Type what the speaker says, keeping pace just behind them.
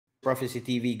Prophecy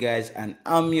TV, guys, and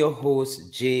I'm your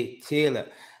host, Jay Taylor.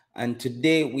 And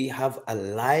today we have a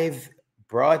live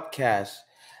broadcast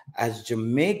as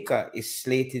Jamaica is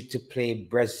slated to play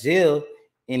Brazil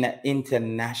in an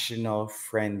international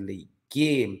friendly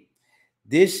game.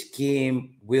 This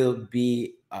game will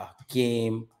be a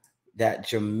game that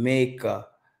Jamaica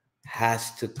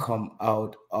has to come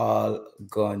out all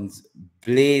guns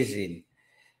blazing.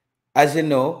 As you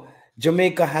know,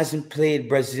 Jamaica hasn't played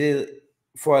Brazil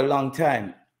for a long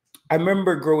time. I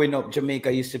remember growing up,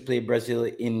 Jamaica used to play Brazil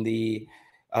in the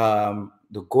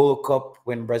Gold Cup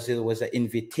when Brazil was an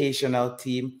invitational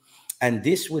team, and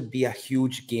this would be a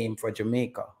huge game for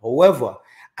Jamaica. However,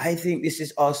 I think this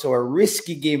is also a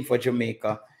risky game for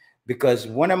Jamaica because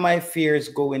one of my fears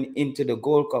going into the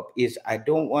Gold Cup is I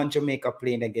don't want Jamaica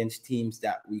playing against teams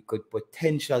that we could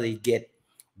potentially get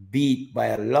beat by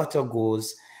a lot of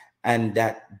goals and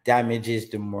that damages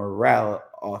the morale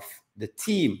of the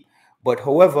team. But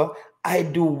however, I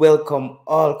do welcome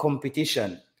all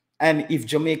competition. And if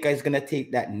Jamaica is going to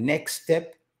take that next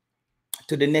step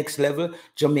to the next level,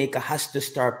 Jamaica has to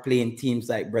start playing teams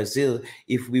like Brazil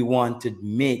if we want to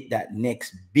make that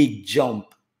next big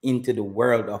jump into the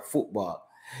world of football.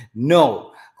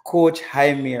 No, Coach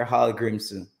Jaime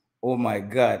Hallgrimson. Oh my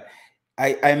God.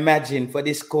 I imagine for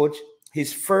this coach,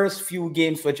 his first few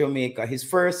games for Jamaica, his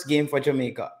first game for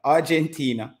Jamaica,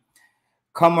 Argentina,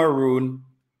 Cameroon,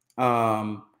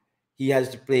 um, he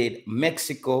has played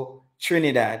Mexico,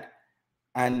 Trinidad,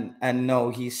 and now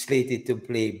he's slated to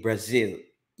play Brazil.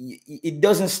 It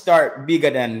doesn't start bigger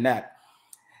than that.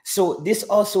 So this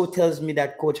also tells me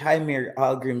that Coach Jaime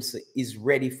Algrims is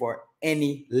ready for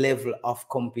any level of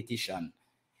competition.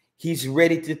 He's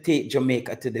ready to take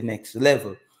Jamaica to the next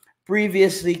level.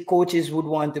 Previously, coaches would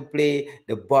want to play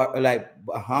like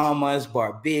Bahamas,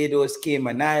 Barbados,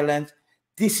 Cayman Islands.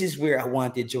 This is where I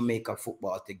wanted Jamaica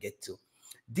football to get to.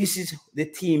 This is the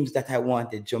teams that I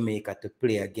wanted Jamaica to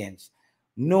play against.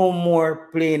 No more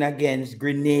playing against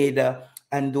Grenada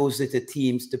and those little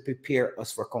teams to prepare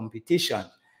us for competition.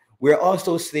 We're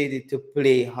also slated to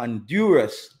play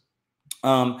Honduras.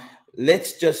 Um,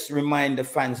 let's just remind the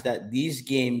fans that these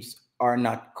games are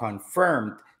not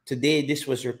confirmed. Today, this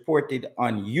was reported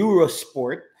on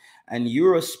Eurosport, and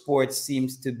Eurosport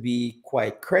seems to be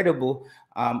quite credible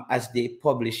as they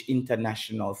publish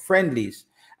international friendlies.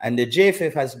 And the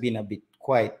JFF has been a bit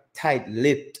quite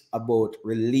tight-lipped about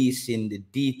releasing the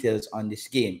details on this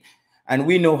game. And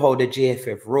we know how the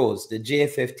JFF rolls. The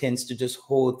JFF tends to just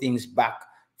hold things back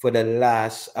for the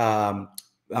last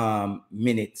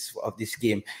minutes of this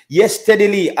game. Yes,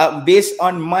 steadily, based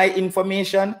on my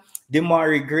information,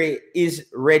 Demari Gray is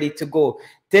ready to go.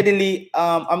 Teddy Lee,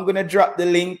 I'm going to drop the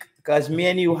link because me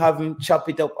and you haven't chopped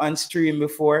it up on stream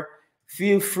before.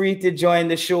 Feel free to join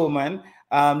the show, man.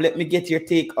 Let me get your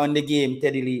take on the game,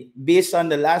 Teddy Lee. Based on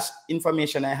the last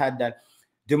information I had that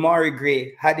Demari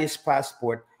Gray had his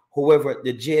passport. However,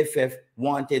 the JFF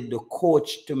wanted the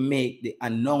coach to make the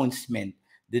announcement.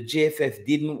 The JFF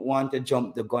didn't want to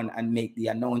jump the gun and make the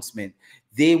announcement.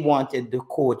 They wanted the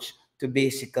coach to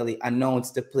basically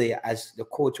announce the player as the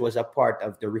coach was a part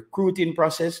of the recruiting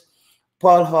process.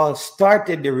 Paul Hall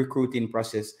started the recruiting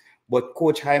process, but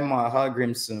Coach Jaime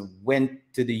Hallgrimson went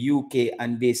to the UK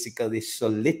and basically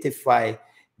solidified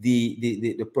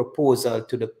the proposal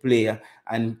to the player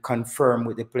and confirm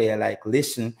with the player, like,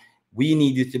 listen, we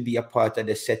need you to be a part of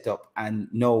the setup, and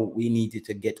no, we need you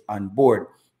to get on board.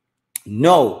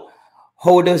 No.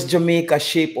 How does Jamaica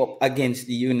shape up against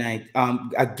the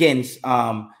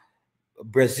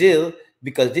Brazil?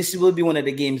 Because this will be one of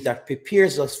the games that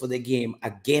prepares us for the game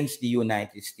against the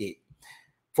United States.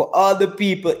 For all the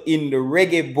people in the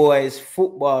Reggae Boys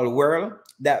football world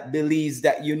that believes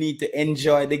that you need to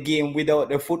enjoy the game without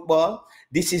the football,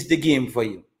 this is the game for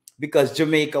you, because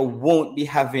Jamaica won't be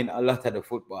having a lot of the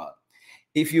football.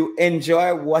 If you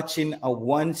enjoy watching a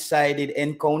one-sided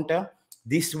encounter,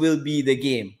 this will be the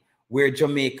game where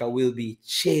Jamaica will be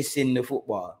chasing the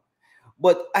football.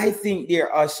 But I think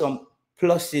there are some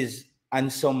pluses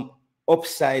and some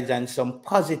upsides and some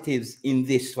positives in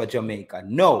this for Jamaica.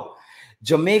 No,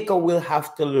 Jamaica will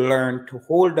have to learn to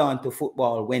hold on to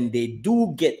football when they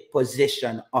do get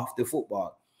possession of the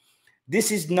football.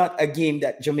 This is not a game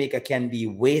that Jamaica can be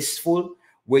wasteful,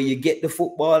 where you get the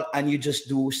football and you just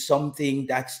do something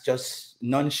that's just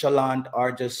nonchalant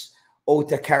or just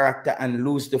out of character and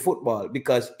lose the football,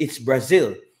 because it's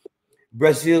Brazil.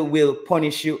 Brazil will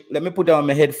punish you. Let me put on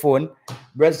my headphone.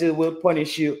 Brazil will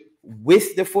punish you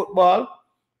with the football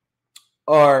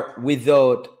or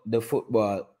without the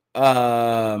football.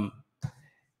 Yeah,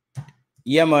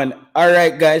 man. All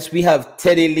right, guys. We have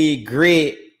Teddy Lee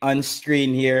Gray on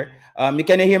screen here. You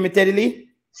can hear me, Teddy Lee?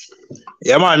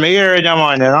 Yeah, man, me hear it,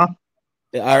 man, you know.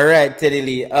 All right, Teddy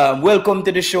Lee. Welcome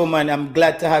to the show, man. I'm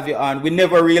glad to have you on. We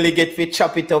never really get to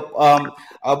chop it up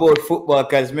about football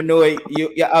because we know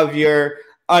you have your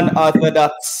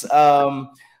unorthodox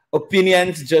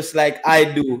opinions just like I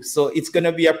do. So it's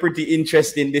gonna be a pretty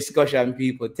interesting discussion,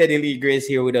 people. Teddy Lee Grace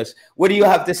here with us. What do you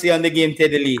have to say on the game,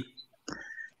 Teddy Lee?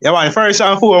 Yeah, man, first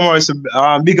and foremost,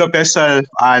 big up yourself,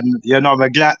 and you know,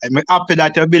 I'm happy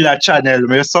that you build a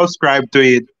channel. I subscribe to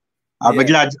it. I'm Yeah,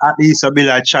 glad at least you build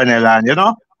a channel, and you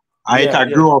know, and it yeah, a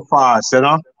yeah, grow fast, you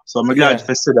know. So I'm glad yeah.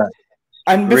 to see that.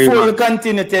 And Real before you man.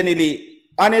 continue, Teddy Lee,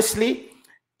 honestly,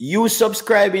 you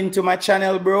subscribing to my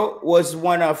channel, bro, was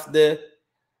one of the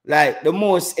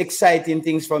most exciting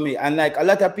things for me. And like a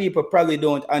lot of people probably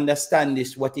don't understand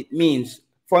this, what it means.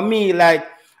 For me, like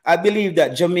I believe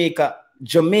that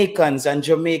Jamaicans and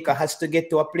Jamaica has to get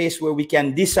to a place where we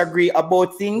can disagree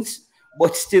about things,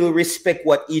 but still respect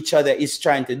what each other is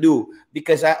trying to do.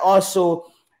 Because I also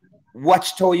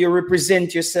watched how you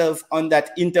represent yourself on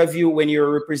that interview when you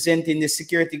were representing the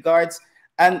security guards.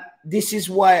 And this is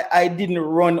why I didn't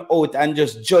run out and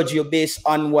just judge you based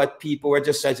on what people were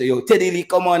just trying to say. Yo, Teddy Lee,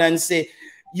 come on and say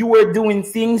you were doing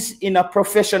things in a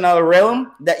professional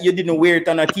realm that you didn't wear it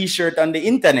on a t-shirt on the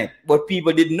internet, but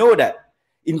people didn't know that,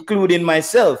 including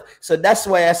myself. So that's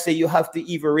why I say you have to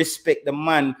even respect the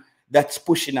man that's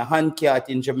pushing a handcart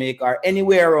in Jamaica or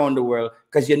anywhere around the world,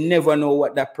 because you never know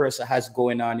what that person has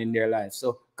going on in their life.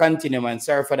 So continue, man.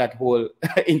 Sorry for that whole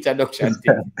introduction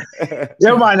thing.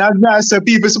 Yeah, man, as I say,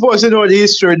 people supposed to know the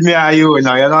history with me and you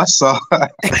know, so,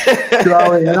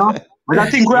 so you know. But I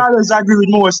think we always agree with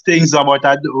most things about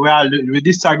that. We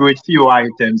disagree with few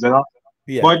items, you know.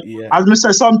 Yeah, But yeah, as I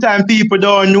say, sometimes people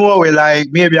don't know we like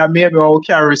maybe we'll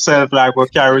carry self like we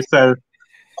carry self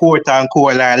quote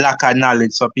unquote like lack of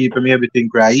knowledge, so people maybe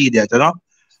think we're idiot, you know.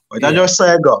 But I yeah. just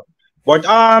say go. But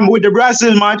with the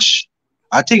Brazil match,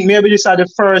 I think maybe this is the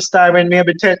first time when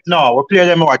maybe no, we played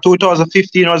them what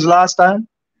 2015 was the last time.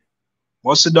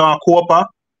 Was it done Copa?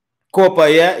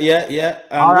 Copa, yeah, yeah, yeah.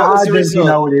 And Or what was the Argentina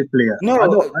result? would they play? I No,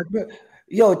 don't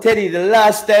yo, Teddy, the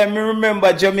last time I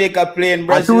remember Jamaica playing I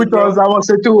Brazil, bro. 2000 was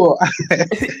it too. I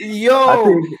Yo,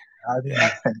 think uh,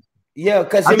 yeah,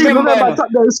 because I you think remember, remember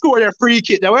they scored a free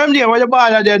kick. The name what the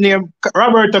ball their name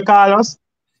Roberto Carlos.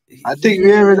 I think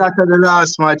maybe yeah. that at the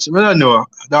last match. I don't know.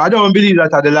 No, I don't believe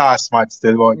that at the last match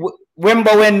still, but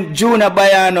Remember when Juna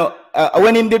Bayano,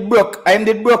 when him did broke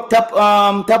tap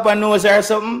and nose or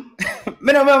something?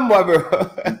 Me no remember, bro.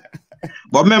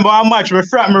 but remember how much me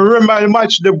remember the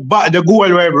match the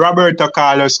goal where Roberto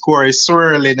Carlos scored is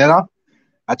swirling, you know.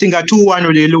 I think a 2-1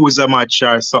 when they lose the match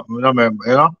or something, I don't remember,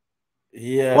 you know.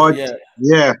 Yeah, But yeah,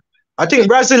 yeah. I think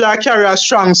Brazil are carry a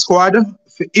strong squad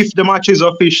if the match is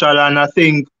official, and I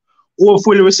think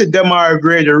hopefully we see them are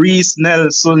great Reese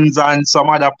Nelsons and some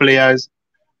other players.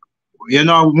 You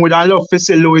know, would I love to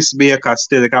see Louis Baker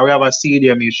still because we have a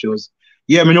stadium issues.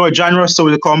 Yeah, we know John Russell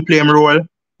will come play him role,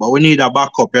 but we need a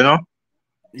backup, you know.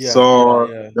 yeah, yeah,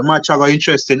 So yeah. the match are going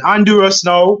interesting. Honduras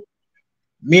now,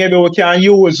 maybe we can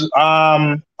use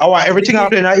our everything This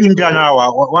happening in England now.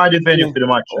 What are the venue No. for the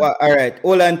match? Well, all right.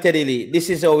 Hold on, Teddy Lee. This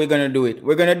is how we're gonna do it.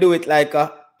 We're gonna do it like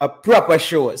a proper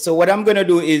show. So what I'm gonna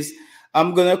do is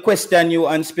I'm gonna question you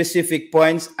on specific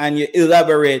points and you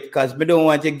elaborate because we don't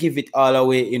want to give it all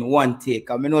away in one take.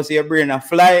 I mean, also your brain a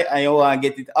fly and you want to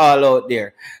get it all out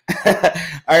there.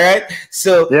 All right.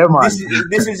 So Yeah,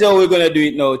 this is how we're gonna do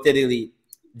it now, Teddy Lee.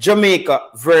 Jamaica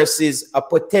versus a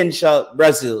potential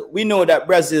Brazil. We know that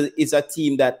Brazil is a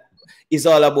team that is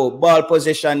all about ball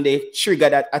possession. They trigger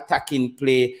that attacking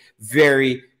play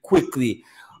very quickly.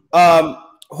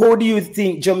 How do you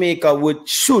think Jamaica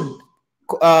should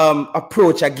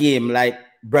approach a game like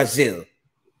Brazil?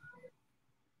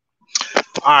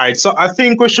 All right, so I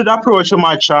think we should approach a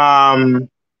match Mr.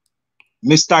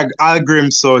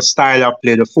 Algrimso style of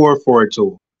play, the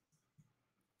 4-4-2.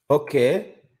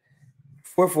 Okay,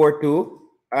 4-4-2,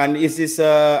 and is this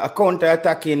a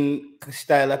counter-attacking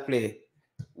style of play?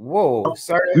 Whoa,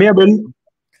 sorry. Maybe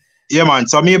yeah man,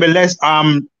 so maybe less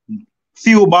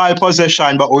few ball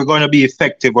possession, but we're gonna be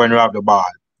effective when we have the ball.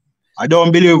 I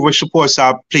don't believe we're supposed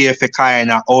to play for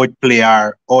kind of outplay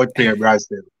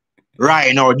Brazil.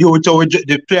 Right now, due to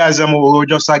the players we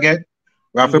just again,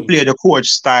 we have to play the coach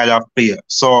style of play.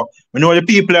 So we know the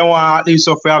people want at least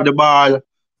if we have the ball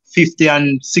 50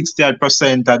 and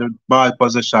 60% of the ball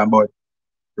possession, but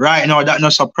right now that's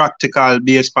not so practical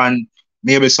based on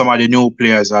maybe some of the new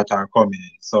players that are coming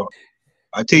in. So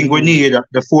I think we need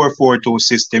the 4-4-2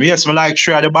 system. Yes, we like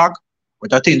three at the back,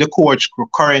 but I think the coach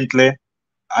currently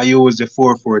I use the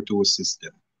 4-4-2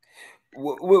 system.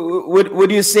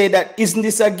 would you say that isn't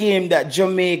this a game that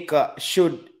Jamaica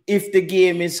should, if the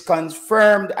game is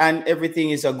confirmed and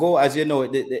everything is a go, as you know,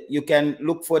 you can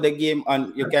look for the game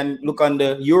on, you can look on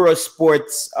the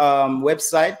Eurosports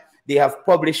website. They have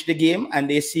published the game and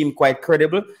they seem quite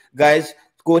credible. Guys,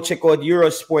 go check out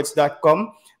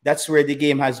eurosports.com. That's where the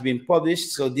game has been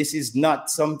published. So this is not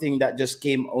something that just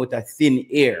came out of thin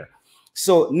air.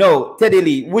 So, no, Teddy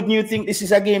Lee, wouldn't you think this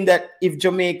is a game that if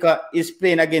Jamaica is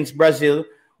playing against Brazil,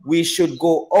 we should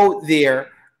go out there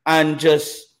and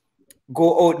just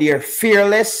go out there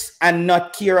fearless and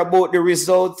not care about the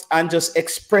results and just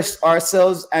express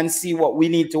ourselves and see what we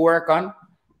need to work on?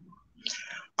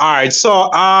 All right, so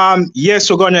yes,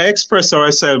 we're gonna express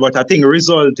ourselves, but I think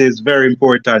result is very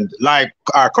important. Like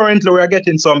currently, we are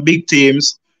getting some big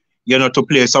teams, to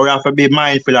play, so we have to be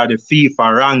mindful of the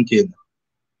FIFA ranking.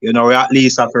 We at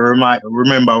least have to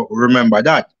remember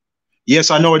that. Yes,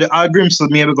 I know the Algrims are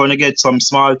maybe going to get some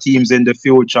small teams in the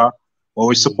future, but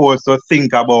we're supposed to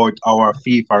think about our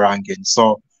FIFA ranking.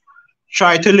 So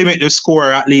try to limit the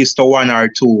score at least to 1 or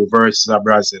 2 versus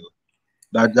Brazil.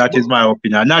 That is my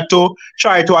opinion. Not to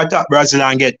try to attack Brazil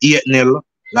and get 8-0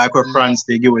 like what France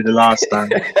they give it the last time.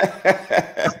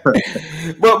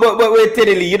 but wait,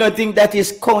 Teddy, you don't think that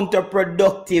is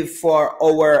counterproductive for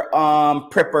our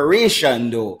preparation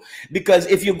though? Because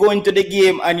if you go into the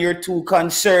game and you're too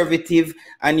conservative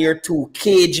and you're too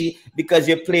cagey because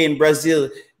you're playing Brazil,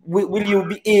 will you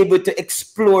be able to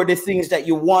explore the things that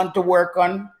you want to work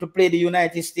on to play the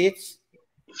United States?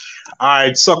 All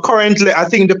right. So currently, I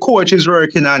think the coach is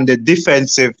working on the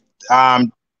defensive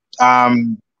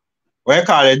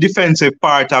defensive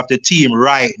part of the team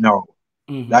right now.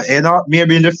 That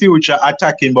maybe in the future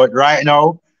attacking, but right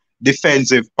now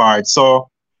defensive part. So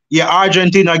yeah,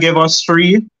 Argentina gave us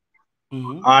 3,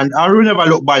 and I will never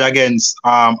look bad against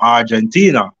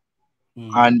Argentina.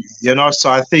 And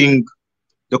so I think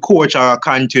the coach will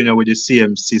continue with the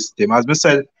same system. As I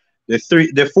said, the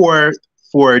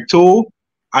 4-4-2,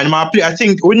 and I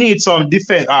think we need some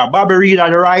defense. Bobby Reed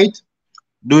at the right,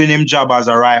 doing him job as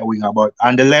a right winger, but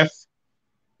on the left,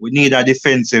 we need a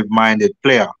defensive-minded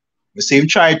player. We see him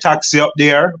try taxi up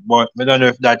there, but we don't know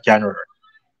if that can work.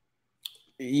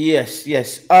 Yes.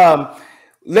 Now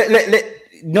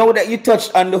that you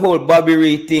touched on the whole Bobby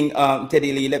Reed thing,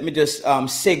 Teddy Lee, let me just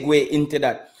segue into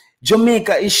that.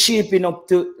 Jamaica is shaping up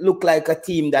to look like a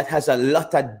team that has a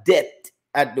lot of depth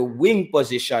at the wing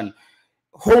position.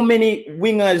 How many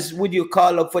wingers would you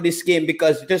call up for this game?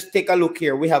 Because just take a look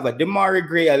here. We have a Damari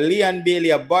Gray, a Leon Bailey,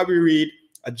 a Bobby Reed,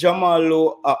 a Jamal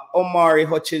Lowe, a Omari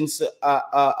Hutchinson,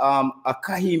 a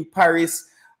Kahim Paris,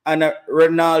 and a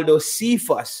Ronaldo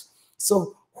Cephas.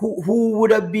 So who would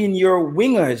have been your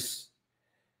wingers?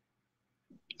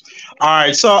 All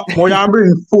right, so we're gonna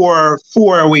bring four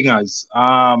wingers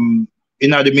in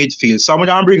the midfield. So I'm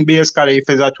gonna bring basically if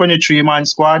it's a 23-man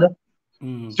squad,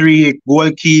 3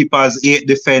 goalkeepers, 8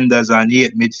 defenders, and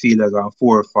 8 midfielders and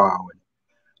 4 forward.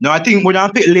 Now I think we're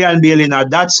gonna pick Leon Bailey in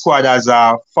that squad as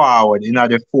a forward in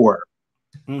the 4.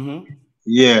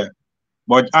 Yeah.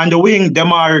 But on the wing,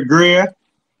 Damari Gray,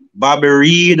 Bobby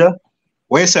Reed.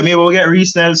 Wait, so maybe we'll get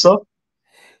Reese Nelson.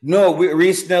 No,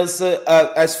 Reese Nelson,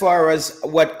 as far as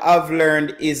what I've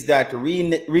learned is that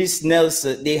Reese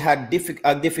Nelson, they had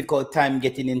a difficult time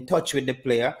getting in touch with the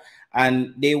player,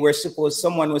 and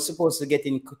someone was supposed to get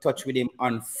in touch with him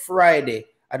on Friday.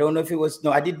 I don't know if it was,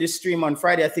 no, I did the stream on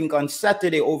Friday, I think on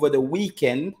Saturday over the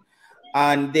weekend,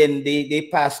 and then they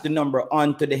passed the number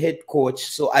on to the head coach.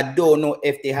 So I don't know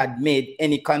if they had made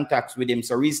any contacts with him.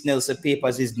 So Reese Nelson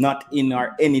papers is not in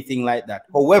or anything like that.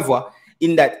 However,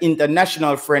 in that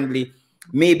international friendly,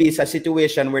 maybe it's a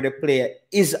situation where the player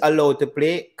is allowed to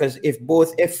play, because if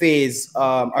both FAs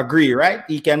agree, right,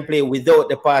 he can play without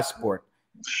the passport.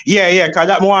 Yeah, because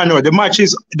that one, no, the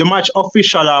match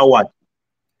official or what?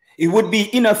 It would be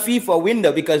in a FIFA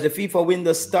window, because the FIFA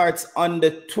window starts on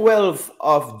the 12th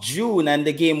of June and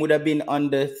the game would have been on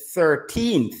the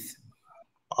 13th.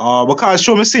 Because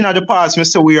show me seen at the past,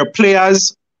 Mr. Where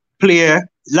players play,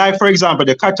 like for example,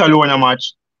 the Catalonia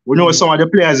match, we know some of the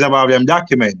players have them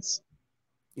documents.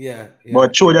 Yeah.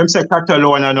 But show them say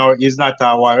Catalonia now is not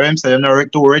a warrant, so they're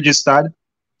not too registered.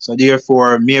 So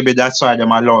therefore, maybe that's why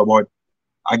them allow. But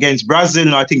against Brazil,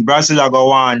 no, I think Brazil are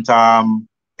going to want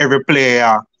every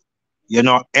player,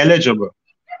 eligible.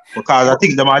 Because I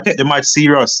think they might take the match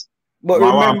serious. But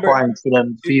remember, points to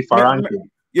them FIFA ranking.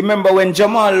 You remember when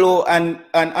Jamal Lowe and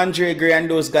Andre Gray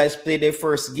and those guys played their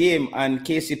first game, and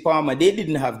Casey Palmer, they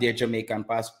didn't have their Jamaican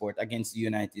passport against the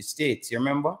United States. You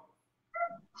remember?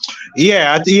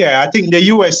 Yeah. I think the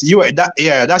US,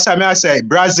 that's why I say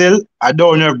Brazil. I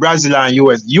don't know if Brazil and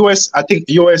US. I think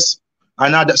US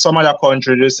another some other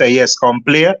country just say yes, come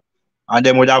play, and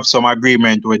then would have some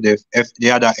agreement with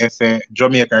the other FA,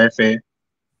 Jamaica FA.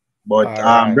 But All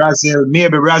right. Brazil,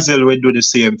 maybe Brazil will do the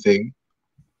same thing.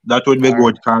 That would be All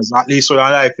good because at least we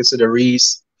don't like to see the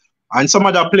Reese and some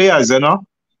other players, you know.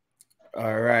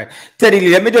 All right. Teddy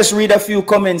Lee, let me just read a few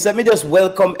comments. Let me just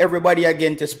welcome everybody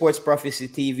again to Sports Prophecy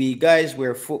TV, guys,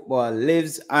 where football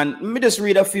lives. And let me just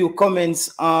read a few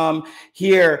comments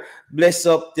here. Bless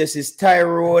up. This is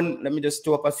Tyrone. Let me just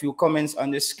throw up a few comments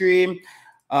on the screen.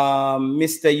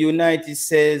 Mr. United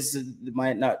says it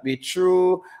might not be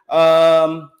true.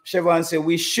 Chevron said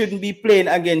we shouldn't be playing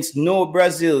against no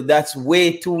Brazil. That's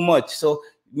way too much. So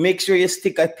make sure you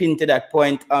stick a pin to that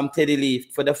point, Teddy Lee,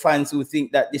 for the fans who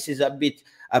think that this is a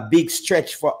big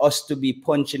stretch for us to be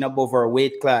punching above our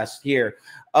weight class here.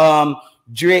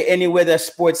 Dre Anyweather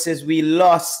Sports says we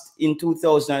lost in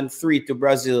 2003 to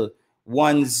Brazil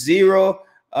 1-0.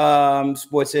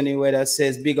 Sports Anyweather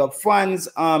says big up fans.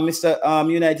 Mr.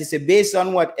 United said based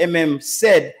on what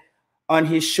said on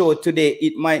his show today,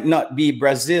 it might not be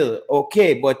Brazil.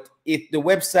 Okay, but if the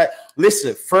website,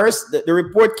 listen, first the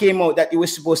report came out that it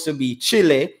was supposed to be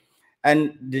Chile,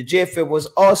 and the JFF was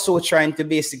also trying to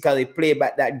basically play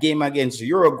back that game against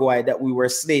Uruguay that we were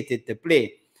slated to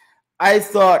play. I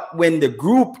thought when the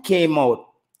group came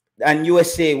out and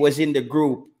USA was in the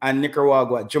group and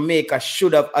Nicaragua, Jamaica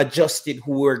should have adjusted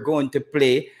who were going to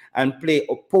play and play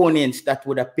opponents that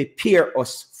would have prepared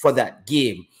us for that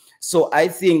game. So I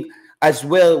think as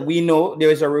well, we know there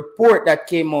is a report that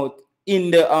came out in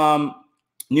the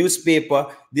newspaper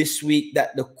this week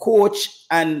that the coach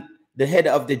and the head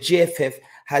of the JFF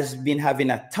has been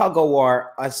having a tug of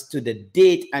war as to the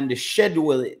date and the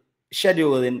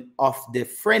scheduling of the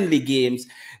friendly games,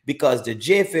 because the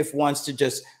JFF wants to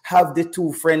just have the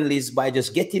two friendlies by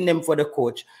just getting them for the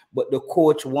coach, but the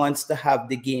coach wants to have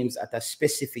the games at a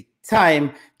specific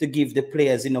time to give the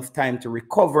players enough time to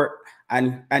recover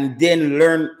and then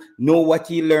know what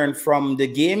he learned from the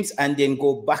games, and then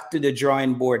go back to the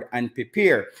drawing board and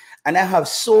prepare. And I have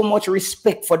so much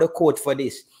respect for the coach for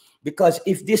this, because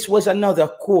if this was another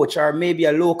coach or maybe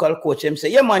a local coach, him say,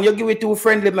 yeah, man, you give it too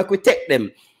friendly, make we take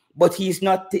them. But he's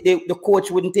not, the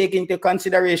coach wouldn't take into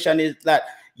consideration is that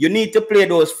you need to play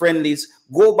those friendlies,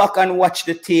 go back and watch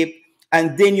the tape,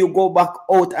 and then you go back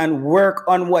out and work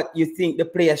on what you think the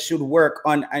players should work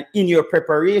on and in your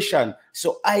preparation.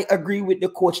 So I agree with the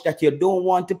coach that you don't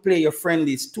want to play your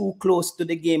friendlies too close to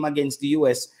the game against the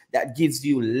US. That gives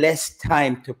you less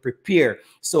time to prepare.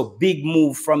 So big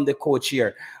move from the coach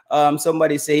here.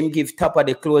 Somebody say him give top of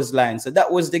the clothesline. So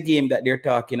that was the game that they're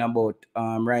talking about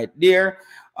right there.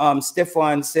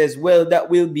 Stefan says, well, that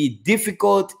will be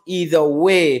difficult either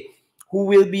way. Who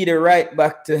will be the right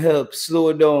back to help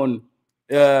slow down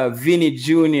Vinny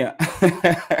Jr.?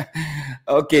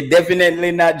 Okay,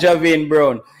 definitely not Javin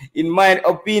Brown. In my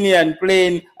opinion,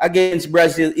 playing against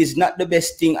Brazil is not the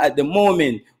best thing at the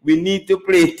moment. We need to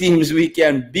play teams we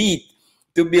can beat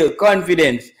to build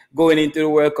confidence going into the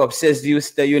World Cup, says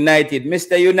Mr. United.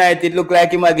 Mr. United look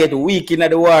like he might get weak in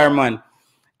the war, man.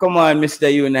 Come on,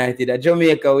 Mr. United. At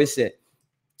Jamaica, we say.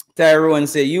 Tyrone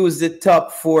say, use the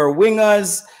top 4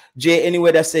 wingers. Jay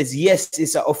Anyway that says, yes,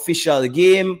 it's an official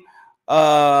game.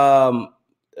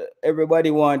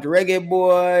 Everybody want Reggae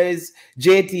Boys.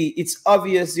 JT, it's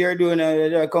obvious you're doing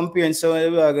comparing some of the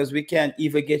bloggers. We can't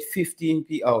even get 15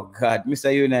 people. Oh, God,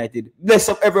 Mr. United. Bless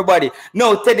up, everybody.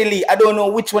 No, Teddy Lee, I don't know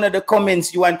which one of the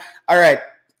comments you want. All right,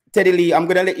 Teddy Lee, I'm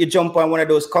going to let you jump on one of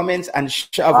those comments. And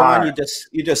Siobhan, right,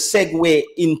 you just segue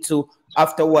into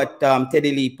after what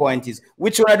Teddy Lee point is.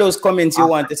 Which one of those comments you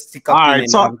want to stick up in?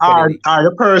 So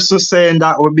the person saying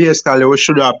that we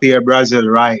should appear Brazil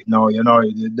right now, you know,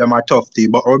 them are tough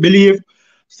team. But we believe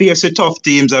face the tough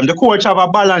teams. The coach have a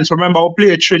balance. Remember, we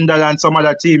play Trinidad and some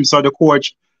other teams, so the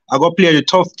coach I go play the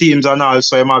tough teams and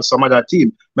also him have some other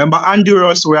team. Remember,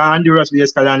 Honduras, we are Honduras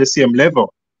basically on the same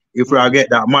level if we get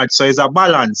that match. So it's a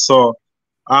balance. So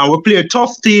we play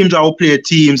tough teams and we play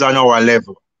teams on our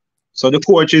level. So the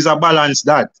coach is a balance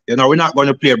that. You know, we're not going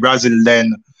to play Brazil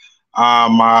then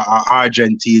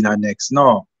Argentina next.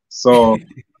 No. So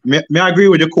me agree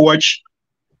with the coach.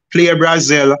 Play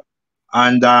Brazil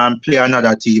and play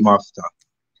another team after.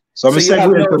 So you have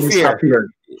no fear.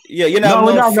 Yeah, you know,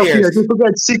 no fear. If we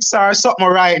get 6 or something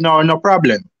right now, no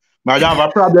problem. But I don't have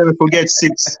a problem if we get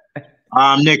 6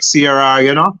 next year,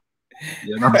 you know.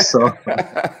 So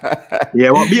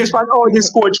yeah, well, based on how this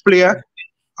coach play,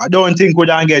 I don't think we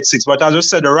don't get 6. But as I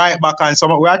said, the right back and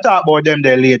some, we'll talk about them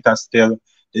there later still.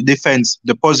 The defense,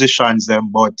 the positions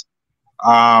them. But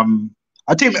I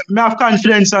think I have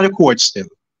confidence in the coach still.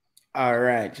 All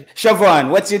right. Siobhan,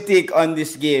 what's your take on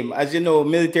this game? As you know,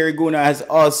 Military Guna has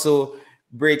also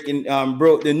broke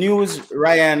the news.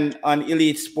 Ryan on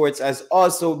Elite Sports has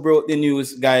also broke the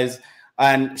news, guys.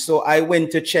 And so I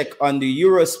went to check on the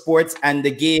Eurosports and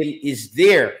the game is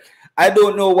there. I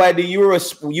don't know why the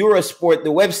Eurosport,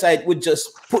 the website, would just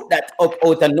put that up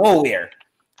out of nowhere.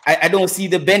 I don't see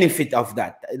the benefit of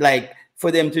that. Like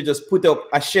for them to just put up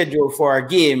a schedule for a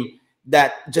game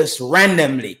that just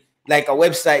randomly, like a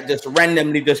website just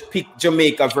randomly just pick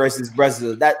Jamaica versus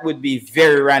Brazil. That would be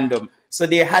very random. So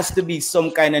there has to be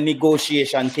some kind of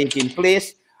negotiation taking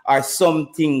place or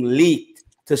something leaked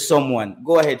to someone.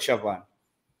 Go ahead, Siobhan.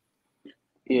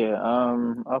 Yeah,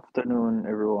 afternoon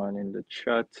everyone in the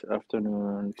chat.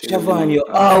 Afternoon, Siobhan, Tilly, you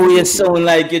always JT. sound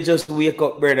like you just wake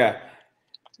up, brother.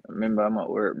 Remember I'm at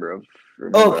work, bro.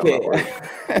 Remember I'm at Okay. work.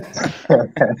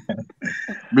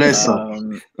 Bless up.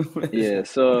 Um,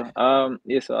 so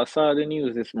I saw the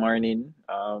news this morning.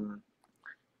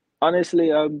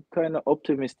 Honestly, I'm kind of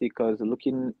optimistic because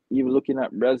even looking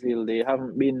at Brazil, they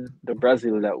haven't been the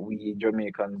Brazil that we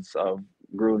Jamaicans have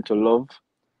grown to love.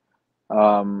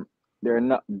 Um, they're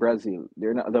not Brazil.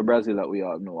 They're not the Brazil that we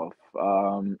all know of.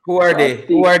 Who are So I they?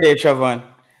 Who think are they, Siobhan?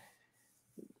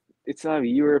 it's a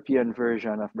European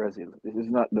version of Brazil. This is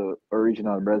not the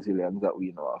original Brazilians that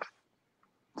we know of.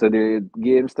 So the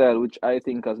game style, which I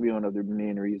think has been one of the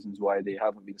main reasons why they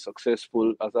haven't been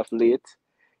successful as of late,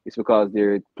 is because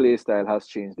their play style has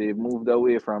changed. They've moved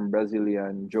away from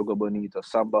Brazilian jogo bonito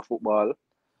samba football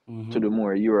to Mm-hmm. the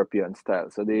more European style.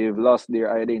 So they've lost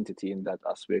their identity in that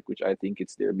aspect, which I think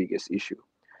it's their biggest issue.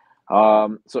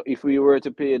 So if we were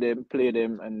to play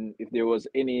them, and if there was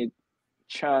any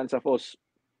chance of us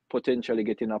potentially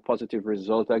getting a positive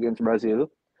result against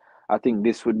Brazil, I think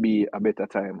this would be a better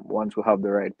time once we have the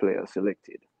right players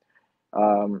selected.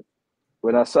 Um,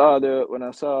 when I saw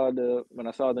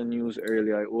the news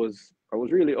earlier, I was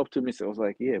really optimistic. I was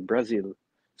like, yeah, Brazil,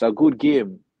 it's a good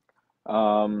game.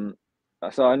 Um,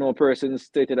 I know a person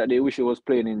stated that they wish it was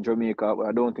playing in Jamaica, but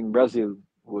I don't think Brazil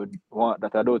would want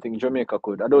that. I don't think Jamaica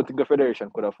could. I don't think the federation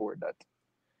could afford that,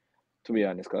 to be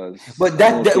honest, because But I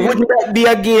know wouldn't playing. that be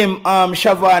a game,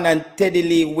 Siobhan and Teddy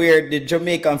Lee, where the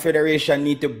Jamaican Federation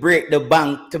need to break the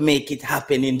bank to make it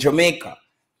happen in Jamaica?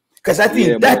 Because I Yeah,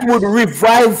 think that but would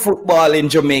revive football in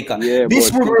Jamaica. yeah,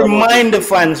 This but would think about it, remind the JT.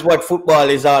 fans what football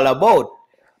is all about.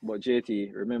 But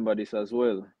JT, remember this as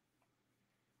well.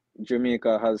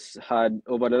 Jamaica has had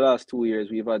over the last 2 years,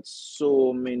 we've had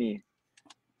so many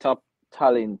top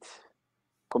talent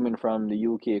coming from the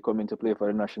UK coming to play for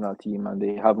the national team, and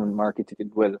they haven't marketed it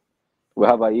well. We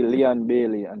have a Leon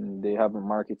Bailey, and they haven't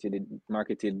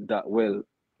marketed that well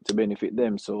to benefit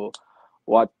them. So,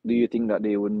 what do you think that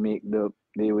they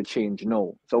would change?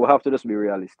 No. So we have to just be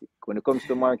realistic when it comes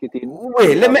to marketing. We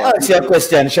Wait, let have me a ask you a history.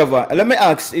 question, Siobhan. Let me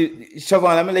ask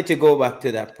Siobhan, let me let you go back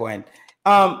to that point.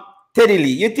 Teddy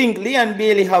Lee, you think Leon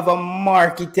Bailey have a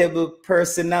marketable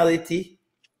personality?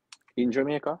 In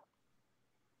Jamaica.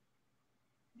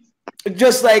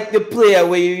 Just like the player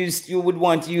where you would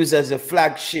want to use as a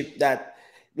flagship that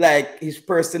like his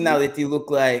personality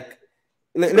look like.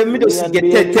 Let me just Leon get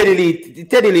Bailey.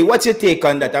 Teddy Lee, what's your take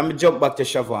on that? I'm gonna jump back to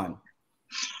Siobhan.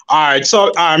 All right, so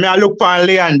me I look for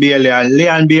Leon Bailey, and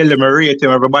Leon Bailey, me rate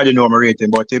him. Everybody know me rate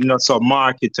him, but him not so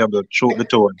marketable through the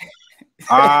tone.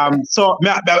 So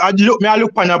I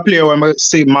look on a player when I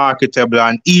say marketable,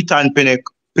 and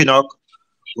Pinnock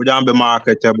would not be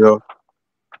marketable.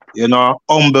 You know,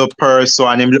 humble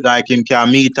person. Him look like him can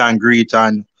meet and greet,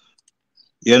 and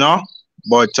you know.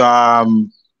 But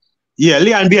yeah,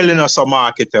 Leon Bailey not so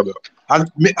marketable. And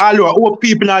I hope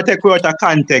people not take out of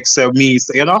context of me,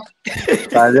 you know.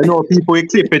 And you know, people will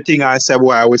clip a thing and say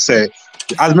what I would say.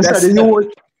 As I said, That's the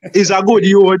youth is a good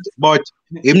youth, but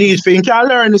he needs to can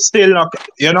learn still,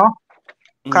 you know,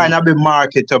 kind of be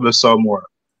marketable somewhere.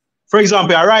 For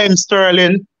example, Ryan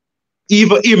Sterling,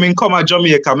 even him in come to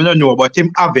Jamaica, I don't know, but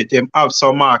him have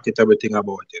some marketable thing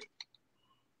about him.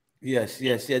 yes.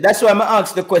 That's why I'm gonna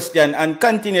ask the question and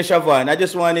continue, Siobhan. I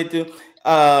just wanted to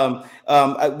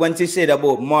once you said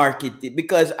about market,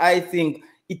 because I think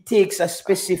it takes a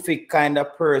specific kind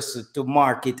of person to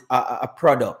market a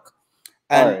product.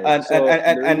 All And right. and, and, So and,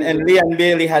 the and and reason. Leon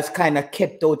Bailey has kind of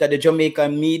kept out of the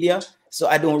Jamaican media, so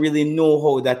I don't really know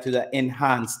how that will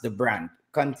enhance the brand.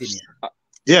 Continue.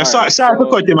 Yeah, All right. sorry for So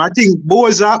cut him. I think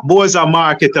Boza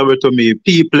marketable to me.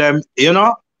 People, you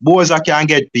know, Boza can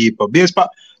get people.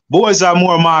 Boza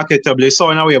more marketable. So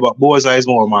in a way, but Boza is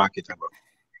more marketable.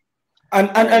 And,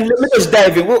 all and right. let me just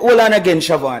dive in. Hold on again,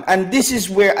 Siobhan. And this is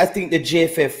where I think the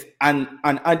JFF and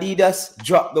Adidas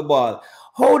dropped the ball.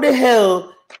 How the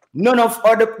hell None of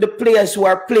other the players who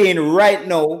are playing right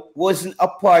now wasn't a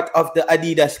part of the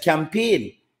Adidas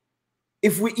campaign.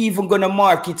 If we even gonna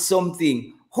market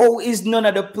something, how is none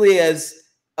of the players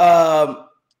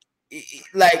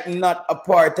like not a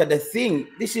part of the thing?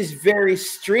 This is very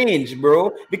strange,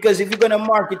 bro. Because if you're gonna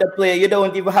market a player, you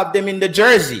don't even have them in the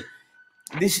jersey.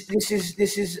 This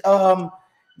is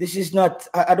not.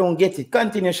 I don't get it.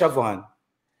 Continue, Siobhan.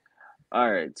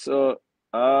 All right. So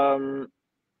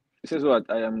this is what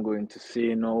I am going to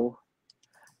say now.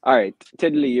 All right,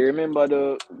 Ted Lee, you remember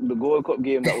the Gold Cup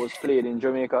game that was played in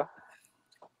Jamaica?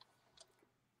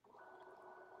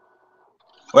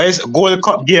 Well, it's a Gold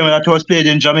Cup game that was played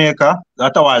in Jamaica.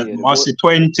 That was Yeah, must be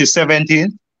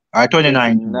 2017 or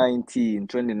 2019.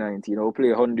 2019. I'll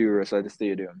play Honduras at the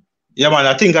stadium. Yeah, man.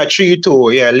 I think I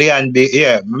 3-2. Yeah, Leon B.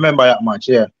 Yeah, remember that match.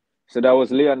 Yeah. So that was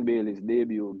Leon Bailey's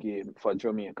debut game for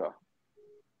Jamaica.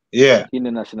 Yeah. In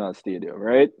the National Stadium,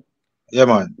 right? Yeah,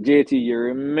 man. JT, you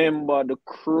remember the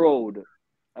crowd?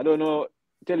 I don't know.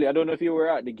 Tell you, I don't know if you were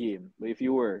at the game, but if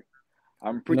you were,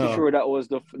 I'm pretty sure that was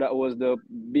in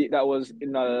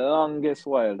the longest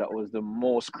while. That was the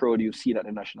most crowd you've seen at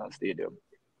the National Stadium.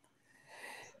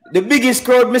 The biggest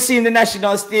crowd we see in the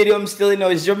National Stadium still,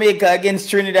 is Jamaica against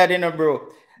Trinidad, bro.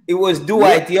 It was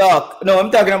Dwight York. No, I'm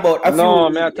talking about a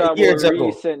few years ago.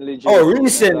 Recently. JT. Oh,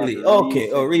 recently.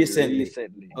 Okay. Recently.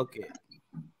 Okay.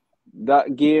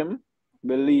 That game,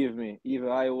 believe me, even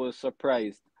I was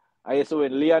surprised. I saw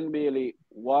when Leon Bailey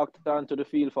walked onto the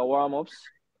field for warm-ups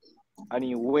and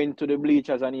he went to the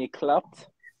bleachers and he clapped.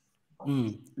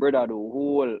 Brother, the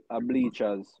whole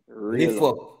bleachers lift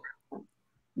up.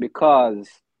 Because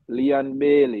Leon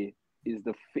Bailey is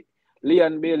the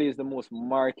most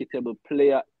marketable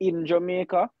player in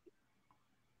Jamaica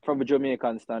from a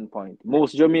Jamaican standpoint.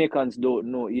 Most Jamaicans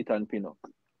don't know Ethan Pinnock.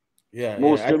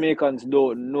 Most Jamaicans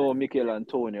don't know Mikel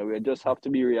Antonio. We just have to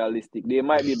be realistic. They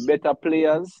might be better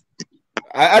players.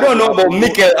 I don't know about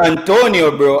Mikel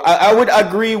Antonio, bro. I would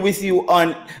agree with you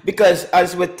on, because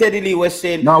as what Teddy Lee was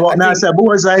saying. No, what I said,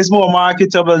 Boza is more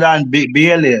marketable than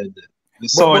Bailey.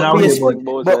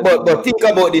 But think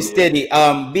about this, Teddy.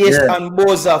 Based on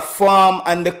Boza farm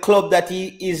and the club that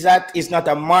he is at is not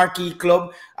a marquee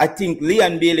club. I think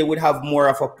Leon Bailey would have more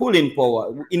of a pulling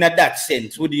power in that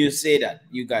sense. Would you say that?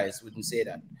 You guys wouldn't say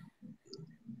that?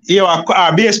 Yeah,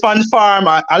 based on farm,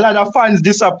 a lot of fans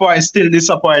still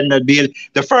disappointed. Bill.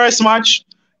 The first match,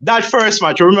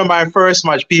 remember my first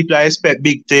match, people expect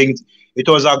big things. It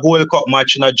was a Gold Cup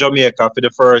match in Jamaica for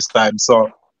the first time. So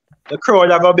the crowd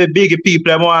are going to be big.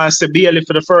 People want to see Bailey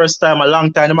for the first time, a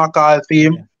long time. I call for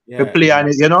him to play on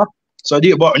it, So,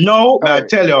 but now, I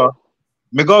tell you,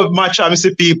 I go match and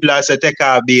see people I say take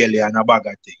out Bailey and a bag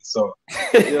of things. So,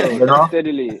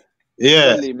 steadily.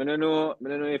 Yeah. I don't know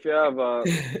if you have a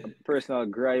personal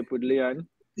gripe with Leon.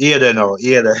 Yeah, they know.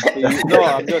 No,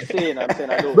 I'm just saying. I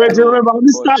don't. But you remember, we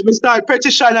start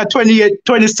petition at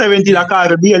 2017. I call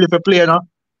the Bailey for play, no?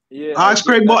 Yeah. Ask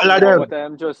Craig Butler them. But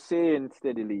I'm just saying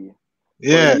steadily.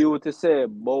 Yeah. For you to say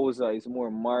Bowser is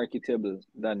more marketable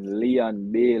than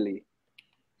Leon Bailey.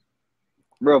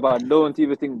 Bro, I don't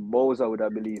even think Bowser would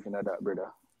have believed in that, brother.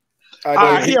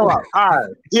 Here what?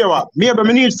 Maybe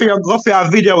I need to go for a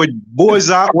video with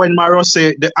Boza when Maro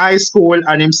say the high school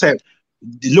and himself.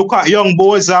 Look at young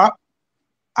Boza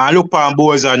and look at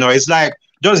Boza now. It's like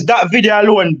just that video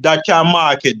alone that can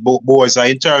market Boza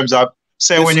in terms of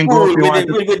say when you go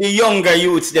with the younger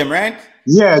youths, them, right?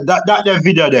 Yeah, that the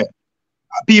video there.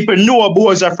 People know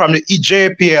Boza from the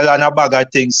EJPL and a bag of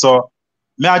things. So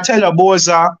may I tell you,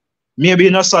 Boza, maybe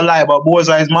not so lie, but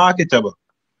Boza is marketable.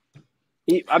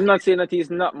 I'm not saying that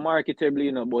he's not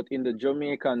marketable, but in the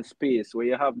Jamaican space where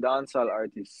you have dancehall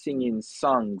artists singing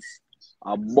songs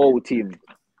about him,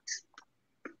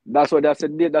 that's what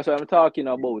I'm talking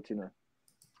about,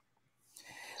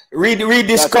 Read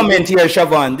this comment here,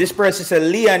 Siobhan. This person said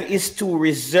Leon is too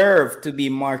reserved to be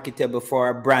marketable for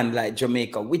a brand like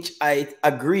Jamaica, which I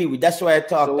agree with. That's why I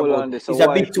talked about. He's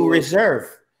a bit too reserved.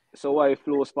 So why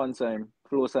Flo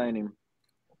sign him?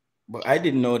 But I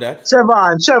didn't know that.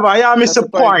 Trevor, yeah, Mr.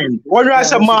 Point. What I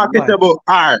say marketable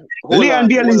art? Leon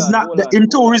Bailey is not him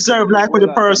too reserved like with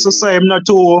the person say him not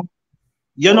too.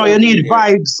 You need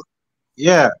vibes.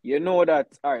 Yeah. You know that.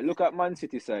 All right, look at Man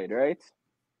City side, right?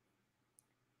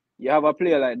 You have a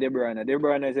player like De Bruyne. De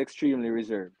Bruyne is extremely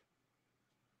reserved.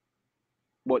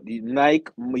 But the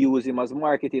Nike use him as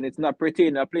marketing. It's not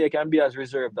pretending a player can be as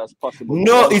reserved as possible.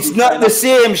 No, it's not the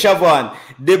same, Siobhan.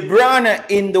 De Bruyne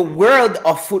in the world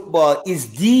of football is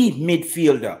the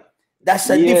midfielder. That's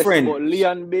a Yes, different. but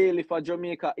Leon Bailey for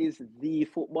Jamaica is the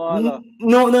footballer.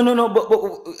 No.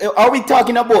 But are we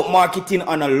talking about marketing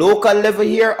on a local level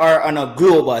here or on a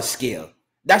global scale?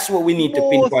 That's what we need to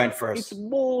Both. pinpoint It's first.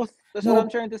 both. That's what I'm No,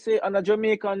 trying to say. On a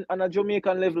Jamaican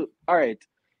level. All right.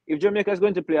 If Jamaica is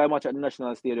going to play a match at the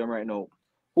National Stadium right now,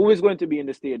 who is going to be in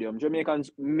the stadium? Jamaicans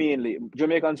mainly.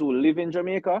 Jamaicans who live in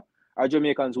Jamaica or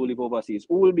Jamaicans who live overseas?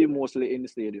 Who will be mostly in the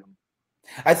stadium?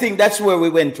 I think that's where we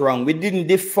went wrong. We didn't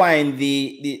define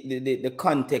the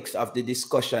context of the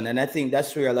discussion. And I think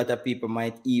that's where a lot of people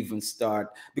might even start.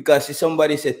 Because if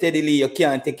somebody said, Teddy Lee, you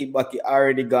can't take it back, you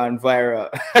already gone viral.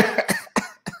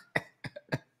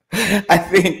 I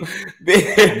think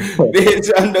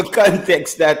based on the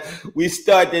context that we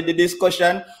started the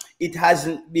discussion, it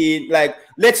hasn't been like,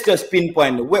 let's just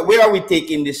pinpoint where are we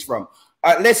taking this from?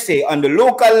 Let's say on the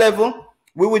local level,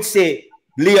 we would say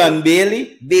Leon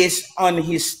Bailey, based on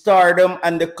his stardom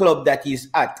and the club that he's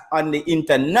at. On the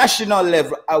international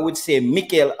level, I would say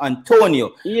Mikel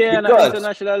Antonio. Yeah, on an Because,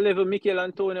 international level, Mikel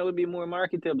Antonio will be more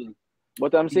marketable.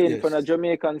 But I'm saying from a yes.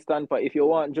 Jamaican standpoint, if you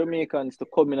want Jamaicans to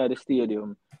come in at the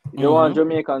stadium, if you want Mm-hmm.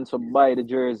 Jamaicans to buy the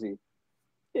jersey,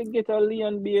 you get a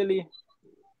Leon Bailey.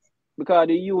 Because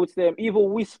the youths, them,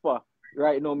 even Whisper,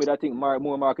 right now, I think more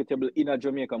marketable in a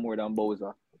Jamaica more than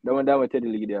Bowser. That one down with Teddy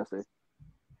Lee there, say.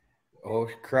 Oh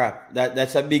crap!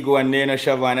 That's a big one, there,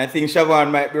 Siobhan. I think Siobhan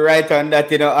might be right on that,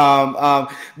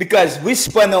 because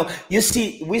Whisper now, you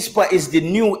see, Whisper is the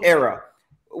new era.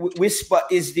 Whisper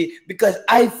is because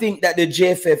I think that the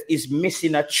JFF is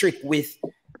missing a trick with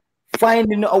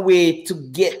finding a way to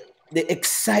get the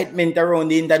excitement around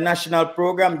the international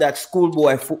program that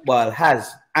schoolboy football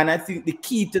has, and I think the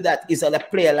key to that is a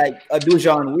player like a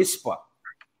Dujan Whisper.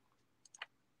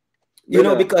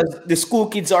 Brother, Because the school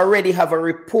kids already have a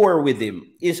rapport with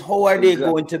him. Is how are they exact.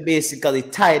 going to basically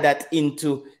tie that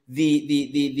into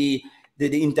the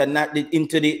internet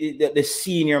into the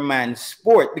senior man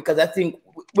sport? Because I think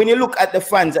when you look at the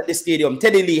fans at the stadium,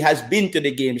 Teddy Lee has been to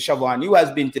the game. Siobhan, you has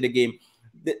been to the game.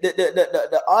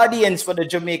 The audience for the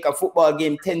Jamaica football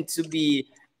game tend to be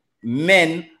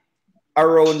men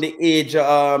around the age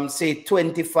say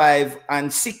 25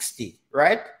 and 60,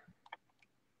 right?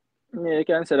 Yeah, you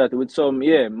can say that with some,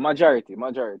 yeah, majority.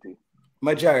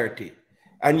 Majority.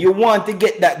 And you want to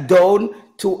get that down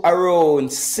to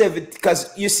around 70.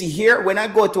 Because you see here, when I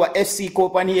go to a FC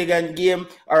Copenhagen game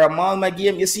or a Malma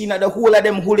game, you see now the whole of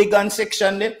them hooligan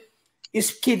section there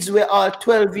is kids were all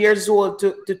 12 years old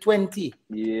to 20.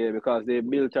 Yeah, because they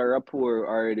built a rapport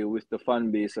already with the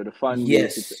fan base. So the fan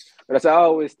base, Yes. that's I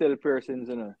always tell persons,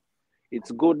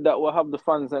 it's good that we have the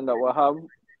fans and that we have,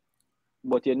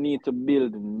 but you need to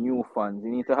build new fans.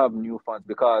 You need to have new fans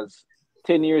because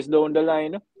 10 years down the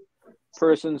line,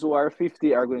 persons who are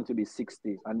 50 are going to be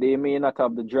 60 and they may not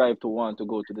have the drive to want to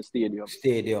go to the stadium.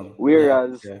 Stadium. Yeah.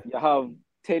 Whereas you have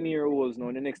 10-year-olds now,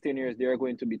 in the next 10 years, they are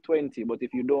going to be 20. But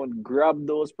if you don't grab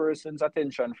those persons'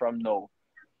 attention from now,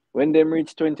 when them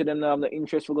reach 20, then they have the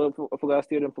interest for go to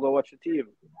stadium for go watch the team.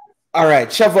 All right,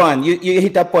 Siobhan, you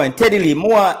hit a point. Teddy Lee,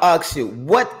 more ask you,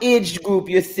 what age group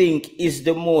you think is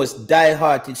the most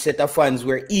die-hearted set of fans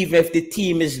where even if the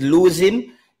team is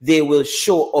losing, they will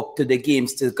show up to the game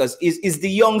still? Because is the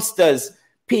youngsters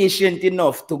patient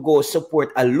enough to go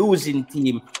support a losing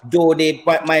team, though they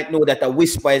might know that a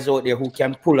Whisper is out there who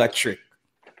can pull a trick?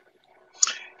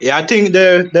 Yeah, I think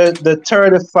the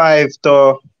 35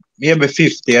 to maybe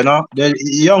 50, the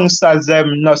youngsters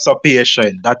them not so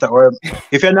patient.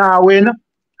 If you not win,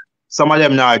 some of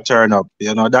them not turn up.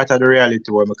 That's the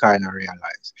reality where I kind of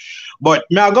realize. But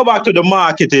me I go back to the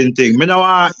marketing thing. Me no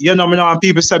want, me no want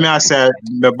people say me I say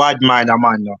me bad mind a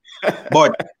man. No.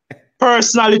 But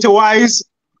personality wise,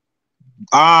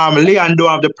 Leon don't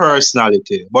have the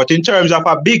personality. But in terms of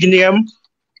a big name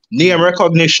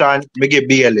recognition, me give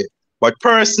Bailey. But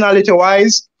personality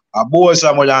wise, a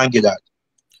Boza will give that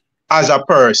as a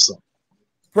person.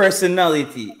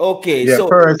 Personality. Okay, Yeah, so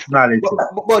personality.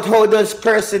 but how does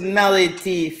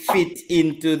personality fit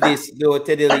into this, though,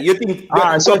 Teddy Lee? You think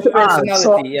does So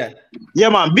personality? Yeah. yeah,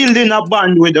 man, building a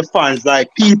band with the fans, like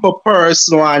people,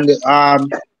 person, and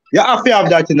you have to have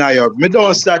that in your. Me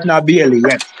don't start now Bailey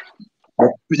yet.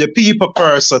 The people,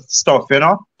 person stuff.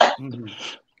 Mm-hmm.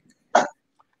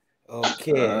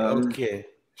 Okay, Um, okay.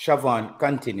 Siobhan,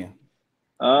 continue.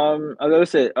 as I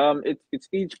said, it's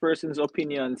each person's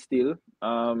opinion still.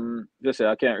 Just say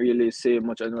I can't really say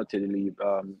much as what Teddy Lee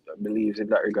believes in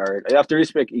that regard. I have to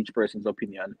respect each person's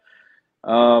opinion.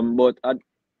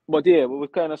 But yeah, we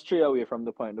kind of stray away from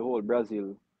the point, the whole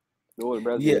Brazil the whole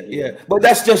Brazil Yeah, yeah. game. But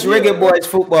that's just reggae Yeah, boys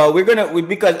football.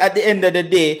 Because at the end of the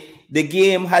day, the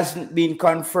game hasn't been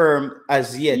confirmed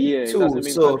as yet, yeah, it too. hasn't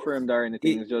been So, confirmed or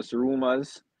anything. it, It's just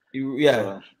rumors.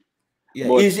 yeah. So, Yeah,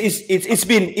 but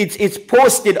it's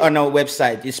posted on our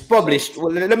website. It's so published.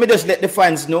 Well, let me just let the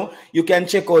fans know. You can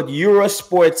check out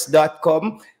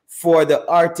Eurosports.com for the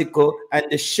article and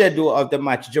the schedule of the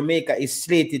match. Jamaica is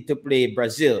slated to play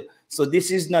Brazil. So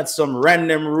this is not some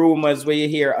random rumors where you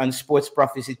hear on Sports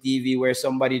Prophecy TV where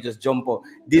somebody just jump up.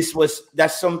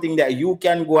 That's something that you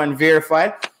can go and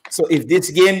verify. So if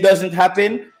this game doesn't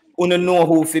happen, you know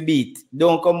who to beat.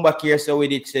 Don't come back here so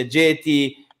with it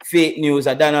JT fake news,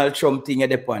 a Donald Trump thing at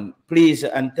the point. Please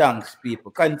and thanks,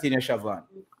 people. Continue, Siobhan.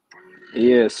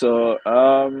 yeah, so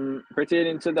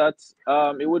pertaining to that,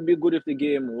 it would be good if the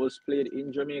game was played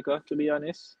in Jamaica, to be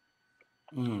honest.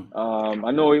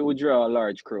 I know it would draw a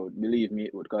large crowd, believe me,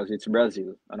 it would, because it's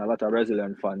Brazil and a lot of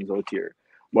Brazilian fans out here.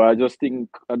 But I just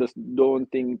don't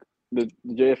think the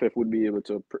JFF would be able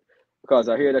to, because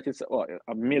I hear that it's $1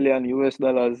 million US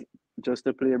just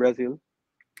to play Brazil.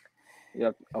 You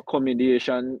have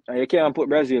accommodation, and you can't put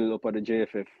Brazil up at the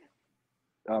JFF,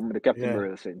 the Captain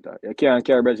Burial Center. You can't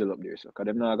carry Brazil up there, so because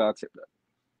they're not gonna accept that.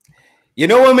 You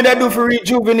know what we do for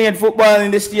rejuvenate football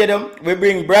in the stadium? We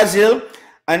bring Brazil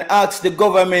and ask the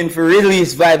government for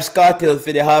release Vibes Cartel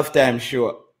for the halftime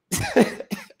show.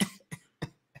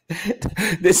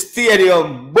 The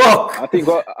stadium buck. I think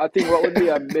what would be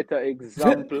a better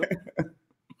example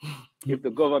if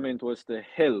the government was to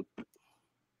help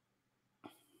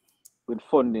with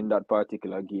funding that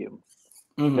particular game.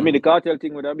 I mean, the cartel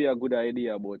thing would be a good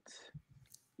idea, but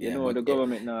the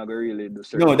government now really do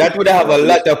certain. No, that would have a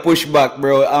lot of pushback,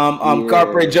 bro.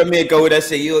 Corporate Jamaica would have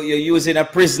said you're using a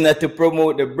prisoner to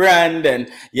promote the brand, and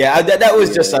that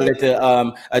was just a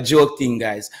little a joke thing,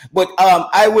 guys. But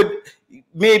I would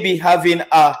maybe having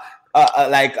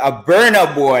like a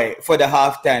burner boy for the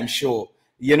halftime show.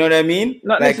 You know what I mean?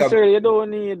 Not like necessarily. You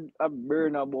don't need a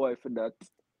burner boy for that.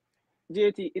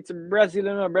 JT, it's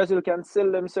Brazil, Brazil can sell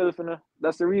themselves,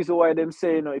 That's the reason why them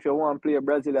say, if you want to play a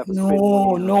Brazil, you have to spend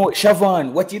money. No,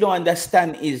 Siobhan, what you don't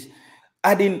understand is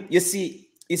you see,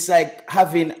 it's like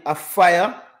having a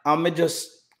fire and me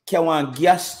just can one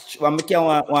gas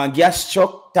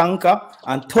truck tanker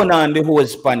and turn on the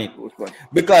hose pan it.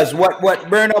 Because what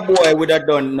Burner Boy would have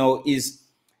done now is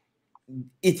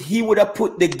he would have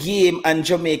put the game and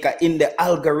Jamaica in the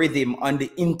algorithm on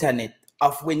the internet.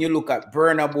 Of when you look at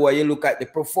Burner Boy, you look at the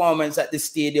performance at the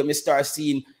stadium, you start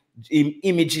seeing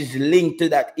images linked to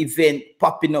that event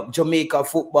popping up, Jamaica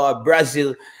football,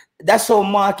 Brazil. That's how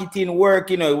marketing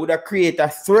work, it would have created a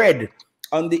thread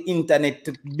on the internet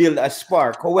to build a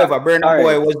spark. However, Burner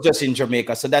Boy was just in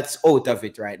Jamaica, so that's out of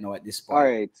it right now at this point. All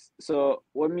right, so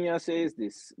what me I say is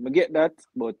this. I get that,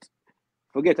 but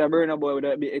forget a Burner Boy, would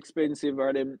that be expensive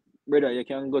or them? Brother, you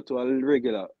can go to a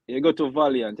regular. You go to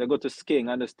Valiant, you go to Sking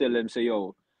and just tell them, say,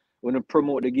 yo, when you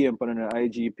promote the game on an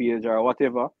IG page or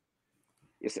whatever,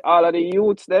 it's all of the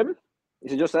youths, them.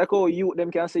 It's just like how youth,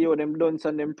 them can say, yo, them done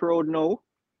and them proud now.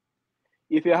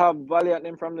 If you have Valiant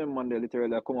them from them Monday,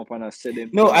 literally, come up and say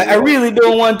them. No, I really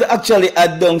don't want to actually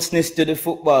add dunceness to the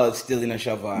football still in a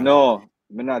Siobhan. No,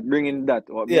 I'm not bringing that.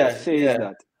 What I'm saying is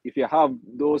that if you have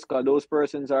those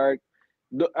persons are,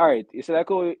 all right, it's like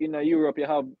how in Europe you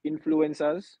have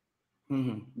influencers.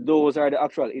 Those are the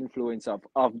actual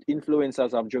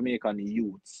influencers of Jamaican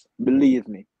youths. Believe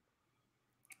me.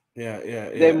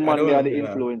 Them man, they are the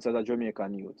influencers of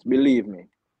Jamaican youths. Believe me.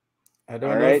 I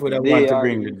don't know if I want to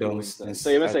bring the dunceness. So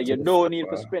you must say you don't need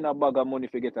to spend a bag of money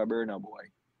to get a Burner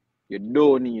Boy. You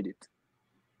don't need it.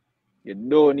 You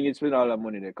don't need to spend all the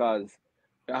money there because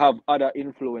you have other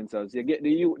influencers. You get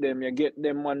the youth them, you get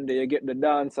them Monday, you get the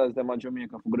dancers them at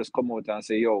Jamaica who just come out and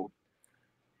say, yo,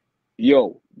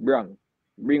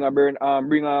 bring a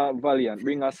Valiant,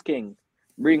 bring a Sking,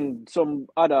 bring some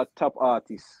other top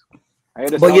artists.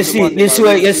 But you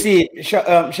see,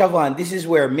 Siobhan, this is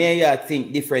where I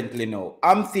think differently now.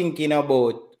 I'm thinking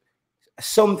about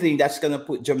something that's gonna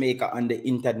put Jamaica on the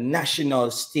international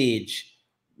stage.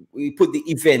 We put the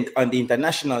event on the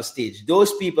international stage.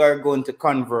 Those people are going to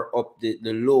convert up the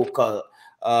local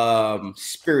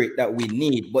spirit that we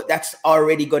need, but that's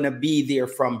already going to be there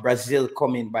from Brazil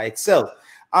coming by itself.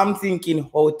 I'm thinking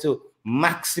how to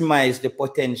maximize the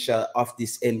potential of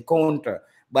this encounter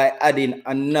by adding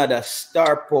another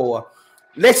star power.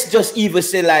 Let's just even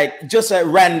say, like, just a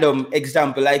random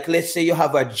example, like let's say you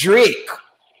have a Drake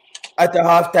at a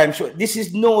halftime show. This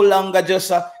is no longer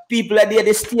just people are there at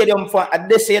the stadium for,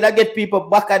 they say that get people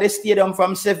back at the stadium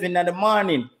from 7 in the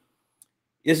morning.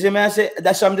 You see me? I say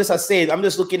that's what I'm just saying. I'm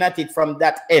just looking at it from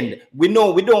that end. We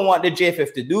know we don't want the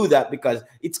JFF to do that because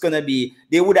it's gonna be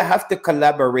they would have to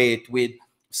collaborate with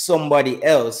somebody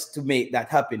else to make that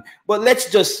happen. But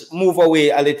let's just move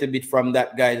away a little bit from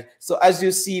that, guys. So as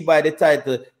you see by the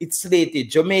title, it's slated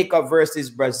Jamaica versus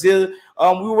Brazil.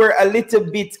 We were a little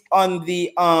bit on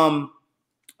the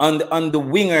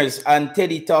wingers, and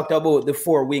Teddy talked about the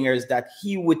four wingers that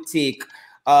he would take.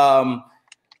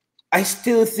 I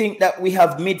still think that we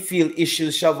have midfield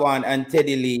issues, Siobhan and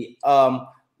Teddy Lee.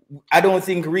 I don't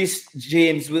think Reece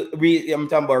James, I'm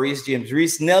talking about Reece James,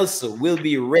 Reece Nelson will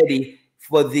be ready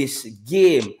for this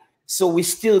game. So we're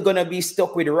still going to be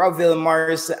stuck with Ravel,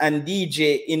 Morris, and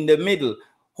DJ in the middle.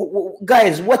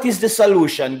 Guys, what is the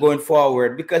solution going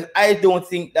forward? Because I don't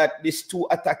think that this two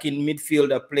attacking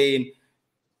midfielder playing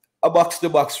a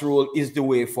box-to-box role is the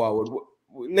way forward.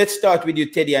 Let's start with you,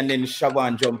 Teddy, and then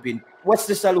Siobhan jump in. What's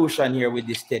the solution here with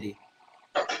this, Teddy?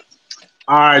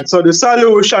 All right, so the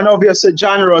solution, obviously,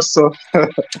 John Russell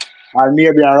and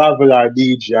maybe a Ravel or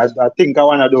DJ. I think I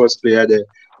one of those players,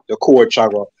 the coach.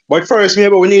 But first,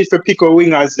 maybe we need to pick a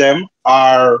wingers them,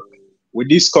 or we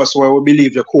discuss where we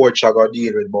believe the coach are going to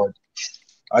deal with. But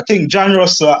I think John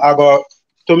Russell are going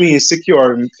to me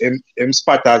secure him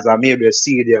spot as a maybe a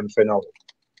CDM for now.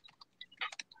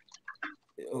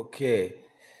 Okay.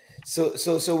 So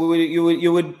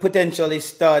you would potentially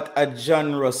start a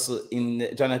John Russell in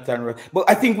Jonathan Russell. But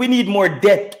I think we need more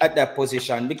depth at that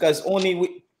position because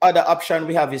other option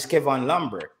we have is Kevin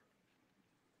Lambert.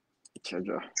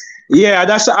 Yeah,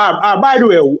 that's by the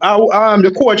way,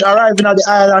 the coach arriving at the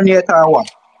island yet or what?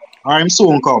 I'm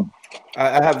soon come.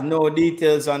 I have no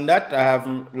details on that. I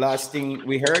have last thing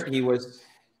we heard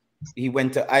he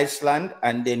went to Iceland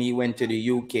and then he went to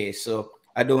the UK. So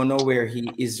I don't know where he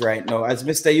is right now. As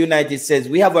Mr. United says,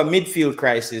 we have a midfield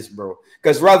crisis, bro.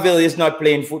 Because Ravel is not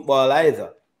playing football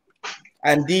either.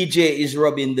 And DJ is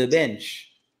rubbing the bench.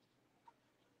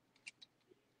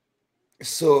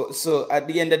 So at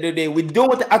the end of the day, we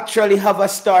don't actually have a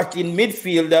starting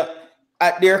midfielder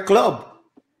at their club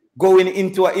going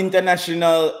into an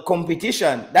international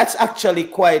competition. That's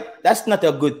actually that's not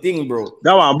a good thing, bro.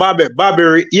 That one,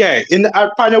 Bobby, yeah,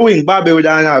 on the wing, Bobby would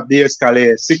have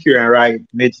basically secure and right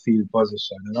midfield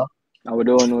position, you know? And we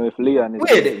don't know if Leon is.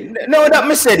 Wait, no, that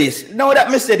me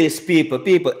say this,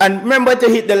 people. And remember to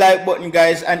hit the like button,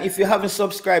 guys. And if you haven't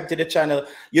subscribed to the channel,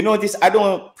 you notice I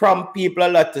don't prompt people a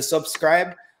lot to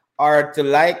subscribe or to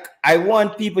like. I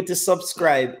want people to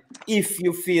subscribe if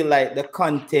you feel like the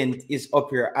content is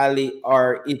up your alley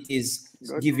or it is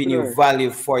giving you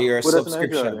value for your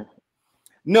subscription.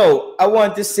 No, I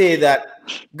want to say that,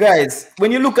 guys,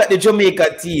 when you look at the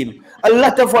Jamaica team, a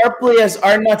lot of our players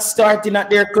are not starting at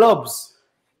their clubs.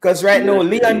 Because right now,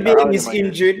 Leon Bailey is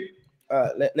injured.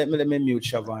 Let me mute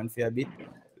Siobhan for a bit.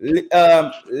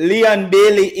 Leon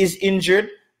Bailey is injured.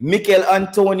 Mikel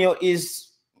Antonio is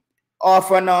off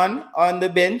and on the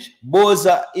bench.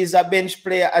 Boza is a bench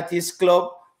player at his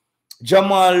club.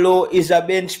 Jamal Lowe is a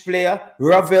bench player.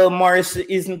 Ravel Morris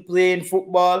isn't playing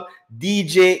football.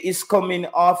 DJ is coming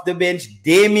off the bench.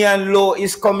 Damian Lowe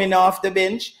is coming off the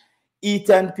bench.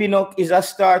 Ethan Pinnock is a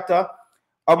starter.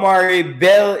 Amari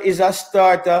Bell is a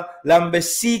starter.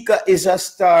 Lambesika is a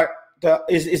starter.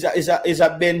 Is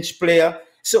a bench player.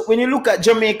 So when you look at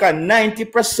Jamaica,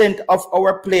 90% of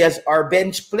our players are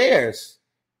bench players.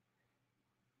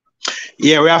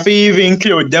 Yeah, we have to even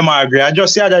include them. I agree. I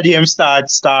just see that him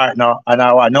start now, and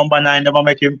our number 9 never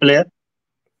make him play.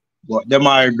 But them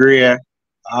I agree.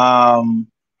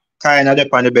 Kind of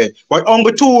depend on the bed. But on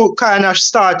the two kind of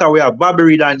starter, we have Bobby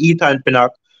Reid and Ethan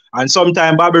Pinnock, and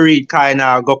sometimes Bobby Reid kind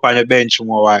of go up on the bench for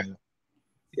a while.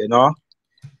 You know.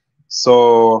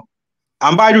 So,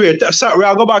 and by the way, so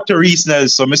we'll go back to Reece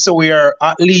Nelson. So we are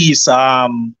at least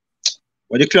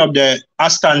with the club the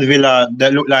Aston Villa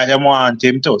that look like they want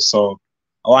him too. So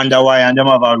I wonder why and them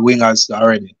have our wingers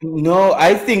already. No,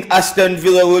 I think Aston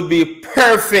Villa would be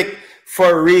perfect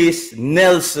for Reece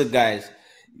Nelson, guys.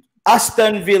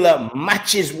 Aston Villa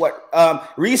matches what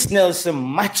Reece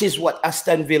Nelson matches what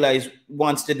Aston Villa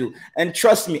wants to do. And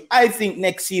trust me, I think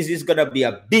next season is gonna be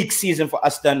a big season for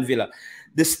Aston Villa.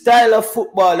 The style of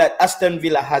football that Aston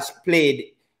Villa has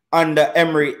played under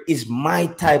Emery is my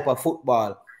type of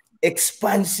football.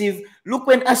 Expansive. Look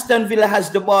when Aston Villa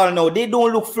has the ball now, they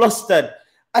don't look flustered.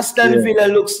 Aston Villa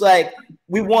looks like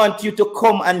we want you to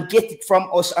come and get it from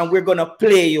us, and we're gonna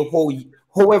play you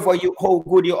how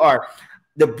good you are.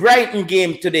 The Brighton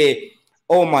game today,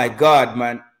 oh my God,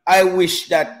 man! I wish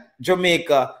that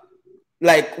Jamaica,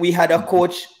 like we had a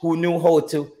coach who knew how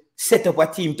to set up a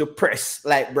team to press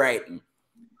like Brighton.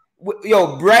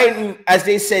 Yo, Brighton, as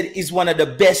they said, is one of the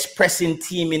best pressing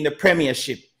team in the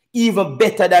Premiership, even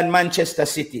better than Manchester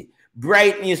City.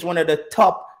 Brighton is one of the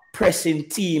top pressing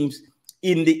teams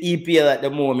in the EPL at the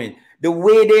moment. The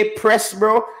way they press,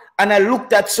 bro, and I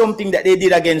looked at something that they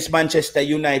did against Manchester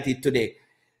United today.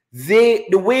 The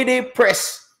way they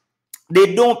press,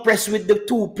 they don't press with the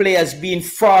two players being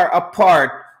far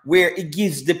apart, where it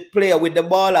gives the player with the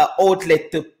ball an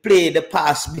outlet to play the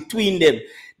pass between them.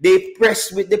 They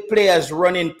press with the players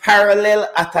running parallel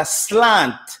at a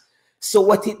slant. So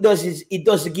what it does is it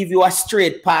doesn't give you a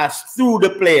straight pass through the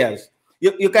players.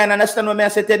 You can understand what I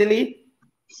say, Teddy Lee?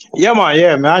 Yeah, man.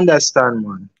 Yeah, I understand,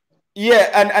 man. Yeah,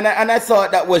 and I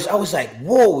thought I was like,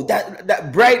 whoa,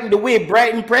 that Brighton, the way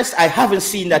Brighton pressed, I haven't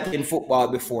seen that in football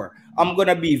before. I'm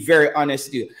gonna be very honest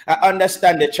with you. I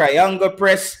understand the triangle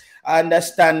press. I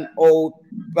understand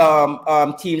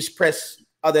how teams press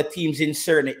other teams in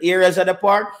certain areas of the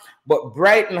park, but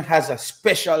Brighton has a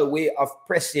special way of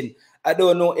pressing. I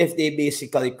don't know if they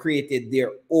basically created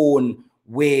their own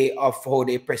way of how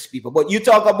they press people. But you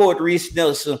talk about Reece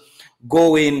Nelson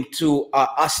going to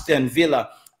Aston Villa.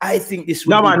 I think this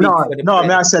would No, be man, big no, for the no,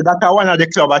 player. I said that one of the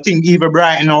club. I think even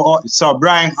Brighton, so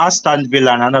Brian Aston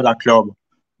Villa and another club,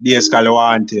 basically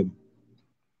want him.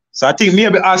 So I think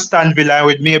maybe Aston Villa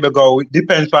would maybe go,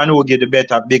 depends on who get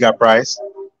the bigger price.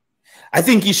 I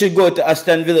think he should go to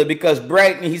Aston Villa because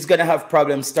Brighton, he's going to have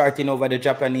problems starting over the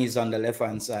Japanese on the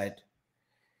left-hand side.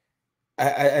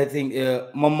 I think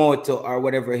Momoto, or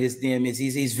whatever his name is,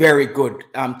 he's very good.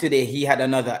 Today, he had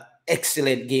another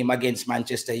excellent game against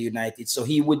Manchester United. So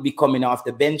he would be coming off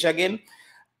the bench again.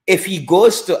 If he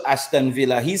goes to Aston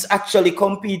Villa, he's actually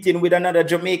competing with another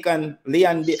Jamaican,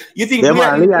 Leon Bailey. You think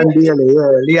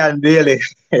Leon Bailey.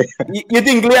 You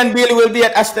think Leon Bailey will be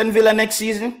at Aston Villa next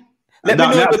season? Let me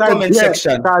know in the comment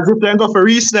section. Because if they go for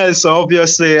Reece Nelson,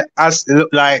 obviously, as it look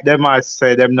like they might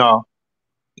say them now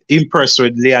impressed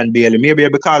with Leon Bailey. Maybe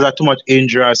because of too much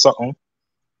injury or something.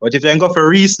 But if they go for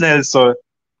Reece Nelson,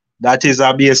 that is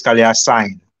basically a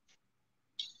sign.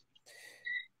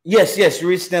 Yes,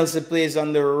 Reece Nelson plays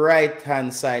on the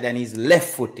right-hand side and he's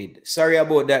left-footed. Sorry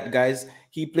about that, guys.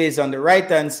 He plays on the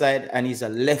right-hand side and he's a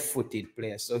left-footed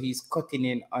player. So he's cutting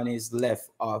in on his left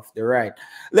off the right.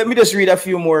 Let me just read a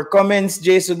few more comments.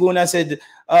 Jay Suguna said,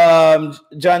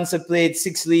 Johnson played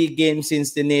 6 league games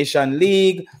since the Nation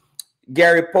League.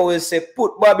 Gary Powell said,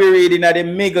 put Bobby Reid in at the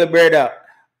middle, brother.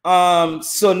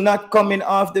 So not coming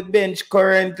off the bench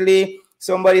currently.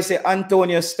 Somebody say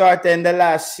Antonio started in the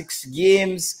last 6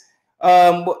 games.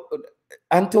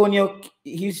 Antonio,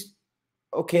 he's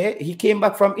okay. He came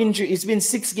back from injury. It's been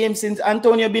 6 games since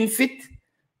Antonio been fit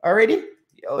already.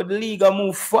 Yo, the league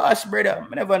move fast, brother.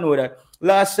 I never know that.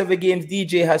 Last 7 games,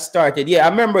 DJ has started. Yeah, I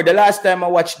remember the last time I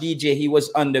watched DJ, he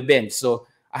was on the bench. So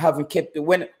I haven't kept it.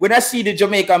 When I see the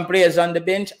Jamaican players on the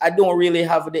bench, I don't really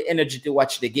have the energy to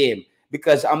watch the game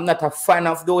because I'm not a fan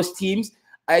of those teams.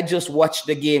 I just watch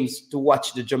the games to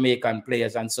watch the Jamaican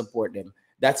players and support them.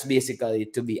 That's basically,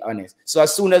 to be honest. So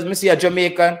as soon as I see a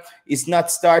Jamaican is not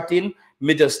starting,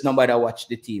 me just nobody watch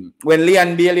the team. When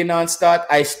Leon Bailey not start,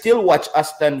 I still watch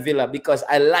Aston Villa because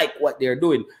I like what they're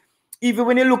doing. Even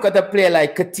when you look at a player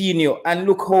like Coutinho and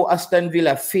look how Aston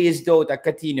Villa phased out at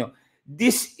Coutinho,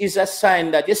 this is a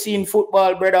sign that you see in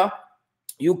football, brother,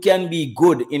 you can be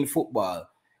good in football.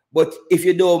 But if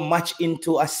you don't match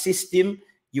into a system,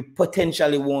 you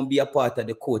potentially won't be a part of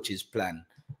the coach's plan.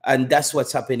 And that's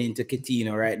what's happening to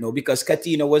Coutinho right now because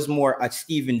Coutinho was more a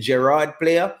Steven Gerrard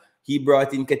player. He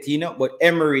brought in Coutinho, but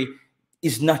Emery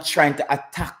is not trying to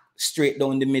attack straight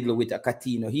down the middle with a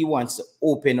Coutinho. He wants to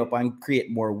open up and create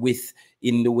more width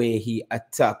in the way he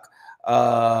attack.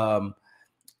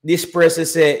 This person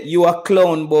say, you are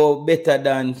clown, but better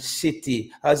than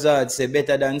City. Hazard say,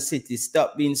 better than City.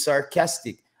 Stop being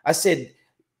sarcastic. I said,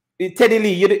 Teddy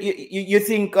Lee, you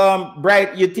think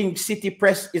you think City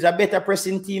press is a better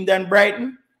pressing team than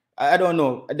Brighton? I don't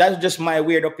know. That's just my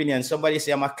weird opinion. Somebody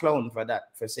say I'm a clown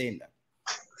for saying that.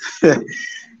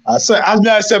 I said, I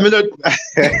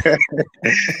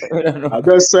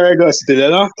just say go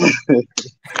still,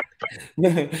 you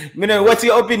know. What's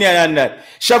your opinion on that?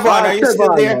 Siobhan, are you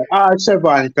still there?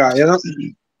 Siobhan, you know.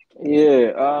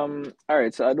 Yeah. All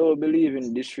right. So I don't believe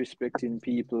in disrespecting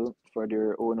people for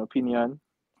their own opinion.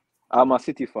 I'm a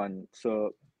City fan,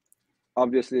 so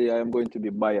obviously I am going to be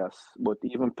biased. But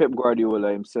even Pep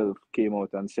Guardiola himself came out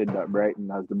and said that Brighton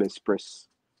has the best press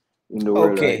in the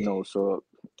world right now. So,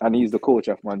 and he's the coach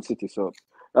of Man City. So,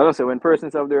 as I say, when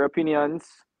persons have their opinions,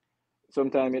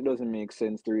 sometimes it doesn't make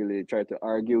sense to really try to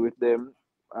argue with them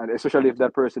and especially if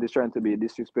that person is trying to be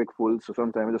disrespectful. So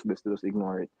sometimes it's best to just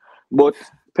ignore it. But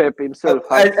Pep himself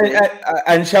had said,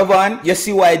 And Siobhan, you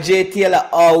see why Jay Taylor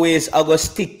always I go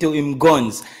stick to him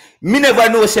guns. Me never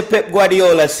know say Pep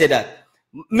Guardiola said that.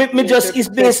 Me just it's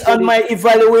based on my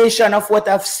evaluation of what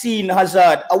I've seen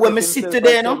Hazard. And when me sit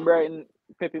today, you know.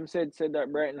 Pep himself said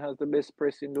that Brighton has the best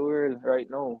press in the world right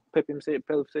now. Pep said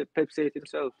it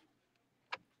himself.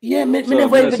 Yeah, me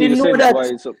never even know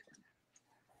that.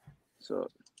 So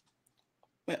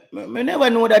me never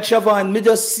know that, Siobhan. Me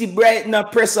just see Brighton a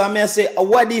press and me say,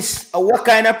 what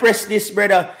kind of press this,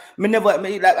 brother?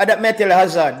 Like that me tell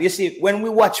Hazard. You see, when we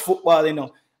watch football, you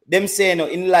know, them say, you know,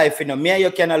 in life, you know, me and you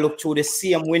cannot look through the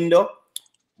same window,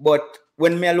 but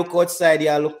when me look outside,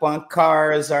 I look on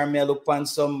cars, or me look on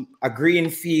a green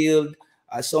field,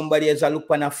 or somebody else look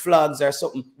on a flags or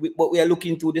something. But we are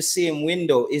looking through the same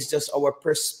window. It's just our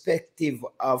perspective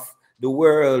of the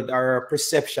world, our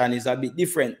perception is a bit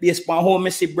different. Based on how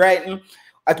me see Brighton,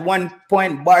 at one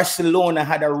point Barcelona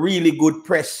had a really good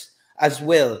press as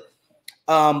well.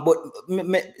 But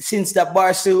since that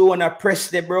Barcelona press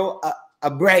there, bro,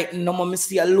 a Brighton, no more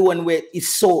see alone where it's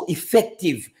so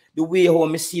effective. The way how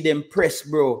me see them press,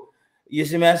 bro. You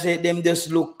see me, I say them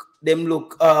just look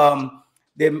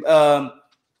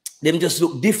just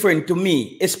look different to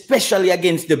me, especially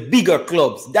against the bigger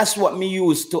clubs. That's what me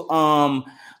used to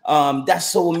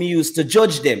that's how me used to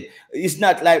judge them. It's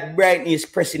not like Brighton is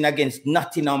pressing against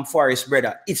Nottingham Forest,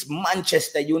 brother. It's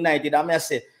Manchester United. I mean, I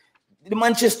say the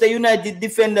Manchester United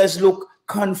defenders look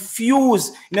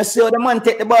confused. You know, see how the man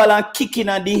take the ball and kick in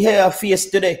at the hair face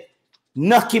today.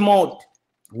 Knock him out.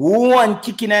 One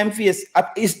kick in him face.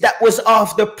 That was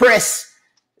off the press.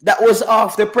 That was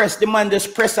off the press. The man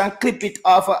just press and clip it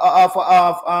off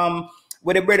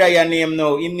what the brother your name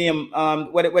now. Him name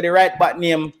what the right back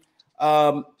name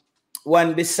Wan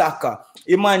Bissaka.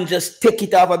 The man just take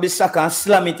it off of Bissaka and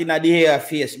slam it in the hair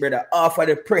face, brother. Off of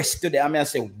the press today. I mean, I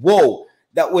say, whoa,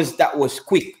 that was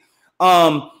quick.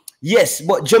 Yes,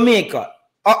 but Jamaica.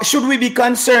 Should we be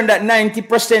concerned that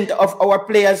 90% of our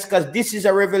players, because this is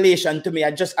a revelation to me, I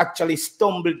just actually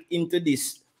stumbled into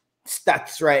this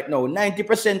stats right now.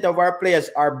 90% of our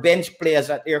players are bench players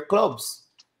at their clubs.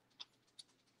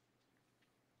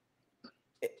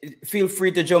 Feel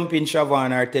free to jump in,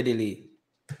 Siobhan or Teddy Lee.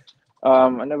 I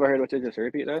never heard what you just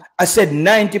repeat that. I said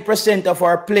 90% of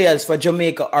our players for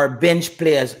Jamaica are bench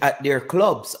players at their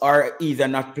clubs or either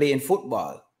not playing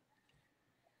football.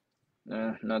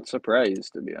 Not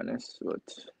surprised, to be honest, but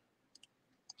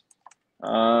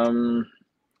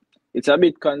it's a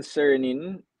bit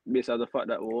concerning based on the fact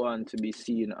that we want to be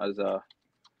seen as a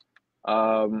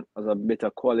better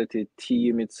quality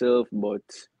team itself, but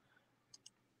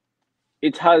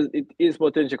it is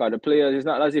potential. The players, it's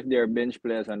not as if they're bench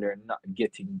players and they're not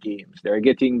getting games. They're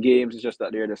getting games, it's just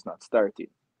that they're just not starting.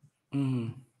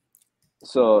 Mm-hmm.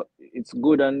 So it's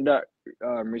good on that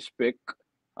respect.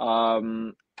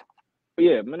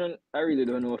 Yeah, I really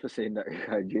don't know what to say in that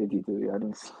regard, JD, to be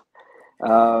honest.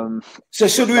 So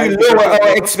should we lower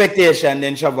our expectation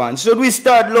then, Siobhan? Should we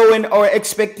start lowering our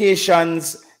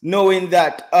expectations knowing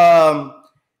that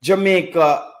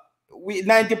Jamaica,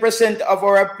 90% of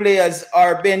our players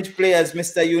are bench players,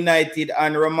 Mr. United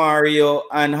and Romario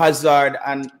and Hazard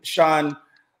and Sean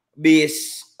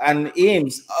Bass and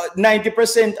Ames.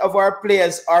 90% of our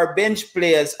players are bench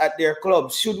players at their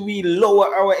clubs. Should we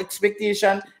lower our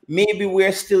expectation? Maybe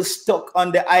we're still stuck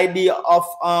on the idea of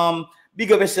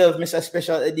big of yourself, Mr.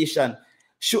 Special Edition.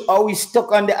 Are we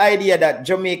stuck on the idea that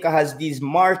Jamaica has these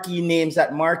marquee names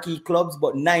at marquee clubs,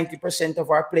 but 90% of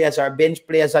our players are bench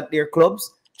players at their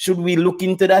clubs? Should we look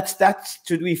into that stats?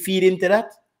 Should we feed into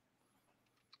that?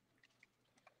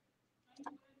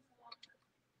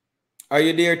 Are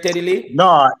you there, Teddy Lee?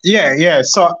 No, yeah.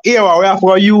 So here we have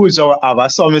to use our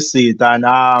summer seat, and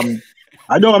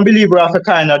I don't believe we have to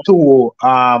kind of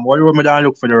what do we don't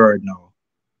look for the word now?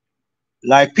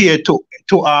 Like pay to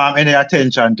any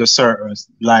attention to certain,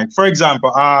 like for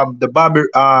example, the Bobby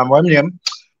what name?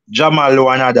 Jamal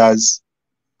and others.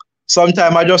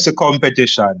 Sometimes I just a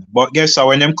competition, but guess what?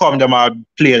 When them come, them I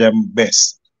play them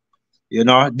best. You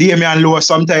know, Damian Lowe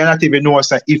sometimes you not even know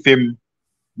if him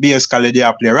basically they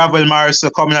play. Ravel Morris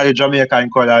coming out of Jamaican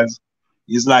colours,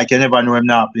 it's like you never know him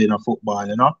not playing football,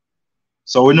 you know.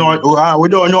 So we know we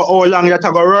don't know how long that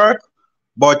go work,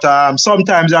 but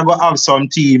sometimes I go have some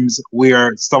teams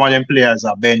where some of them players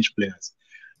are bench players.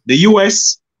 The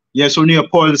US, yes, we need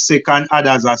Paul Sick and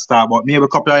others are star, but maybe a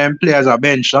couple of them players are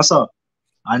bench, that's all.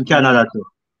 And Canada too.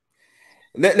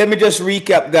 Let me just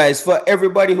recap, guys, for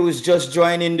everybody who is just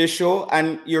joining the show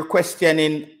and you're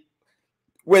questioning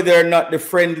whether or not the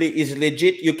friendly is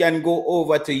legit, you can go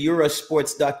over to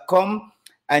Eurosports.com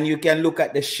and you can look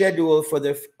at the schedule for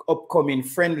the upcoming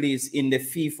friendlies in the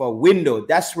FIFA window.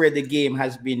 That's where the game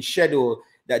has been scheduled,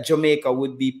 that Jamaica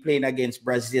would be playing against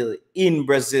Brazil in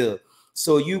Brazil.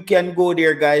 So you can go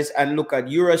there, guys, and look at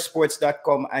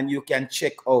Eurosports.com and you can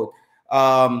check out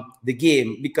the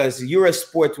game, because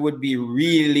Eurosport would be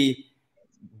really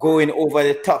going over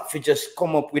the top to just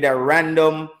come up with a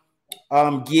random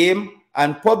game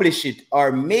and publish it.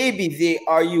 Or maybe they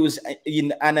are used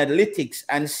in analytics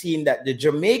and seeing that the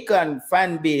Jamaican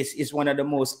fan base is one of the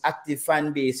most active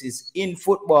fan bases in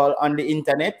football on the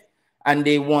internet, and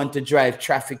they want to drive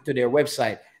traffic to their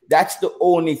website. That's the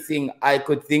only thing I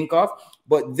could think of,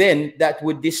 but then that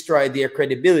would destroy their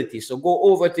credibility. So go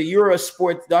over to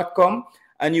Eurosport.com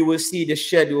and you will see the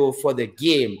schedule for the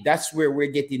game. That's where we're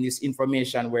getting this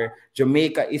information, where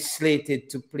Jamaica is slated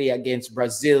to play against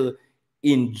Brazil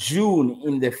in June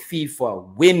in the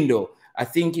FIFA window. I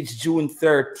think it's June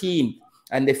 13th,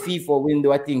 and the FIFA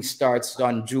window, I think, starts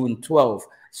on June 12th.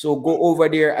 So go over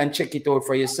there and check it out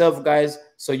for yourself, guys,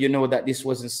 so you know that this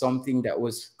wasn't something that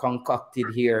was concocted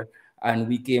here and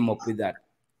we came up with that.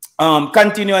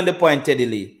 Continue on the point, Teddy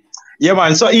Lee. Yeah,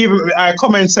 man. So even I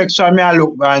comment section, me I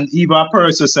look, and even a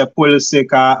person say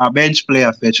Pulisic a bench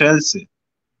player for Chelsea.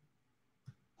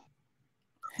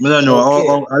 I don't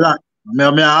know. Okay. A lot.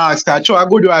 Me ask, I try a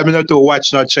good while me not to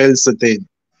watch no Chelsea thing.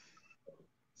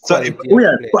 So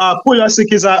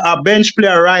Pulisic is a bench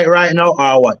player right now,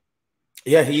 or what?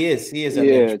 Yeah, he is. He is a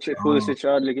bench player. Pulisic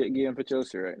hardly get game for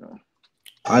Chelsea right now.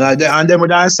 And then we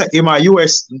don't say him a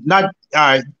US, not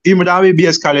him would be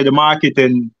basically the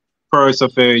marketing person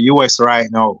for US right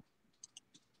now.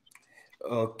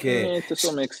 Okay. To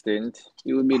some extent,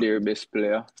 he will be their best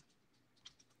player.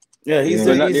 Yeah, he's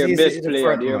not their best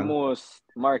player, their most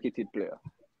marketed player.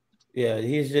 Yeah,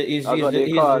 he's what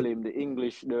they call him, the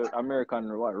English, the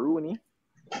American, what, Rooney?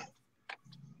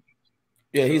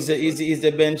 Yeah, he's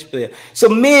the bench player. So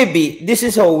maybe this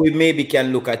is how we maybe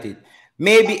can look at it.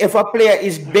 Maybe if a player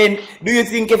is do you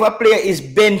think if a player is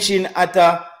benching at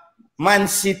a Man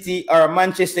City or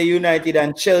Manchester United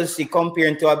and Chelsea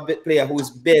comparing to a player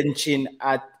who's benching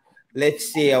at,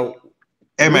 let's say, a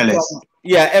MLS?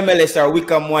 MLS or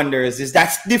Wickham Wanderers,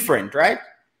 that's different, right?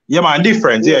 Yeah, man,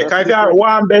 different. Yeah, because if you're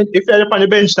on the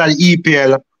bench at the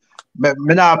EPL,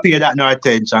 me not pay that no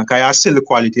attention because you're still the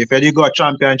quality. If you go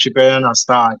championship, you're not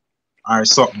start or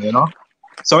something, you know.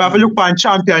 So we have to look on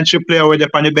championship players where they're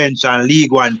on the bench and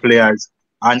League One players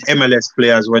and MLS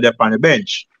players where they're on the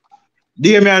bench.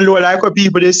 Damian Lowe, like what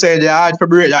people they say, they're hard to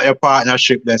break that your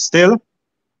partnership there still.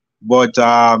 But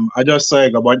I just say,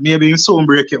 but maybe he'll soon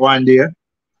break it one day.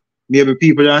 Maybe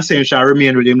people are saying shall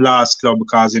remain with him last club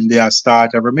because him there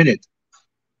start every minute.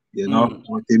 You know,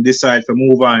 but him decide to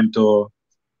move on to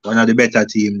one of the better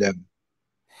team them.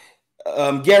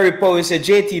 Gary Powell said,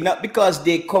 JT, not because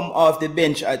they come off the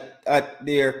bench at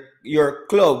your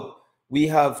club, we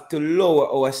have to lower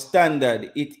our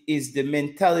standard. It is the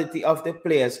mentality of the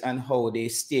players and how they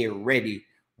stay ready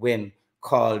when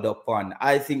called upon.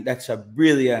 I think that's a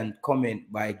brilliant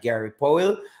comment by Gary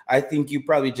Powell. I think you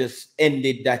probably just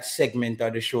ended that segment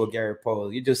of the show, Gary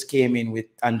Powell. You just came in with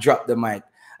and dropped the mic.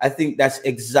 I think that's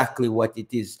exactly what it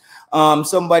is.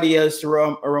 Somebody else,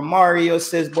 Romario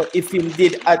says, but if he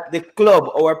did at the club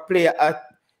or player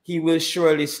he will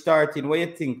surely start in. What do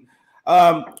you think?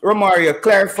 Romario,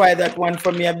 clarify that one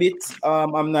for me a bit.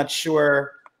 I'm not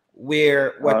sure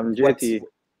where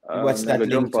what's that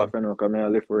link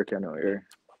to?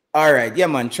 All right, yeah,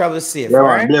 man. Travel safe. Yeah, all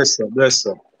man. right? Bless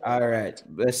up. All right,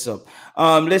 bless up.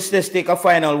 Let's take a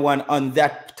final one on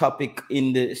that topic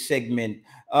in the segment.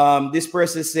 This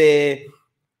person say,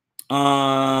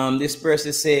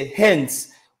 hence,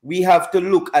 we have to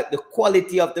look at the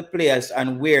quality of the players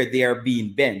and where they are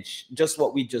being benched. Just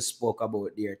what we just spoke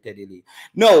about there, Teddy Lee.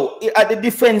 No, at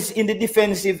the in the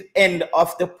defensive end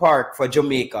of the park for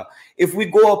Jamaica, if we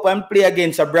go up and play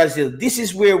against a Brazil, this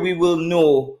is where we will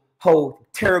know how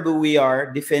terrible we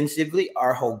are defensively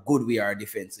or how good we are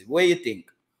defensively. What do you think?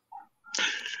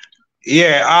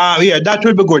 Yeah, that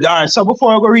will be good. All right, so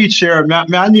before I go reach here,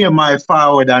 I name my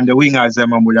forward and the wingers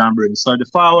them I'm going to bring. So the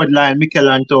forward line, Mikel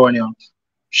Antonio,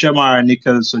 Shamar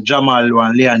Nichols, Jamal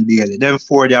and Leon Bailey. Them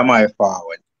four, they are my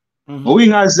forward.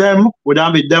 Wingers them would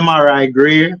have be Demarai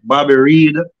Gray, Bobby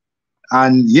Reed,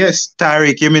 and yes,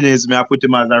 Tariq Jimenez, I put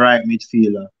him as a right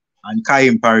midfielder. And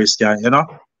Kaim Paris, you know?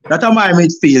 That are my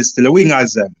midfield still, the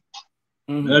wingers them.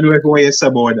 I don't know what you say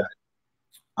about that.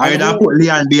 I don't put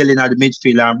Leon Bailey in the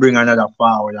midfield and bring another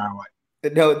forward or what.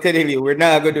 No, telling you, we're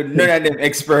not going to do none of them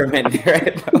experiment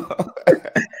right now.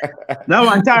 No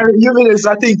man, Tyreek Jimenez,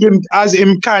 I think him as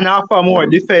him kind of offer more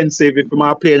defensive if him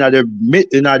are playing at the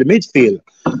midfield.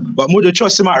 But would you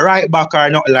trust him at right back or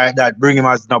not like that? Bring him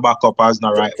as no backup as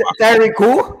no right back. Tyreek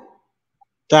who?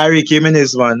 Tyreek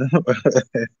Jimenez, man.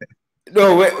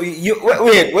 No, wait,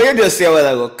 what you just say a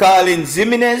while ago? Calling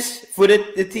Jimenez for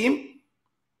the team?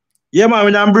 Yeah, man,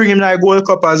 when I'm bringing him like Gold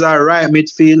Cup as a right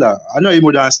midfielder, I know he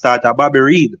wouldn't start at Bobby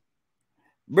Reed.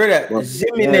 Brother, But,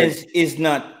 Jimenez is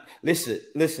not. Listen.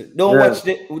 Don't watch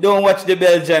the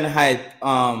Belgian hype.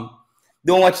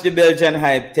 Don't watch the Belgian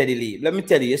hype, Teddy Lee. Let me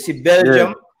tell you. You see,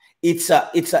 Belgium. It's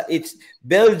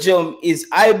Belgium is,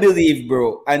 I believe,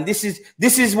 bro, and this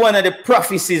is one of the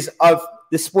prophecies of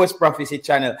the Sports Prophecy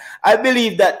channel. I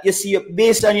believe that you see,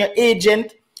 based on your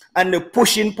agent and the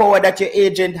pushing power that your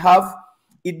agent have,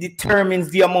 it determines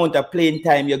the amount of playing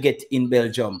time you get in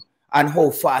Belgium and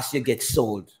how fast you get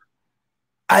sold.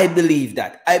 I believe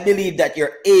that. I believe that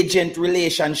your agent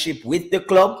relationship with the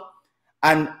club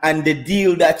and the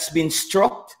deal that's been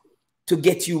struck to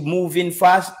get you moving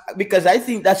fast, because I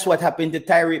think that's what happened to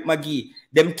Tyreek McGee.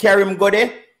 Them carry him go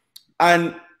there,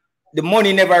 and the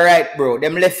money never right, bro.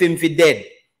 Them left him for dead.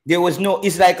 There was no.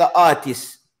 It's like an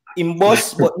artist in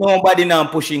boss, but nobody now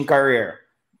pushing career.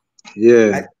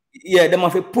 Yeah. Yeah, them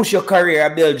have to push your career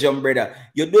at Belgium, brother.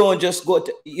 You don't just go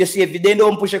to, you see, if you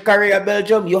don't push your career at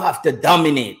Belgium, you have to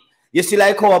dominate. You see,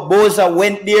 like how Boza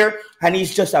went there and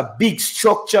he's just a big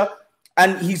structure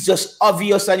and he's just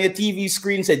obvious on your TV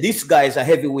screen. Say, this guy is a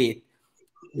heavyweight.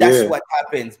 That's what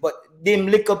happens. But them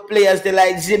little players, they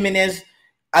like Jimenez,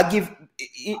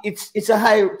 it's a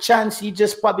high chance he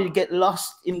just probably get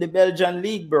lost in the Belgian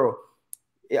league, bro.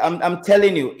 I'm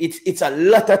telling you, it's a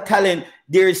lot of talent.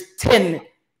 There's 10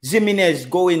 Jimenez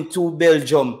going to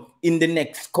Belgium in the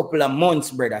next couple of months,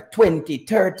 brother. 20,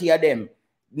 30 of them.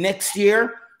 Next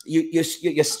year,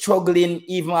 you're struggling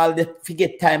even all the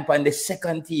forget time on the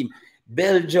second team.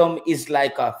 Belgium is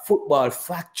like a football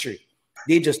factory.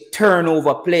 They just turn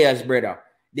over players, brother.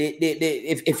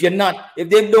 If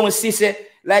they don't see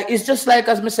it, like it's just like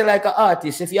as me say, like an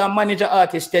artist. If you manage an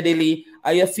artist steadily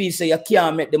and you feel say you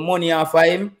can't make the money off of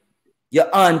him,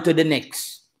 you're on to the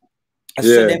next.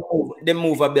 So they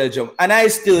move a Belgium. And I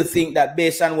still think that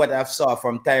based on what I've saw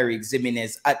from Tyreek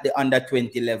Jimenez at the under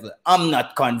 20 level, I'm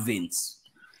not convinced.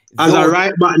 As a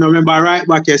right back, no, remember right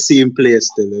back you see him play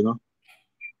still, you know.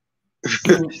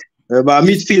 But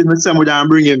midfield, I'm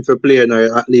bringing him for play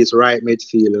now, at least right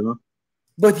midfield, you know.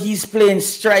 But he's playing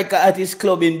striker at his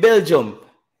club in Belgium.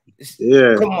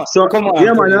 Yeah. Come on.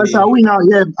 Yeah, man, that's a winner.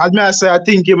 Yeah, as I say, I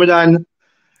think him than.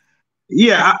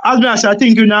 Yeah, as I say, I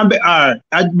think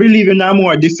I believe in a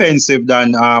more defensive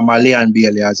than Leon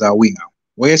Bailey as a winger.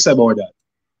 What do you say about that?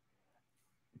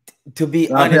 To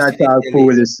be honest,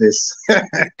 foolishness. But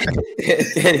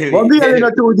Bailey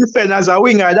not to defend as a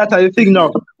winger. That's the thing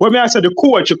now. When I say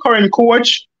the current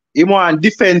coach, he want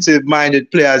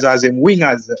defensive-minded players as in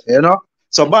wingers, you know.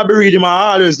 So Bobby Reed,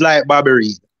 I always like Bobby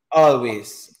Reed.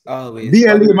 Always.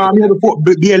 Bailey, man, maybe put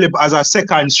Bailey as a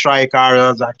second striker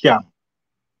or as a cam.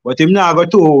 But him now go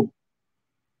to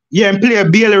him play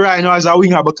Bailey right now as a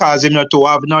winger because him not to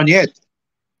have none yet.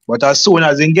 But as soon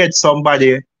as he gets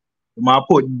somebody, he might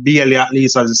put Bailey at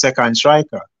least as a second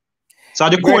striker. So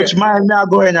the coach might not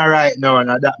go in right now, and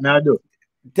that may I do.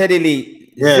 Teddy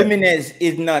Lee, Jimenez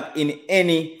is not in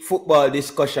any football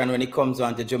discussion when it comes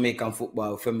on to Jamaican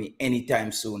football for me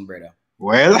anytime soon, brother.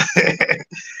 Well,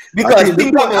 because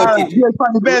think about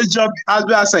it. Belgium, as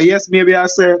I say, yes, maybe I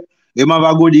say him have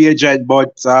a good agent,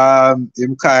 but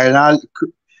him kind of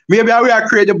maybe I will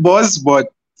create a buzz, but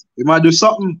he might do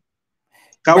something.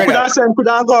 Because we could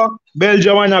have go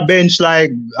Belgium on a bench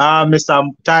like Mr.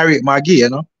 Tyreek McGee, you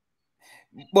know.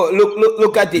 But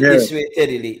look at it this way,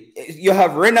 Teddy Lee. You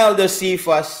have Ronaldo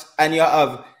Cephas and you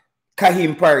have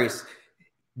Kahim Paris.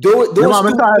 Those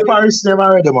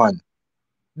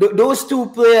two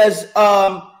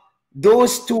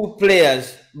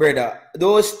players, brother,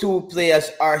 those two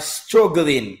players are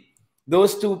struggling.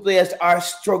 Those two players are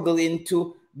struggling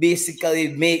to basically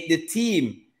make the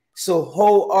team. So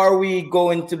how are we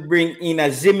going to bring in a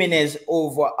Jimenez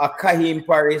over a Kahim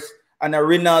Paris and a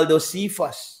Ronaldo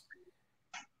Cephas?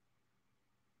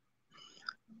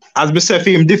 As I say, for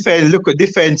him look at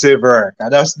defensive work.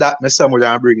 And that's that someone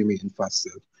I'm bringing me in fast.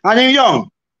 And he's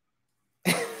young.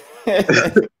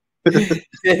 That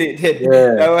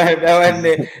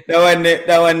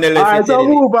one. Alright, so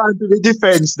move on to the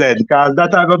defense then, because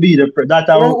that are gonna be who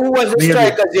was the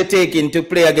strikers you're taking to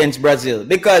play against Brazil?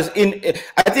 Because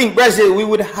I think Brazil we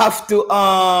would have to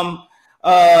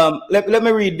let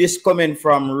me read this comment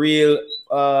from Real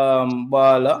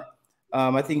Baller.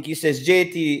 I think he says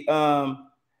JT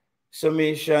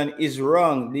summation is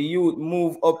wrong. The youth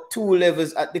move up 2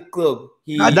 levels at the club.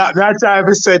 That's how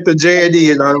I said to JD,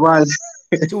 you know, man.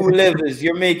 2 levels.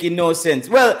 You're making no sense.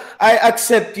 Well, I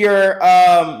accept your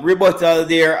rebuttal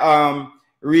there,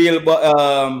 real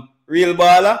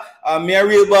baller. Me a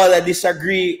real baller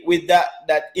disagree with that.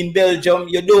 That in Belgium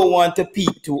you don't want to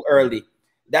peak too early.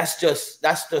 That's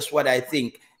just what I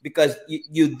think, because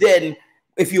you then,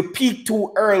 if you peak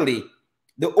too early,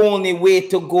 the only way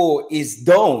to go is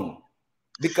down,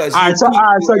 because so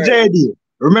JD,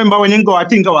 remember when you go, I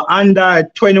think our under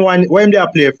 21, when they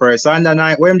play first, under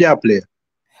 9, when they play?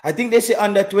 I think they say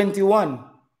under 21.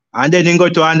 And then you go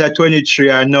to under 23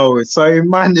 and now. So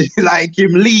man, like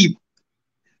him leap.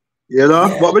 You know?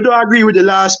 Yeah. But we don't agree with the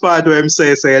last part where him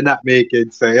say not make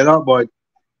it, say, you know, but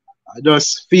I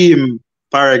just feel him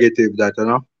prerogative that, you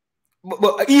know.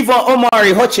 But even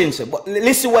Omari Hutchinson, but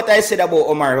listen what I said about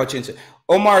Omari Hutchinson.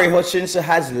 Omari Hutchinson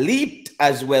has leaped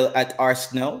as well at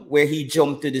Arsenal, where he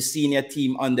jumped to the senior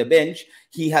team on the bench.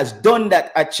 He has done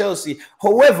that at Chelsea.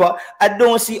 However, I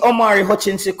don't see Omari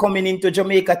Hutchinson coming into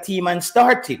Jamaica team and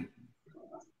starting.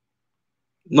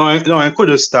 No, I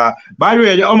couldn't start. By the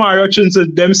way, the Omari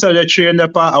Hutchinson, them say they train the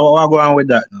part. What go on with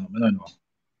that now? I don't know.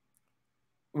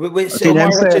 Wait, so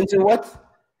Omari Hutchinson what?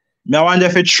 I wonder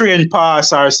if it train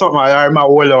pass or something. I remember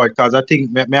all out, because I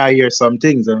think I hear some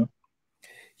things. You know?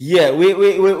 Yeah, we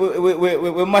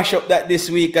mash up that this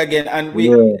week again, and we.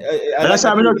 Yeah. That's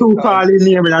why I'm not too calling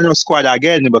name in a squad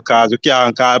again, because we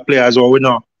can't call players what we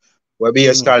know. We're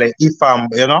basically IFAM,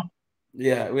 you know.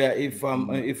 Yeah, we are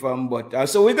IFAM, but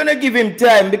so we're gonna give him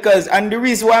time, because, and the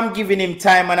reason why I'm giving him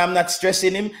time and I'm not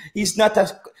stressing him, he's not an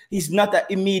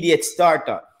immediate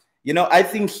starter. You know, I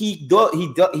think he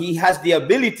has the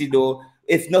ability, though.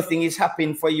 If nothing is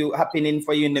happening for you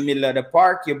in the middle of the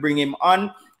park, you bring him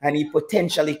on, and he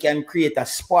potentially can create a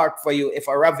spark for you. If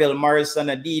a Ravel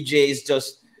Morrison, a DJ, is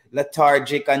just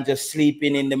lethargic and just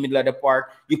sleeping in the middle of the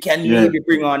park, you can maybe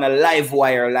bring on a live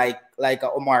wire like a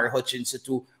Omari Hutchinson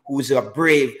too, who's a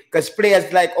brave. Because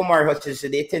players like Omari Hutchinson,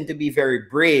 they tend to be very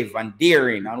brave and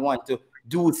daring and want to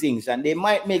do things, and they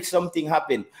might make something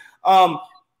happen.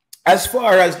 As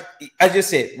far as you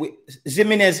said,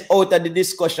 Jimenez out of the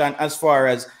discussion. As far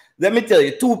as, let me tell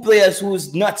you, 2 players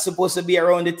who's not supposed to be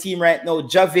around the team right now,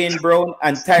 Javane Brown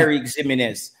and Tyreek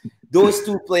Jimenez. Those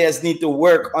 2 players need to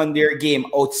work on their game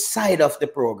outside of the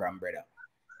program, brother.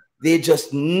 They're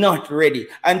just not ready.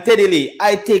 And Teddy Lee,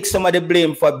 I take some of the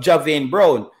blame for Javane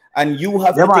Brown, and you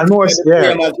have to take some of the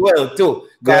blame as well too.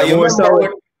 Yeah, you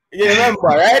remember,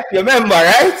 right?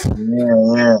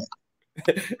 Yeah.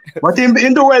 But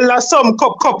in the well, some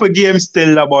couple games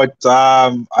still about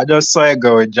I just saw it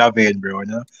go with Javane, bro, you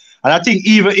know? And I think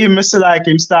even him still like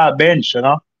him start bench, you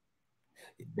know.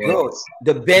 Bro,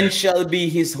 the bench shall be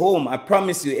his home. I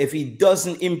promise you, if he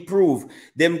doesn't improve,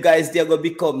 them guys, they're gonna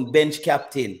become bench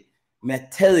captain. I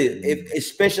tell you,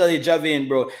 especially Javane,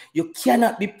 bro, you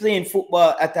cannot be playing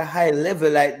football at a high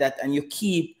level like that and you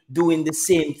keep doing the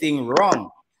same thing wrong.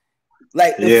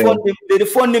 Like the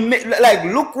like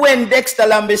look when Dexter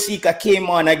Lambesica came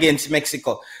on against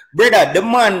Mexico. Brother, the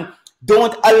man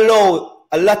don't allow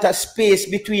a lot of space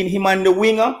between him and the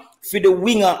winger for the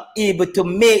winger able to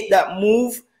make that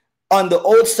move on the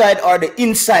outside or the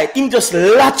inside. Him just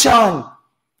latch on.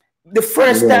 The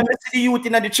first time I see the youth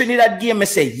in the Trinidad game, I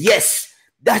say, yes,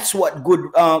 that's what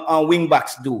good wing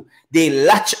backs do. They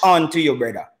latch on to you,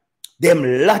 brother. Them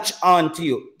latch on to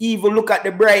you. Even look at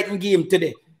the Brighton game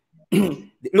today.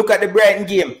 Look at the Brighton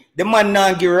game. The man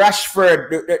Nangi Rashford,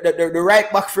 the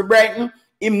right back for Brighton,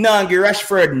 him Nangi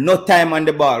Rashford, no time on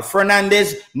the ball.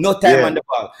 Fernandez, no time on the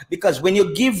ball. Because when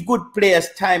you give good players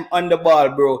time on the ball,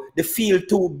 bro, the field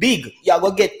too big. You're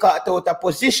going to get caught out of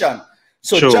position.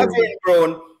 So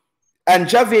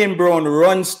Javane Brown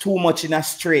runs too much in a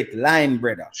straight line,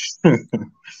 brother.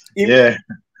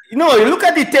 You know, you look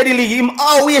at the Teddy Lee, him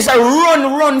always a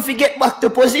run to get back to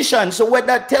position. So what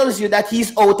that tells you that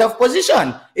he's out of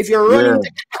position. If you're running to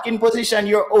get back in position,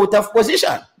 you're out of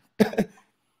position.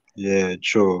 Yeah,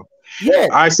 true. Yeah.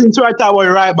 I seem to write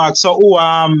our right back. So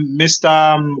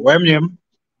Mr. What's name?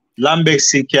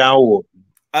 Lambesica.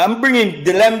 I'm bringing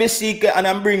the Lambesica and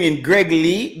I'm bringing Greg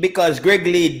Lee, because Greg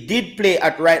Lee did play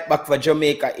at right back for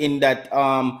Jamaica in that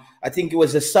I think it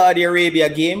was the Saudi Arabia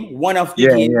game. One of the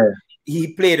games. Yeah.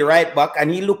 He played right back and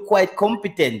he looked quite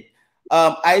competent.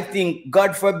 I think,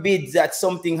 God forbid that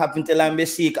something happened to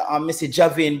Lambesica and Mr.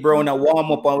 Javane Brown a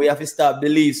warm up and we have to start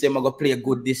believe them are going to play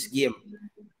good this game.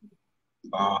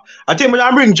 I think when I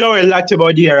bring Joel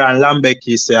Latimer here and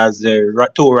Lambeki as the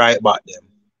 2 right back them.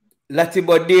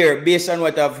 Latibodir, based on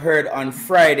what I've heard on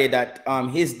Friday, that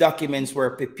his documents were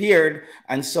prepared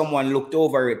and someone looked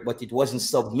over it, but it wasn't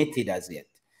submitted as yet.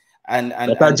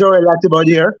 That's Joel Latibo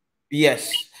here.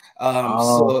 Yes.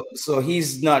 Oh. So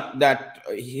he's not that,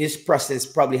 his process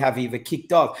probably have even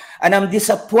kicked off. And I'm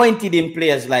disappointed in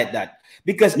players like that.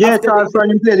 Because yeah, Charles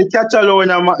when he play the catch alone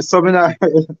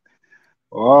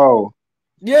wow.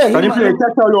 Yeah, Can he play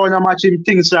catch alone and match him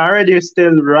things already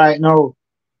still right now?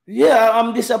 Yeah,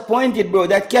 I'm disappointed, bro.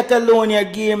 That Catalonia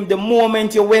game, the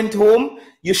moment you went home,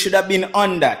 you should have been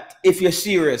on that if you're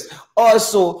serious.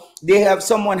 Also,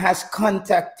 someone has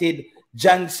contacted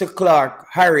Jansen Clark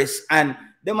Harris, and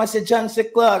they must say Jansen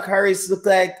Clark Harris look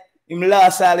like him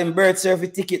lost all in birth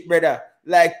certificate ticket, brother.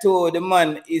 Like, the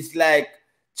man is like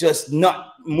just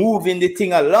not moving the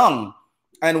thing along.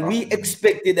 And we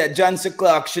expected that Jansen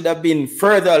Clark should have been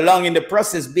further along in the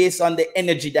process based on the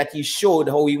energy that he showed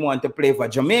how he wanted to play for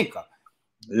Jamaica.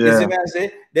 Yeah. You see what I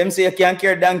say? Them say you can't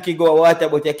carry donkey go water,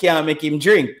 but you can't make him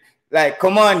drink. Like,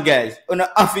 come on, guys. You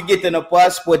don't have to get in a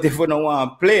passport if you don't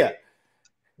want to play.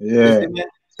 Yeah.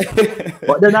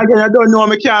 But then again, I don't know.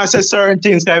 I can't say certain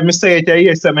things. Like I say it,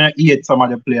 yes, I hate some of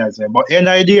the players. But any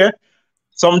idea?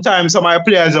 Sometimes some of the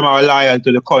players are loyal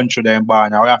to the country they're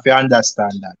born. I have to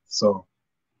understand that. So.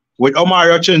 With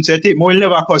Omari Hutchinson, I think we'll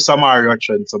never cost Omari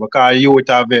Hutchinson because you would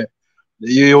have the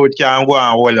youth can go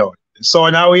and hold out. So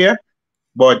now here,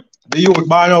 but the youth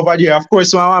born over there, of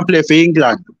course, we want to play for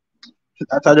England.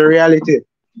 That's the reality.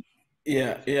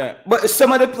 Yeah. But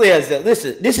some of the players,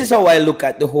 listen, this is how I look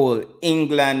at the whole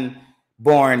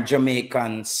England-born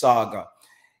Jamaican saga.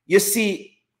 You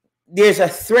see, there's a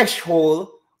threshold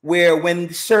where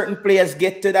when certain players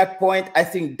get to that point, I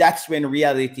think that's when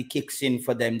reality kicks in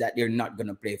for them that they're not going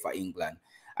to play for England.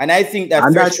 And I think that...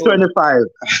 And that's 25.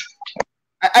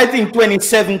 I think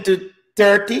 27 to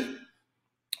 30.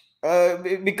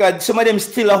 Because some of them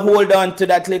still hold on to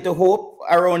that little hope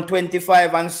around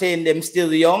 25 and saying them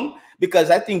still young. Because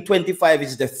I think 25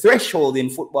 is the threshold in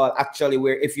football, actually,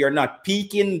 where if you're not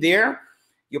peaking there,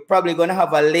 you're probably going to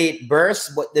have a late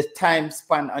burst, but the time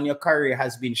span on your career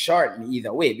has been shortened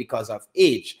either way because of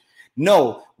age.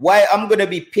 No, why I'm going to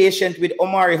be patient with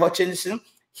Omari Hutchinson,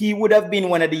 he would have been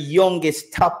one of the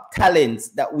youngest top talents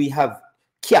that we have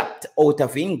kept out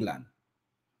of England.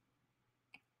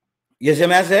 You see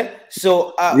what I say?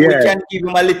 So we can give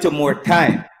him a little more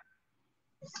time.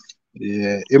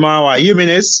 Yeah, Imawa, you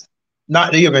minutes.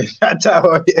 Not even. That's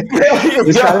how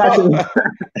it's a lot of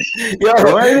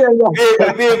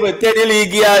people tell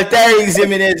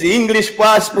the English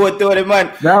passport to the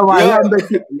man. No, man,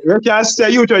 you can say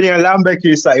you to the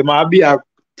Lambeki side, it might be a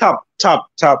top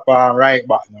right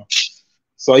back now.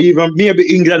 So even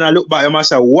maybe England, I look back and I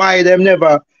say, why them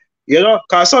never,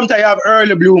 because sometimes you have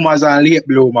early bloomers and late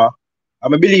bloomer. I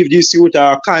believe this youth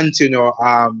are continue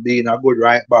being a good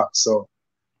right back. So.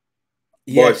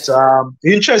 Yes. But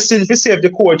interesting to see if the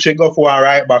coach go for a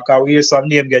right back. I hear some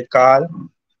name get called.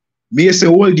 Me say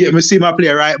whole game, me see my play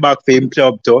right back for him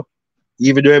club too.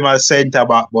 Even though I'm a centre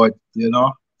back, but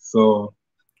so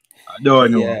I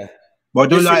don't know. Yeah. But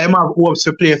don't like him have hopes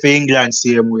to play for England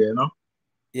same way,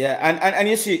 Yeah, and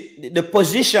you see the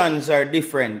positions are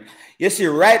different. You see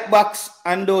right backs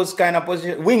and those kind of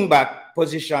positions, wing back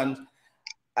positions.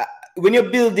 When you're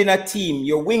building a team,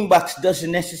 your wing backs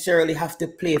doesn't necessarily have to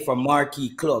play for marquee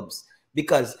clubs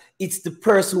because it's the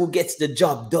person who gets the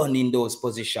job done in those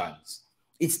positions.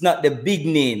 It's not the big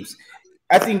names.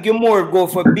 I think you more go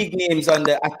for big names on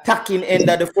the attacking end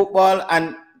of the football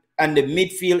and the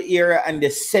midfield area and the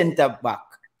center back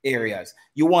areas.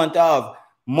 You want to have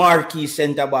marquee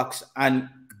center backs and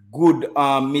good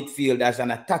midfield as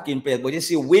an attacking player. But you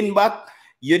see, wing back,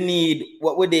 you need,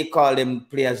 what would they call them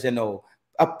players,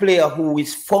 a player who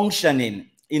is functioning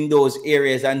in those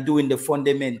areas and doing the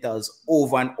fundamentals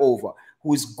over and over,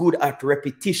 who is good at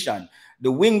repetition.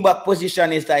 The wing-back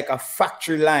position is like a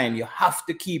factory line. You have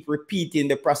to keep repeating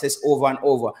the process over and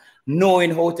over,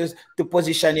 knowing how to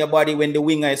position your body when the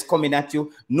winger is coming at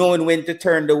you, knowing when to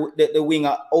turn the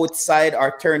winger outside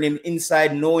or turning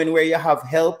inside, knowing where you have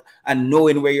help and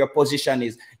knowing where your position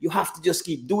is. You have to just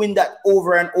keep doing that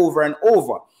over and over and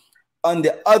over. On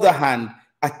the other hand,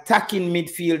 attacking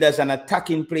midfielders and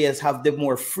attacking players have the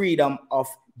more freedom of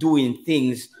doing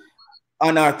things,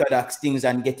 unorthodox things,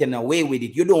 and getting away with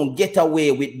it. You don't get away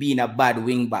with being a bad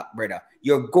wing back, brother.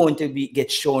 You're going to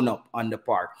get shown up on the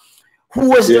park.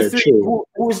 Who's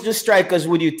the strikers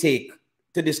would you take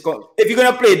to this? If you're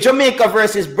going to play Jamaica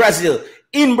versus Brazil,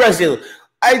 in Brazil,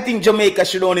 I think Jamaica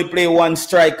should only play one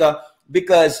striker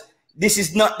because this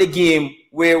is not the game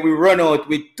where we run out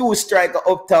with two strikers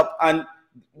up top and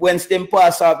once them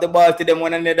pass off the ball to them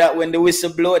one another, when the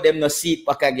whistle blow, them no see it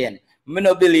back again. Me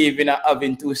no believe in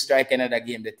having 2 strike another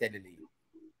game the tell you.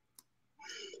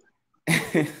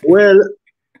 Well,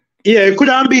 yeah, it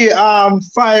couldn't be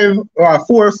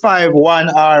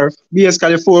 4-5-1 or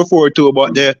basically 4-4-2,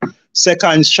 but the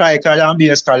second striker can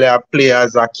basically play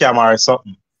as a camera or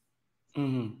something.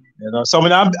 Mm-hmm. You know, some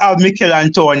of them have Mikel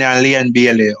Antonio and Leon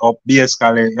Bailey up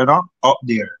basically, you know, up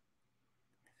there.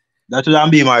 That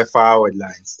would be my forward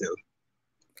line still.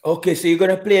 Okay, so you're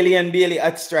gonna play Leon Bailey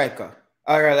at striker.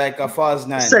 Or like a false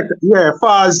 9.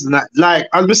 False 9. Like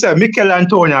as we said, Mikel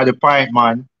Antonio the point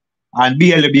man. And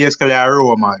Bailey basically a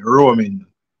roaming.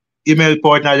 Email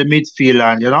partner the midfield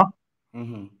and you know.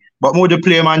 Mm-hmm. But more the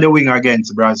play on the wing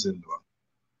against Brazil.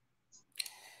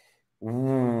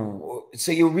 Ooh.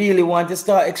 So you really want to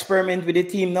start experiment with the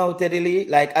team now, Teddy Lee?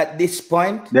 Like at this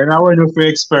point? Then I want to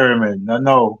experiment.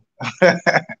 No. I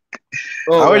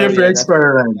want to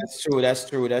experiment. That's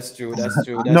true.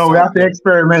 No, we have to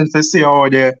experiment to see how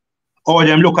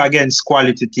them look against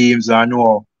quality teams and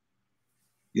know.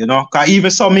 You know, because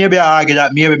even some maybe argue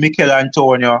that maybe Mikel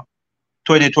Antonio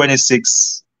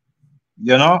 2026,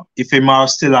 you know, if he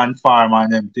was still on farm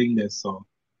and them things. So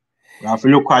we have to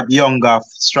look at younger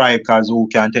strikers who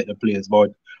can take the place. But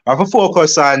we have to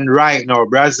focus on right now,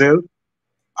 Brazil.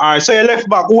 All right, so you left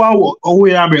back, who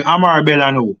will bring? Amar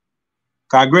Bell who?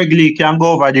 Because Greg Lee can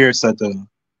go over there, settle.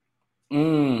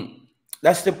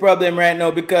 That's the problem right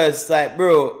now because, like,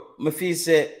 bro, my feel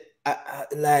say,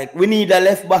 like, we need a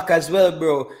left back as well,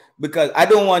 bro, because I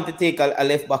don't want to take a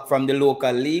left back from the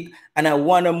local league and I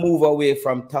want to move away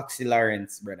from Taxi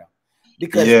Lawrence, brother.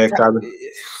 Because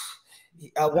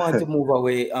I want to move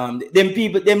away. Them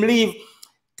people, them leave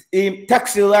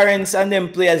Taxi Lawrence and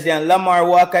them players there and Lamar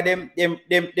Walker, them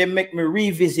make me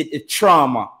revisit the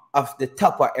trauma of the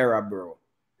Tupper era, bro.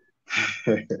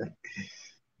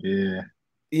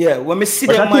 Yeah, when we see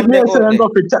them man,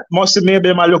 must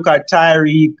maybe I look at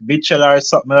Tyreek, Mitchell or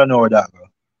something. I don't know that. Bro.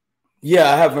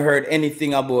 Yeah, I haven't heard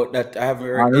anything about that. I haven't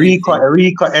heard Rico,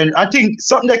 and I think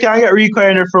something that can get Rico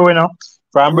in the throw, you know,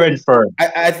 from Brentford.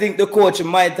 I think the coach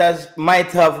might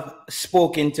have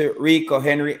spoken to Rico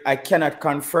Henry. I cannot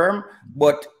confirm,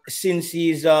 but since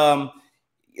he's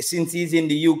in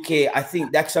the UK, I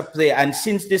think that's a play. And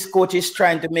since this coach is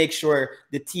trying to make sure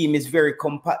the team is very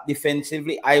compact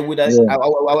defensively, I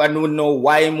don't know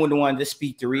why he wouldn't want to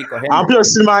speak to Rico Henry. And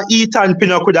plus, Ethan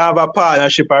Pino could have a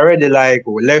partnership already, like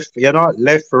left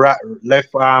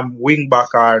wing back,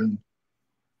 and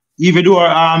even though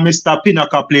Mr. Pino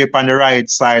can play on the right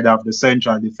side of the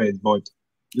central defense, but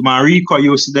Rico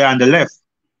used to there on the left.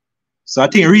 So I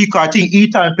think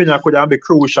Ethan Pino could have been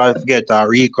crucial to get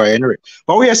Rico Henry.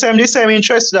 But we are saying the same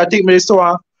interested. I think we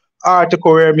saw an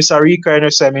article where Mr. Rico Henry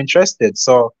same interested.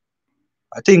 So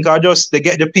I think I just they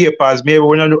get the papers. Maybe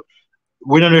we don't know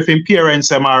if in parents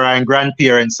them or in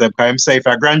grandparents them. Because I'm say if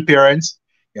a grandparents,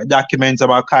 your documents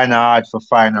about kind of hard for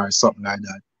find or something like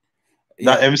that.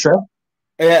 Yeah. That himself.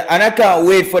 Yeah, and I can't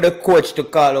wait for the coach to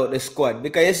call out the squad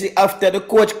because you see, after the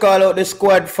coach call out the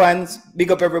squad, fans,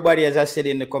 big up everybody as I said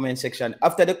in the comment section.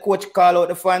 After the coach call out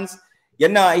the fans, you're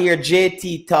not hear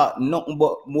JT talk nothing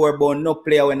but more about no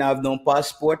player when I have no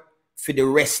passport for the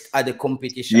rest of the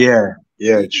competition. Yeah,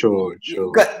 true.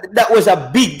 That was a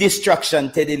big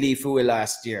distraction, Teddy Lee, for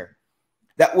last year.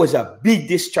 That was a big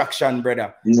distraction,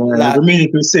 brother. Yeah, the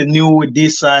minute we say new with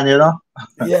this and you know.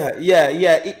 Yeah.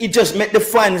 It just made the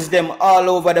fans them all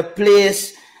over the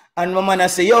place. And my man I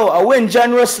say, yo, when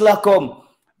John Russell come,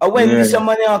 when this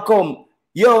man come,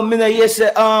 yo, me no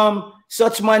say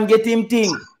such man get him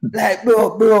thing. Like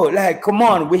bro, like come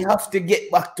on, we have to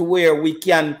get back to where we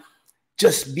can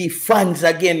just be fans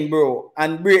again, bro,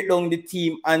 and break down the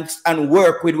team and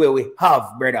work with what we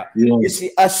have, brother. Yeah. You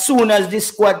see, as soon as this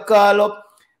squad call up,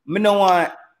 me no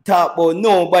want talk about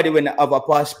nobody when I have a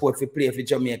passport to play for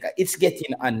Jamaica. It's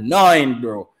getting annoying,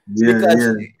 bro.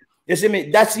 Because you see me,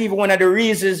 that's even one of the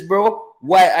reasons, bro,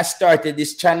 why I started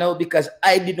this channel, because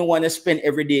I didn't want to spend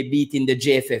every day beating the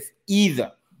JFF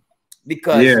either.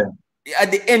 Because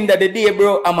at the end of the day,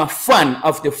 bro, I'm a fan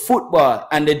of the football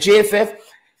and the JFF.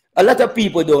 A lot of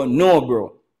people don't know,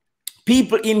 bro.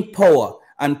 People in power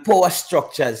and power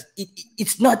structures,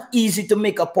 it's not easy to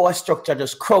make a power structure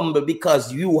just crumble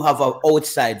because you have an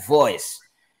outside voice.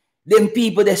 Them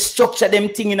people, they structure them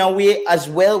thing in a way as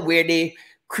well where they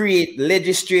create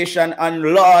legislation and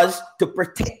laws to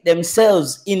protect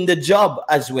themselves in the job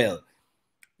as well.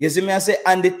 You see me, I say,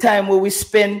 and the time where we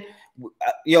spend,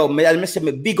 I'll say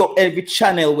me big up every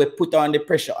channel we put on the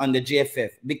pressure on the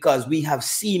JFF because we have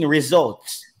seen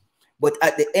results. But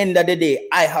at the end of the day,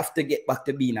 I have to get back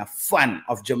to being a fan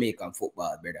of Jamaican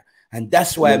football, brother. And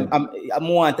that's why Yeah. I'm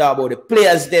want to talk about the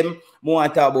players, them, more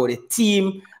want to talk about the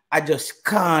team. I just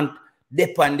can't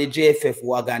depend the JFF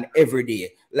wagon every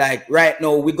day. Like right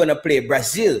now, we're gonna play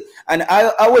Brazil. And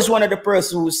I was one of the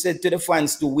person who said to the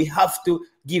fans too, we have to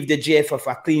give the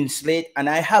JFF a clean slate. And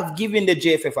I have given the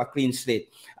JFF a clean slate.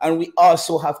 And we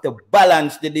also have to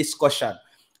balance the discussion.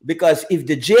 Because if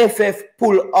the JFF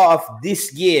pull off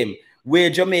this game where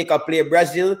Jamaica play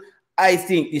Brazil, I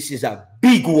think this is a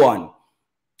big one.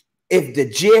 If the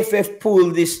JFF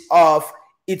pull this off,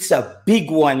 it's a big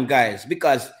one, guys,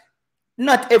 because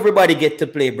not everybody get to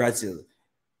play Brazil.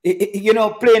 You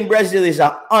know, playing Brazil is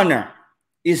an honor.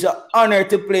 It's an honor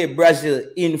to play Brazil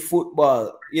in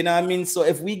football. You know what I mean? So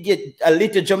if we get a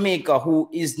little Jamaica who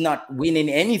is not winning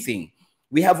anything,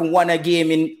 we haven't won a game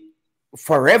in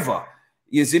forever.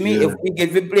 You see me? Yeah.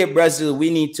 If we play Brazil, we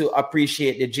need to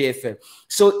appreciate the JFF.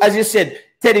 So as you said,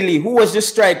 Teddy Lee, who was the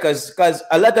strikers? Because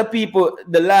a lot of people,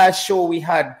 the last show we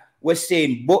had was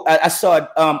saying, I saw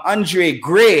Andre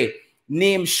Gray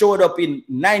name showed up in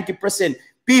 90%.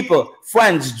 People,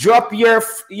 fans, drop your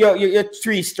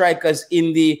three strikers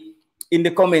in the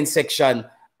comment section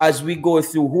as we go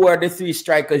through. Who are the three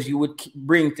strikers you would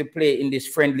bring to play in this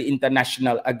friendly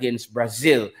international against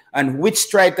Brazil? And which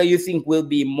striker you think will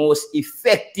be most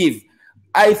effective?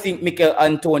 I think Mikel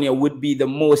Antonio would be the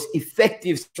most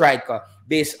effective striker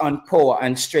based on power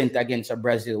and strength against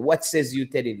Brazil. What says you,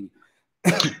 Teddy Lee?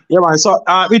 Yeah, man. So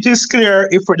it is clear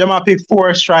if them are pick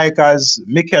four strikers,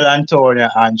 Mikel Antonio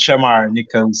and Shamar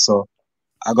Nichols, so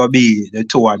I gotta be the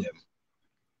two of them.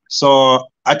 So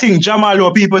I think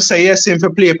Jamalo, people say yes, him for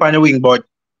play on the wing, but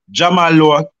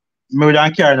Jamalo, me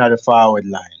don't carry on the forward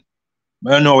line.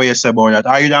 I don't know what you say about that.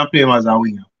 Are you don't play him as a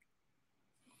winger?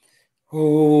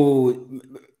 Oh,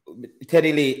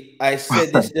 Teddy Lee, I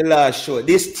said this the last show.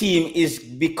 This team is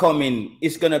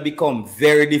gonna become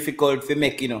very difficult for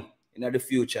make, in the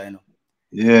future,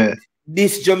 Yeah.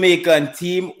 This Jamaican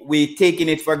team, we're taking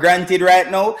it for granted right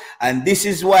now. And this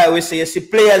is why we say, you see,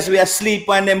 players, we are asleep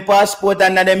on them passport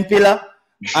and them pillar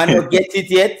and don't get it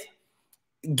yet.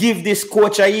 Give this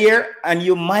coach a year and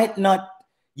you might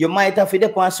have to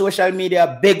dip on social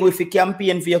media, beg with a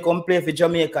campaign for you to come play for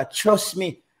Jamaica. Trust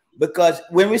me. Because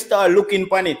when we start looking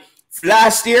upon it,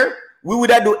 last year, we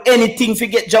would have do anything to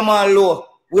get Jamal Lowe.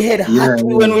 We had happy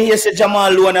when we hear say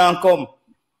Jamal Lowe now come.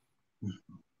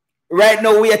 Right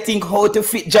now, we are thinking how to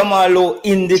fit Jamal Lowe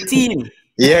in the team.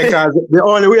 Yeah, because the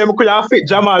only way we could have fit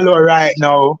Jamal Lowe right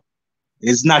now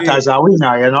is not as a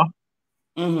winger,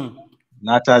 Mm-hmm.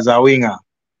 Not as a winger.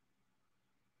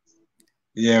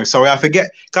 Yeah, so we have to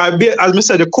get, because as I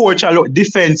said, the coach a look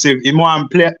defensive. He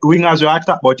want play wingers to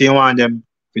attack, but he want them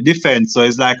to defend. So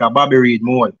it's like a Bobby Reed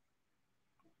mode.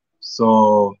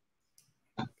 So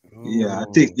yeah, I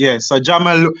think so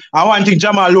I think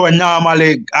Jamal Lowe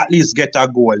normally at least get a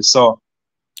goal. So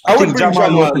I think Jamal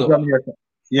Lowe for Jamaica.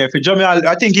 Yeah, for Jamaica,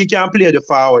 I think he can play the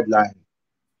forward line.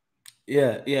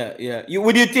 Yeah.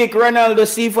 Would you take Ronaldo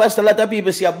C first? A lot of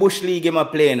people see a Bush League him a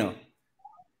play now.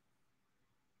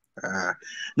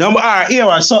 No,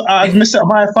 so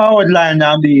my forward line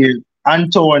now be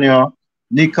Antonio,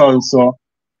 Nichols,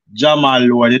 Jamal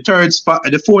Lowe.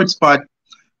 The fourth spot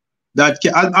that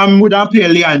I would have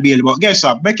played Leon Bailey, but guess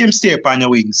what? Make him stay on the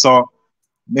wing. So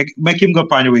make him go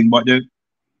on the wing. But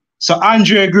so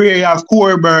Andre Gray, I have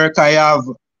Corberg, I have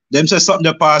them say something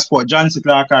the passport, Johnson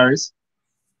Clark Harris.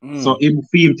 So him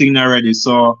theme thing already.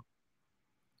 So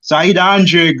either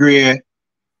Andre Gray.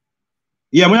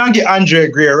 Yeah, I'm gonna get Andre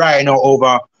Gray right now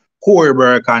over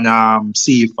Corberg and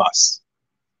Cephas.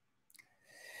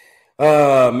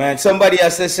 Oh man, somebody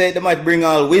has to say they might bring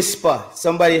all Whisper.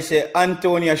 Somebody say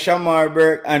Antonio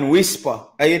Shamarberg and Whisper.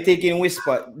 Are you taking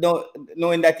Whisper? No,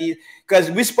 knowing that because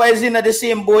Whisper is in the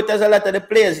same boat as a lot of the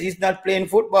players. He's not playing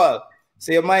football.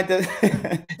 So you might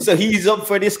so he's up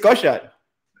for discussion.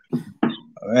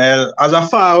 Well, as a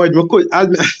forward, we could.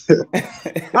 I'm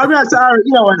not sorry,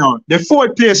 the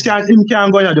fourth place can't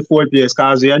go into the fourth place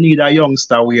because you need a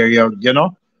youngster where you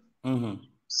know. Mm-hmm.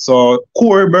 So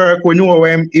Corberg, we know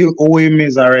who him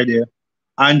is already.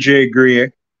 Andre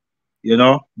Gray,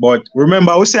 But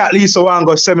remember, we say at least one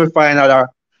go semi-final.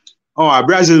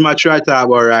 Brazil match right about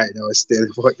right now still.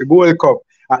 But the Gold Cup,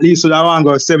 at least one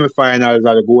go semi-finals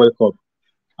at the Gold Cup.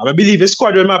 I believe the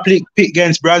squad will not pick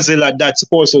against Brazil at that's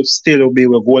supposed to still be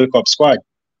with World Cup squad.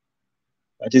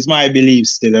 That is my belief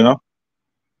still,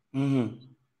 Mm-hmm.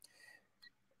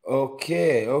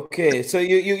 Okay. So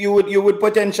you would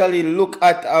potentially look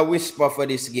at a Whisper for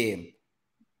this game.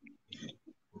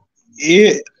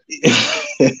 Yeah.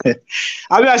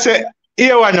 I say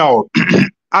here now.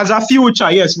 As a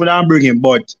future, yes, but I'm bringing,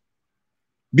 but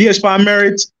based on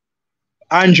merit,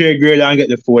 Andre Gray and get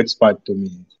the fourth spot to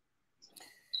me.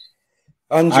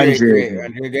 Andre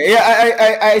Gray.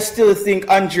 Yeah, I still think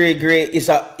Andre Gray is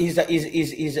a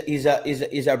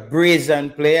brazen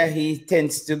player. He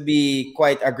tends to be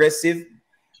quite aggressive.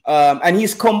 And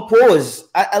he's composed.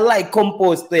 I like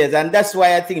composed players, and that's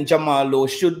why I think Jamal Lowe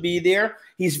should be there.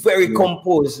 He's very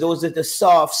composed. Those are the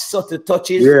soft, subtle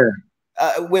touches. Yeah.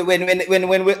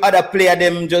 When other player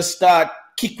them just start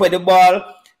kick with the ball,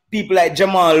 people like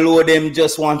Jamal Lowe them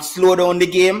just want to slow down the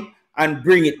game and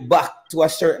bring it back to a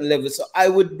certain level. So I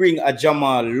would bring a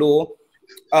Jamal Lowe.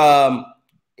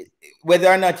 Whether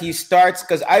or not he starts,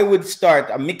 because I would start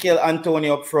a Mikel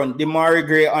Antonio up front, Demari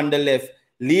Gray on the left,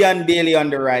 Leon Bailey on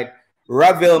the right,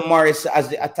 Ravel Morris as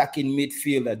the attacking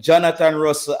midfielder, Jonathan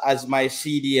Russell as my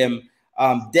CDM,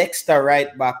 Dexter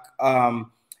right back,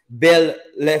 Bell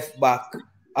left back,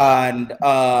 and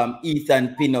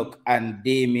Ethan Pinnock and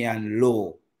Damian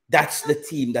Lowe. That's the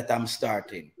team that I'm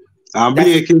starting. And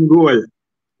Blake in goal.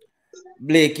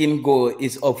 Blake in goal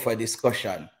is up for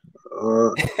discussion.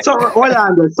 So hold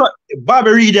on. So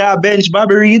Bobby Reid, bench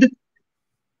Bobby Reid.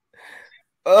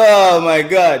 Oh my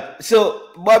God! So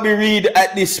Bobby Reid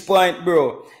at this point,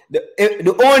 bro.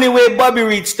 The only way Bobby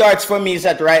Reid starts for me is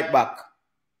at right back.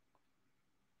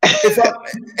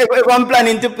 If I'm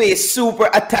planning to play super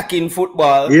attacking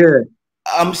football, yeah,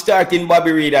 I'm starting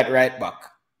Bobby Reid at right back.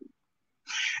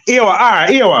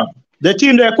 Ewa. The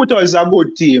team they put us is a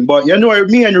good team, but you know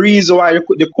me and reason why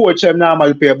the coach them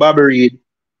normally play Bobby Reid.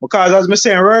 Because as I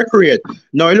saying, work rate.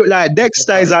 Now it look like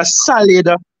Dexter is a solid.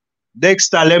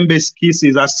 Dexter Lembeskiss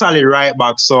is a solid right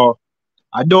back, so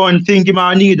I don't think he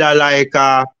might need a like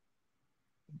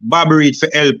Bobby Reid for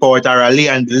help out or a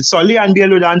Leon. So Leon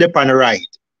Bailey would end up on the right.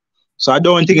 So I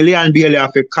don't think Leon Bailey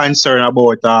have a concern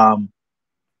about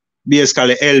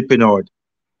basically helping out.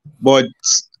 But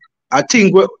I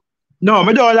think I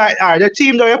don't like the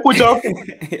team that you put up.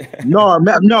 no, on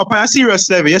a serious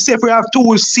level. You say if we have two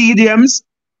CDMs.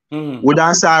 We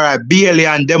don't say Bailey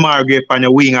and Demar Gray on the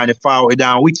wing and the forward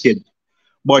down wicked.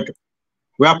 But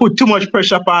we have put too much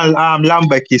pressure upon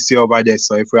Lambekiss over there.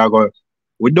 So if we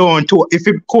don't want to, if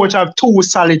the coach have two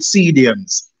solid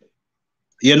CDMs,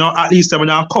 you know, at least I'm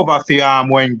gonna cover for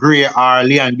when Gray or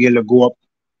Leon Bailey go up.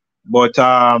 But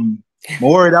I'm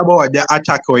worried about the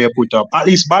attack you put up. At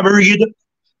least Bobby Reid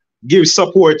give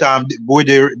support with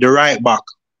the right back.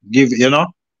 Give, you know.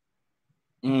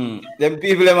 Them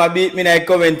people that beat me in the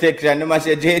comment section, they must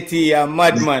say JT a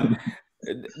madman.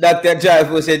 Dr.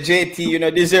 Jive said JT, you know,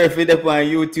 deserve it up on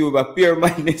YouTube, a pure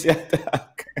madness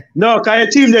attack. No, can your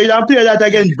team there, you don't play that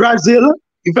against Brazil?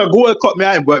 If a goal cut me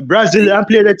out, but Brazil don't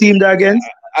play the team there against?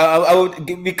 I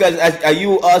would, because as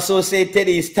you also say,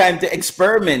 Teddy, it's time to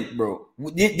experiment, bro.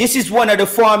 This is one of the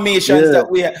formations that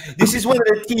we have. This is one of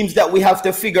the teams that we have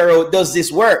to figure out, does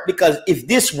this work? Because if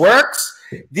this works,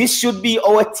 this should be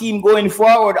our team going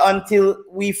forward until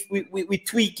we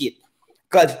tweak it.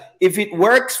 Because if it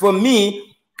works for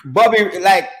me, Bobby,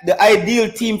 like the ideal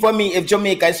team for me, if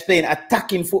Jamaica is playing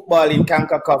attacking football in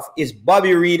CONCACAF, is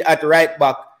Bobby Reid at right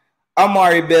back,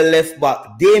 Amari Bell left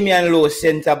back, Damian Lowe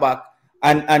centre back,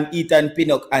 and Ethan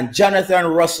Pinnock, and Jonathan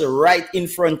Russell right in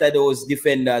front of those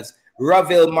defenders.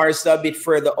 Ravel Morris a bit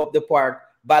further up the park,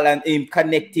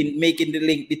 connecting, making the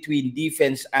link between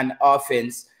defense and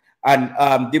offense. And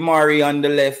Demari on the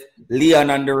left, Leon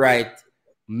on the right,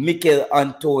 Mikel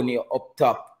Antonio up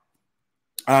top.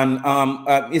 And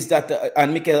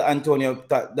and Mikel Antonio up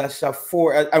top, that's a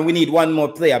 4. And we need one more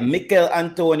player. Mikel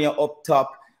Antonio up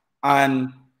top.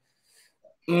 And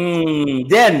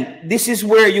then this is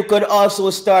where you could also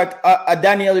start a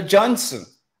Daniel Johnson.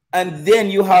 And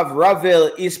then you have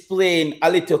Ravel is playing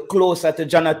a little closer to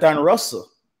Jonathan Russell.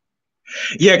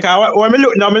 Yeah, because when I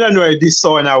look now, I don't know if this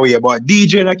sound away, but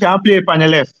DJ can play on the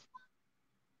left.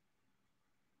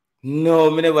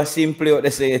 No, I never seen him play out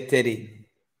the say Teddy.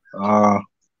 No,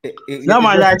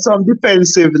 man, like some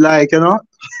defensive, like, you know.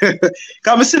 Because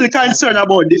I'm still concerned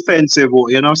about defensive,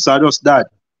 you know, so just that.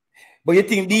 But you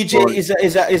think DJ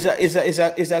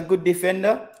is a good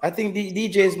defender? I think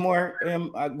DJ is more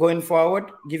going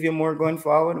forward. Give you more going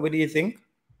forward. What do you think?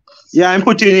 Yeah, I'm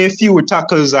putting in a few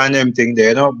tackles and everything there,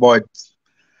 you know. But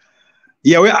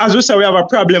yeah, as we say, we have a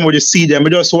problem with the CDM. We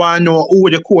just want to know who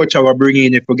the coach will bring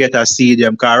in if we get a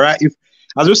CDM. Because right, if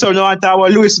as we say, we want our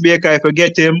Louis Baker, if we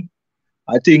get him,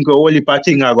 I think only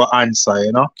thing I go answer,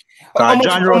 you know. How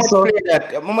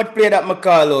much play that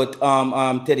McCall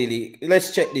out, Teddy Lee?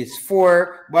 Let's check this.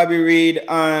 4, Bobby Reid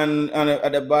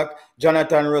at the back,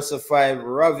 Jonathan Russell 5,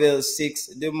 Ravel 6,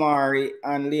 Demari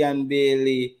and Leon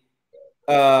Bailey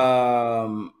 8.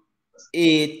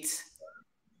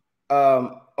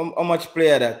 How much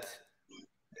player that?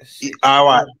 Six.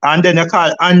 And then you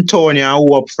call Antonio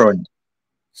who up front.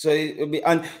 So it would be,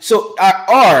 and so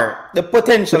or the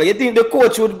potential. You think the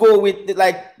coach would go with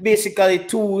like basically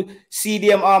two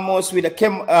CDM almost with a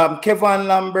Kevin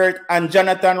Lambert and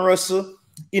Jonathan Russell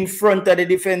in front of the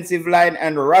defensive line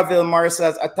and Ravel Morris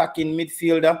as attacking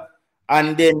midfielder,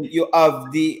 and then you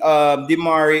have the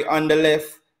Demari on the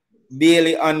left,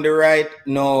 Bailey on the right.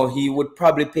 No, he would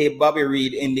probably play Bobby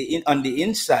Reed on the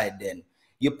inside. Then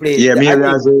you play. Yeah, maybe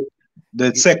as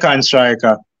the second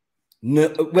striker.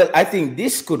 No, well, I think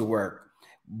this could work.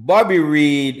 Bobby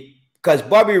Reed, because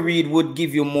Bobby Reed would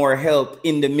give you more help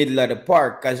in the middle of the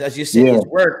park. Because as you said,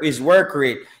 his work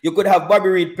rate. You could have Bobby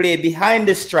Reed play behind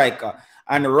the striker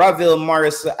and Ravel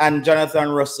Morris and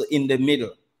Jonathan Russell in the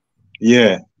middle.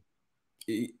 Yeah.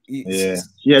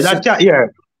 That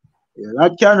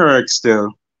can work still.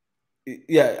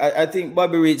 Yeah, I think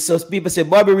Bobby Reed. So people say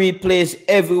Bobby Reed plays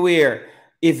everywhere.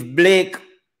 If Blake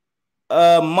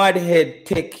Mudhead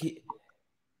take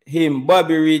him,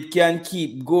 Bobby Reed can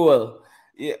keep goal.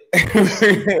 Yeah.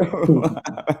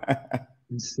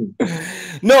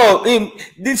 No,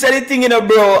 this is the thing,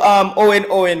 bro.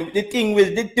 Owen. The thing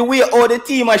with the way all the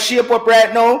team are shape up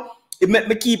right now, it make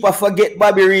me keep forget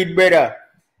Bobby Reed, brother.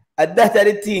 And that's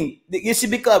the thing. You see,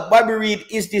 because Bobby Reed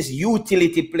is this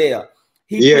utility player.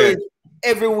 He plays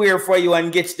everywhere for you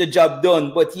and gets the job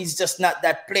done, but he's just not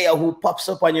that player who pops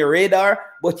up on your radar,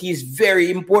 but he's very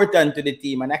important to the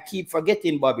team. And I keep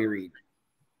forgetting Bobby Reed.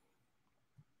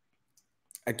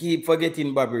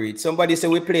 Somebody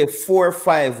said we play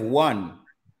 4-5-1.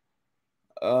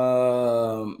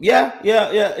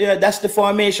 Yeah. That's the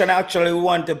formation actually we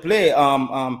want to play.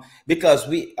 Because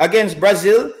we against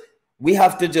Brazil, we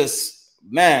have to just,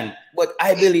 man. But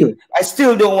I believe I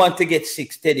still don't want to get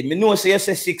 6, Teddy. Me know say you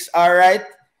say 6 all right,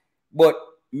 but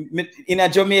in a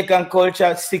Jamaican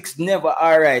culture, 6 never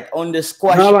all right. On the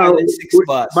squash and the 6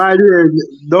 pass. By the way,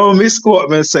 don't misquote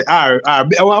me. Say, I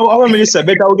want me to say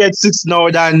better we get 6 now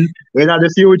than in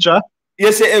the future.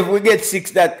 You say if we get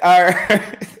 6, that are.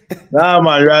 Nah,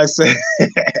 man, I say.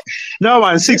 No,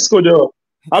 man, 6 could do.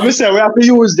 I would say we have to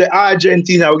use the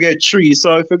Argentina. We get 3.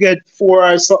 So if we get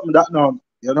 4 or something, that no,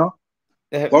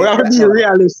 But we have to be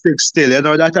realistic still,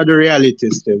 that's the reality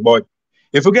still. But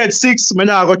if we get 6, I'm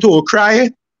not going to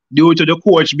cry due to the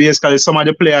coach, basically some of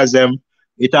the players,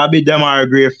 it'll be them our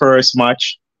great first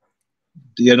match,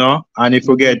 and if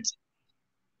we get,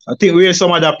 I think we have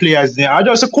some other players there. I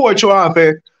just a coach who have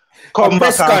to come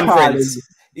back and conference.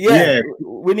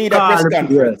 We need a press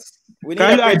conference. We need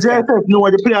JFF know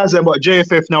the players, but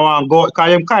JFF now want to go, because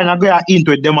them kind of go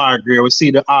into it, them agree, we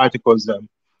see the articles them.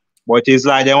 But it's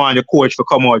like they want the coach to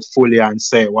come out fully and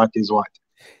say what is what.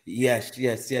 Yes.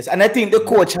 And I think the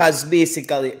coach has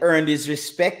basically earned his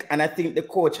respect. And I think the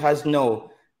coach has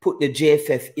now put the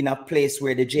JFF in a place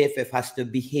where the JFF has to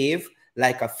behave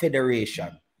like a federation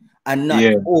and not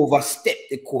overstep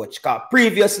the coach. Because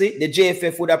previously, the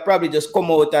JFF would have probably just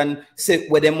come out and say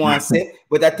what they want to say.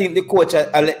 But I think the coach,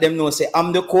 I let them know, say,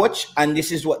 I'm the coach, and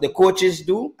this is what the coaches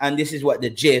do, and this is what the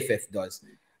JFF does.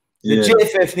 The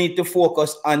JFF need to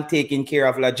focus on taking care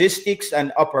of logistics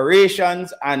and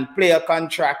operations and player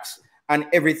contracts and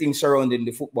everything surrounding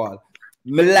the football.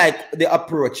 Me like the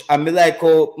approach, and me like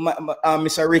how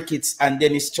Mr. Ricketts and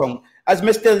Dennis Chung, as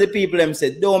me tell the people, them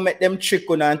said, don't make them trick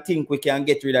on and think we can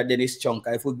get rid of Dennis Chung.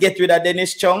 If we get rid of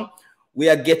Dennis Chung,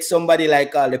 we get somebody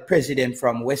like the president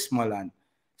from Westmoreland.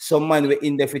 Some man we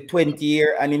in there for 20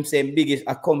 years, and him saying biggest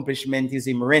accomplishment is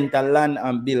him rent a land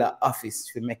and build an office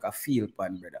to make a field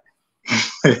pan, brother.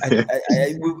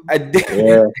 I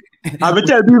will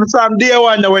tell people from day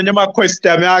one when they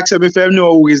question me, ask them if they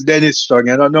know who is Dennis Strong.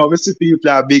 No, we see people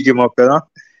are big him up,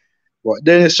 But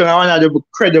Dennis Strong, one of the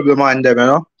credible man,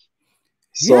 them,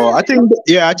 So I think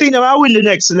they will win the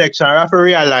next election. I have to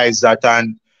realize that,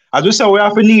 and as we say, we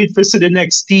have to need to see the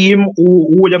next team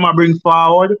who them bring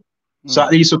forward. So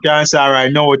at least we can say, all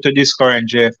right, no to this current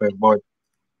JFF, but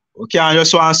we can't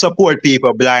just want to support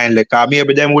people blindly, because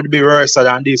maybe them would be worse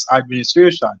than this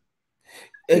administration.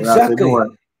 Exactly.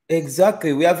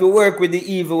 We have to work with the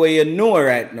evil way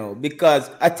right now, because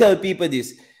I tell people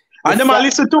this. And them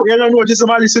listen to, notice them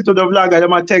listen to the vlog, and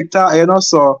them take that,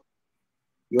 so,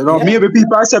 maybe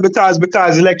people say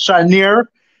because election near,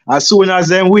 as soon as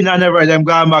them win and never them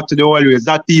going back to the old ways,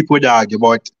 that people would argue,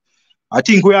 but I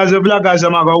think we as the vloggers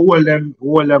are going to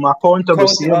hold them accountable.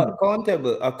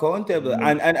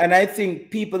 And I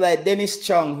think people like Dennis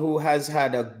Chung, who has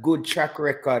had a good track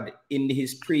record in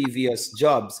his previous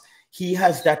jobs, he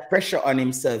has that pressure on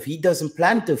himself. He doesn't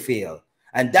plan to fail.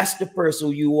 And that's the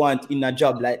person you want in a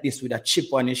job like this with a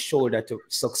chip on his shoulder to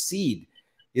succeed.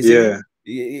 You see?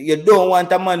 You don't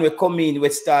want a man will come in, will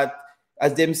start,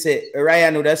 as them say,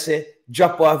 Ryan would say,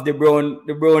 drop off the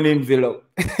brown envelope.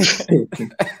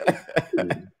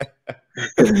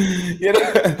 You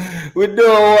know, we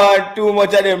don't want too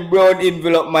much of them brown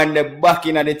envelope man the back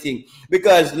in the thing.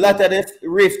 Because a lot of the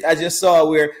rift, as you saw,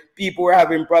 where people were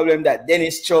having problem that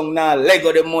Dennis Chung now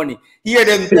Lego the money. Hear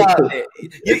them talk.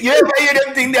 You ever hear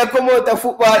them think they come out of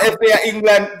football FA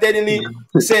England, then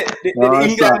say the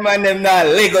England man them now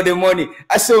Lego the money.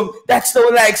 So that's so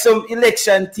like some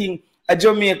election thing. A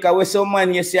Jamaica where some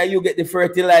man you say you get the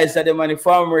fertilizer, them and the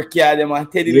farmer card them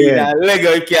and Teddy Lee and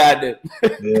Lego card.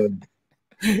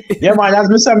 Yeah, man, as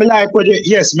Mr. Me like, but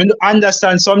yes, me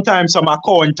understand sometimes some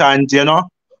accountant, you know,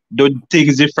 do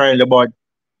things differently, but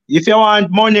if you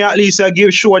want money, at least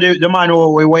give sure the man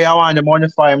where you want the money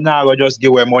for him now, or just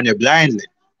give away money blindly.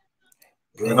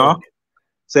 Bro. You know?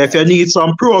 So if you need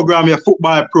some program, your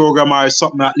football program or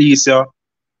something, at least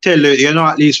tell you know,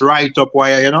 at least write up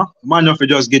why, you know, man, if you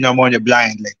just give the money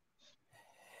blindly.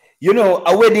 You know,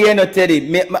 away the end of Teddy,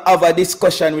 me have a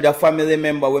discussion with a family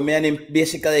member where me and him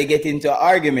basically get into an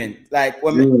argument. Like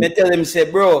when me tell him,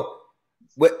 say, bro,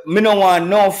 me don't want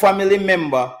no family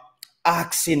member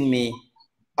asking me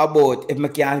about if I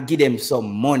can give them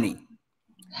some money.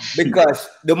 Because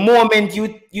the moment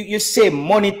you say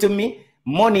money to me,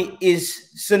 money is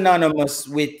synonymous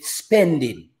with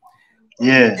spending.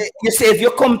 Yeah. You say, if you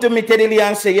come to me, Teddy Lee,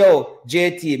 and say, yo,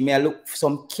 JT, me I look for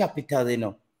some capital, you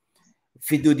know.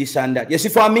 If you do this and that. You see,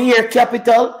 for me here,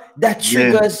 capital, that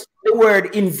triggers the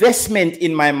word investment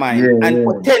in my mind. And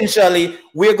potentially,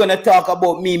 we're going to talk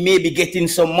about me maybe getting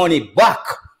some money back.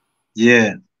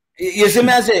 Yeah. You see me,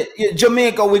 I say,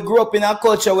 Jamaica, we grew up in a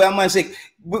culture where a man say,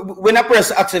 when a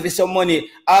person asks for some money,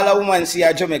 all a woman say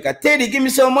at Jamaica, Teddy, give me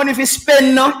some money if you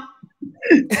spend, no?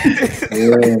 You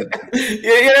know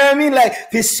what I mean? Like,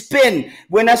 if you spend,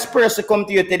 when a person come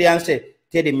to you, Teddy, and say,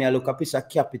 Teddy, me I look a piece of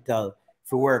capital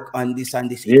to work on this and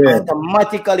this, it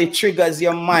automatically triggers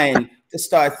your mind to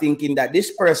start thinking that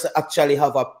this person actually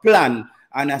have a plan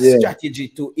and a strategy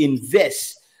to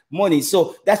invest money.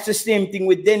 So that's the same thing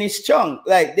with Dennis Chung.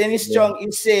 Like Dennis Chung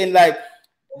is saying, like,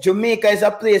 Jamaica is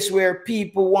a place where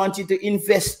people want you to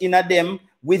invest in them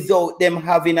without them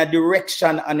having a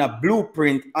direction and a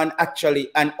blueprint and actually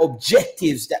an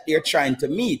objectives that they're trying to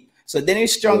meet. So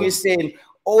Dennis Chung is saying,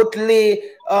 outline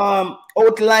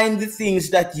the things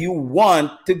that you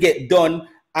want to get done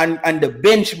and the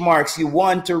benchmarks you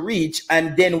want to reach,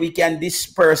 and then we can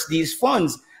disperse these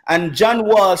funds. And John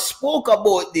Wall spoke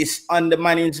about this on the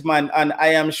Management and I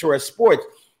Am Sure Sports.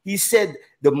 He said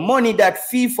the money that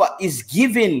FIFA is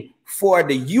giving for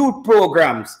the youth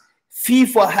programs,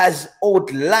 FIFA has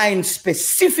outlined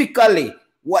specifically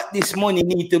what this money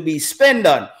need to be spent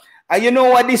on. And you know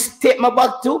what this take me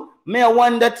back to? Me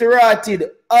wonder to rotted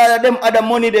all of them other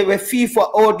money they were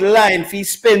FIFA outlined for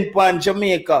spend on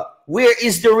Jamaica. Where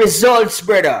is the results,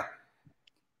 brother?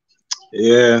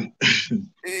 Yeah.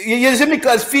 You see,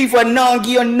 because FIFA now give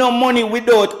you no money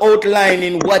without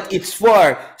outlining what it's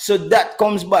for. So that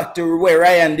comes back to where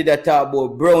Ryan did a talk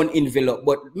about brown envelope.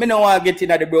 But me no want to get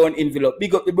into the brown envelope.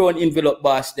 Big up the brown envelope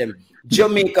boss them.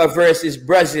 Jamaica versus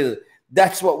Brazil.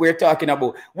 That's what we're talking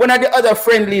about. One of the other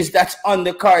friendlies that's on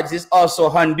the cards is also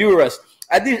Honduras.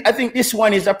 I think this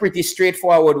one is a pretty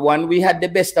straightforward one. We had the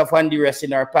best of Honduras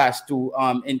in our past two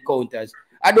encounters.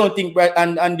 I don't think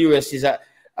Honduras is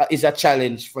a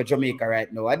challenge for Jamaica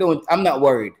right now. I'm not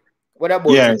worried. What about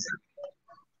you?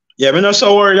 Yeah, we're not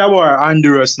so worried about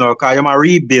Honduras now because I'm a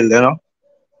rebuild, you know.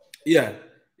 Yeah.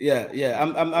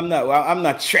 I'm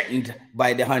not threatened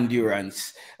by the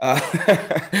Hondurans.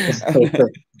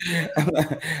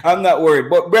 I'm not worried.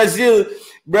 But Brazil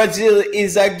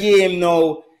is a game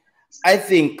now. I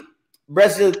think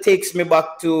Brazil takes me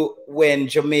back to when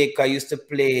Jamaica used to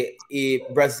play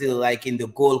Brazil like in the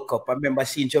Gold Cup. I remember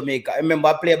seeing Jamaica. I remember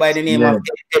a player by the name of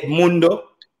Edmundo.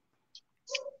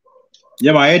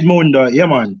 Yeah, man, Edmundo. Yeah,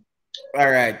 man.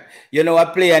 All right. You know a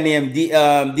player named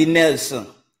the Nelson.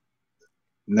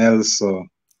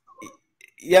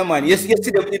 Yeah, man. You see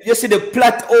the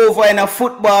plot over in a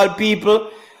football,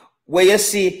 people, where you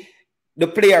see the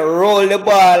player roll the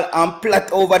ball and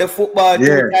plot over the football 2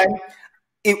 times.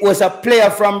 It was a player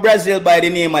from Brazil by the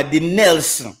name of the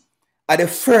Nelson. The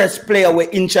first player we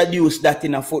introduced that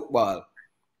in a football.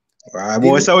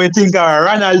 So we think of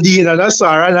Ronaldinho. That's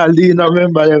Ronaldinho,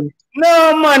 remember them?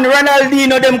 No, man,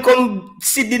 Ronaldinho, them come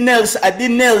see the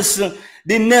Nelson.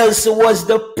 The Nelson was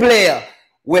the player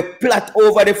we plot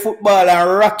over the football and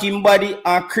rock him body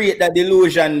and create that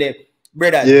delusion there,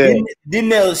 brother. Yeah. The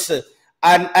Nelson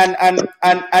and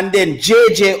then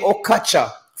JJ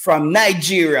Okocha from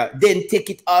Nigeria, then take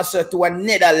it also to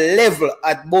another level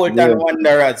at Bolton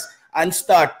Wanderers and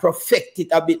start perfect it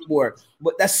a bit more.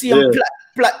 But the same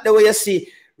plot the way you see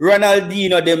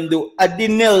Ronaldinho them do, at the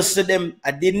Nels them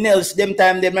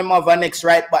time them have a next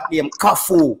right back name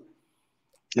Cafu.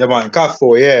 Yeah, man,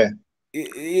 Cafu, yeah.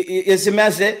 You see me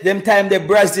say, them time the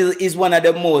Brazil is one of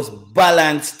the most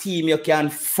balanced team you can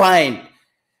find.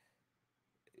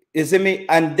 You see me?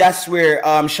 And that's where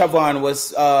Siobhan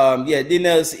was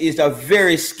Dinels is a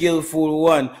very skillful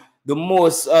one, the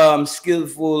most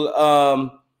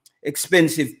skillful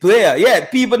expensive player. Yeah,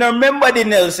 people don't remember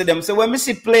Dinels to them. So when we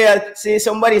see player, say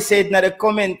somebody said in the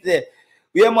comment there,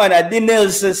 yeah man,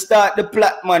 Dinels start the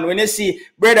plot, man. When you see,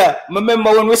 brother,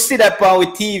 remember when we see that on with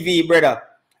TV, brother,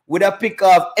 would I pick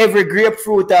off every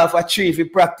grapefruit off a tree if we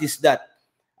practice that?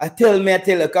 I tell you,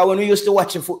 because when we used to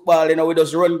watch football, you know, we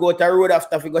just run, go to the road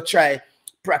after we go try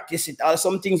practice it. All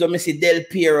some things when we see Del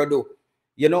Piero do.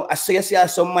 You know, I see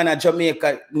some man at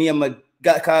Jamaica name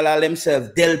call all themselves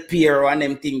Del Piero and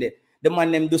them thing there. The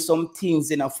man them do some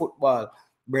things in a football,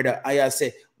 brother. I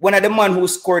say one of the man who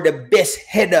scored the best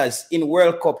headers in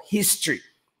World Cup history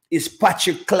is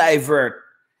Patrick Kluivert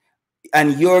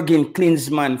and Jürgen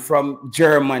Klinsmann from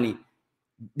Germany.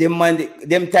 Them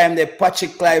time the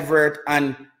Patrick Kluivert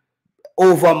and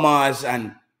Overmars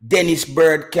and Dennis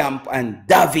Bergkamp and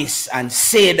Davis and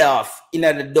Seedorf in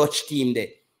the Dutch team there.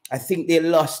 I think they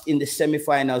lost in the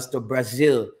semifinals to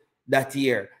Brazil that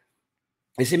year.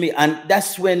 You see me? And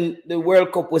that's when the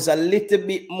World Cup was a little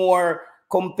bit more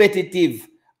competitive.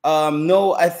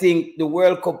 No, I think the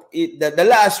World Cup, the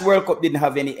last World Cup didn't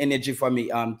have any energy for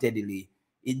me, Teddy Lee.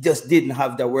 It just didn't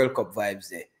have the World Cup vibes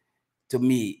there. To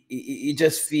me, it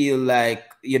just feel like,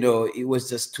 you know, it was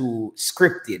just too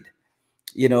scripted,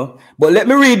 you know. But let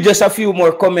me read just a few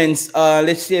more comments.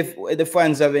 Let's see if the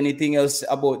fans have anything else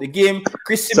about the game.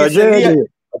 Chris so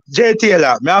Jay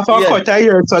Taylor, me have a cut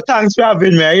here, so thanks for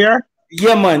having me here.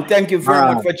 Yeah, man. Thank you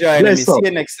very much for joining me. See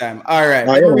you next time. All right.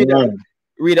 Let me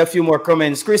read a few more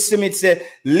comments. Chris Smith said,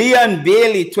 Leon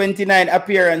Bailey, 29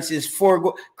 appearances, 4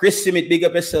 goals. Chris Smith, big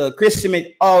up yourself. Chris Smith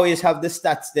always have the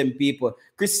stats, them people.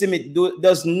 Chris Smith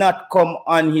does not come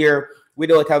on here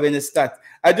without having the stats.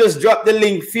 I just dropped the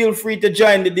link. Feel free to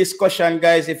join the discussion,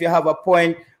 guys. If you have a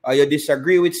point or you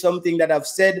disagree with something that I've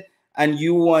said and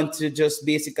you want to just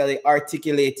basically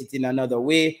articulate it in another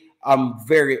way, I'm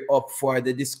very up for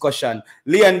the discussion.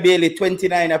 Leon Bailey,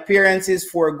 29 appearances,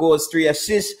 4 goals, 3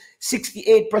 assists,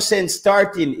 68%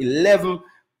 starting, 11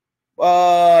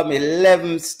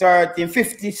 starting,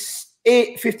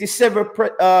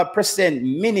 57%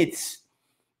 minutes.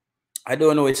 I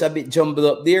don't know, it's a bit jumbled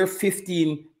up there.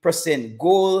 15%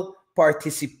 goal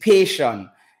participation.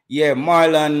 Yeah,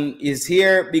 Marlon is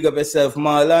here. Big up yourself,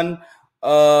 Marlon.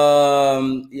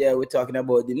 Yeah, we're talking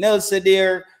about the Nelson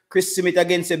there. Chris Smith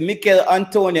against Mikel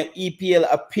Antonio EPL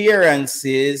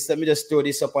appearances. Let me just throw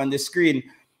this up on the screen.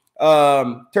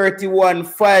 31,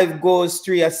 5 goals,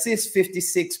 3 assists,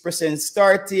 56%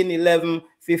 starting, 11,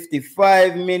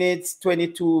 55 minutes,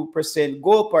 22%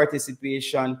 goal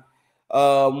participation,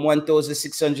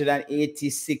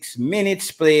 1,686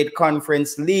 minutes played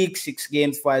Conference League, 6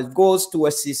 games, 5 goals, 2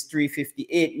 assists,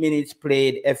 358 minutes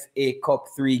played FA Cup,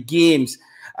 3 games.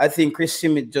 I think Chris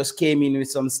Smith just came in with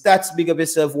some stats. Big up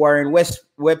yourself, Warren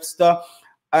Webster,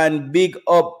 and big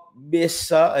up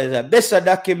Bessa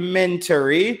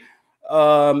documentary.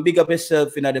 Big up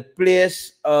yourself in the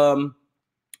place.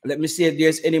 Let me see if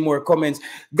there's any more comments.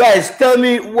 Guys, tell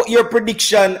me what your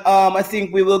prediction. I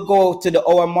think we will go to the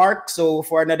hour mark, so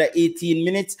for another 18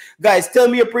 minutes. Guys, tell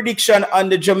me your prediction on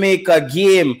the Jamaica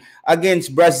game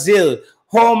against Brazil.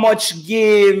 What's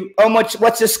the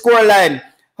scoreline?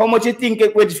 How much you think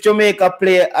it would Jamaica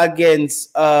play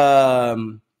against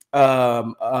Brazil?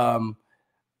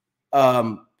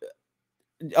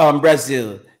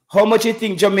 How much you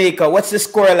think Jamaica? What's the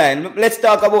scoreline? Let's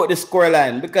talk about the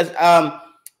scoreline, because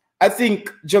I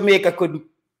think Jamaica could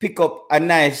pick up a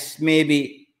nice,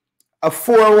 maybe a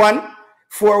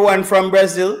 4-1 from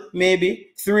Brazil,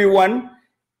 maybe 3-1.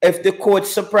 If the coach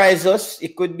surprises us,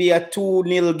 it could be a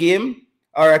 2-0 game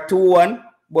or a 2-1.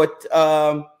 But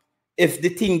if the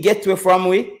thing gets away from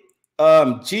we,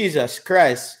 Jesus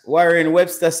Christ, Warren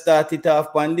Webster started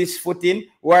off on this footing.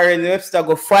 Warren Webster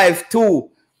go 5-2.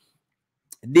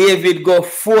 David go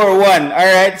 4-1. All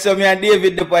right, so me and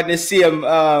David up at the same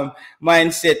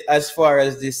mindset as far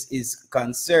as this is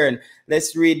concerned.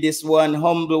 Let's read this one.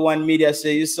 Humble One Media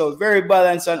say you so very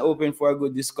balanced and open for a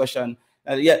good discussion.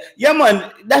 Yeah,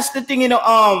 man. That's the thing, you know.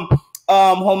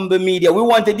 Humble Media, we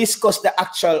want to discuss the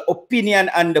actual opinion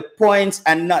and the points,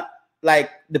 and not like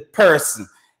the person.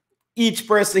 each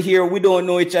person here, we don't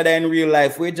know each other in real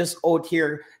life. We're just out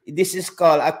here. This is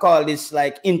called, I call this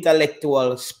like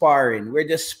intellectual sparring. We're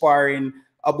just sparring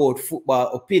about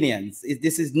football opinions.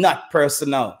 This is not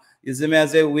personal. You see me, I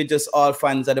say we're just all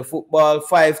fans of the football.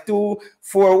 5-2,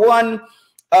 4-1.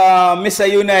 Mr.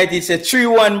 United said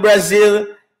 3-1 Brazil.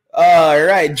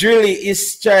 Right. Drilly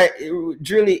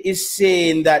is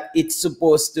saying that it's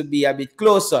supposed to be a bit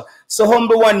closer. So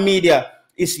Humble One Media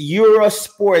is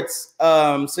Eurosports.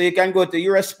 So you can go to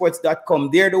eurosports.com.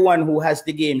 They're the one who has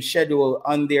the game scheduled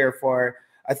on there for,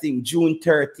 I think, June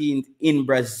 13th in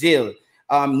Brazil.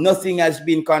 Nothing has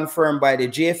been confirmed by the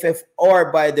JFF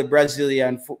or by the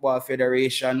Brazilian Football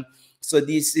Federation. So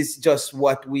this is just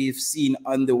what we've seen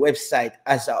on the website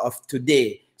as of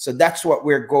today. So that's what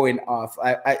we're going off.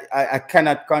 I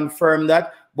cannot confirm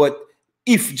that, but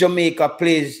if Jamaica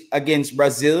plays against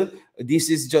Brazil, this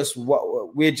is just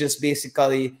what we're just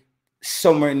basically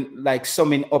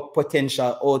summing up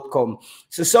potential outcome.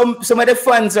 So some of the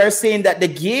fans are saying that the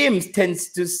games tends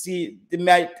to see they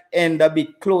might end a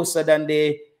bit closer than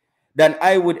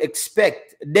I would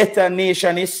expect.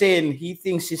 Detonation is saying he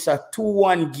thinks it's a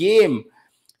 2-1 game.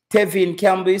 Tevin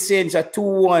Campbell is saying it's a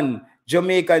 2-1.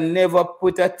 Jamaica never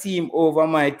put a team over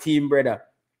my team, brother.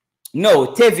 No,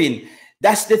 Tevin,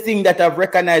 that's the thing that I've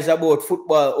recognized about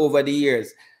football over the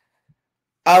years.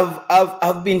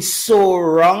 I've been so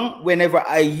wrong whenever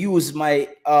I use my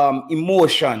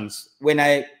emotions when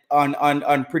I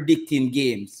on predicting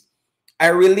games. I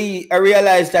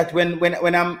realize that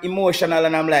when I'm emotional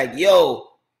and I'm like, yo,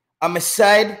 I'm a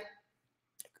side.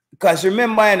 Because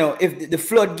remember, you know, if the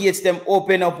floodgates them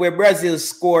open up where Brazil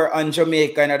score on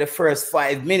Jamaica in the first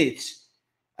 5 minutes,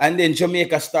 and then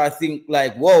Jamaica start think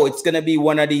like, whoa, it's gonna be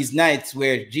one of these nights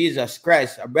where Jesus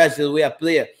Christ, a Brazil way a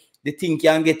player, the thing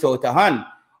can get out of hand.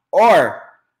 Or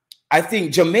I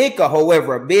think Jamaica,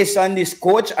 however, based on this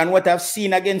coach and what I've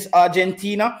seen against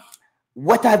Argentina,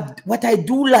 what I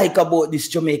do like about this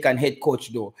Jamaican head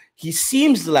coach, though, he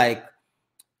seems like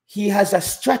he has a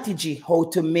strategy how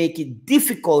to make it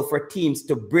difficult for teams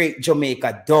to break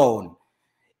Jamaica down.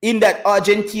 In that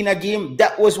Argentina game,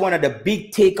 that was one of the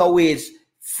big takeaways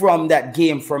from that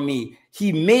game for me.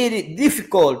 He made it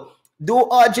difficult. Though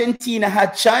Argentina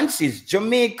had chances,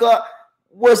 Jamaica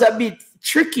was a bit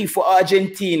tricky for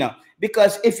Argentina,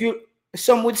 because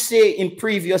some would say in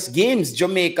previous games,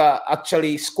 Jamaica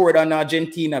actually scored on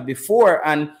Argentina before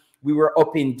and we were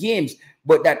up in games.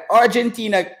 But that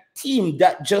Argentina team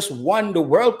that just won the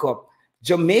World Cup,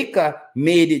 Jamaica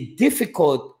made it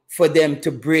difficult for them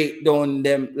to break down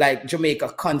them, like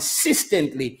Jamaica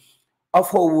consistently, of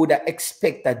how would I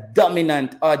expect a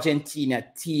dominant Argentina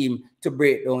team to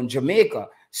break down Jamaica.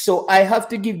 So I have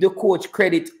to give the coach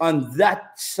credit on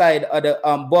that side of the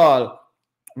ball,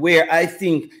 where I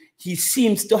think he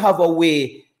seems to have a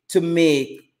way to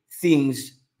make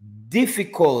things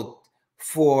difficult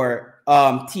for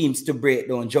teams to break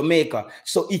down Jamaica.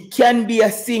 So it can be a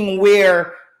thing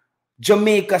where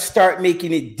Jamaica start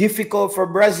making it difficult for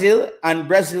Brazil, and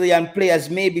Brazilian players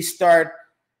maybe start,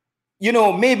 you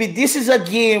know, maybe this is a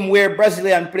game where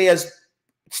Brazilian players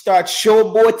start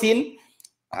showboating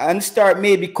and start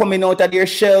maybe coming out of their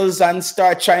shells and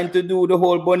start trying to do the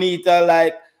whole bonita,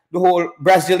 like the whole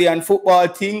Brazilian football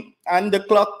thing, and the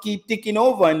clock keep ticking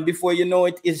over, and before you know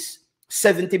it is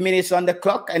 70 minutes on the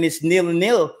clock and it's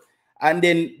 0-0. And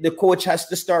then the coach has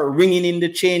to start ringing in the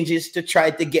changes to try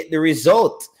to get the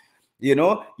result. You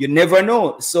know, you never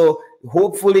know. So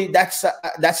hopefully that's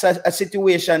a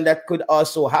situation that could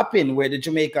also happen, where the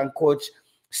Jamaican coach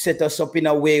set us up in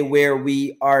a way where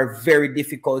we are very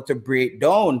difficult to break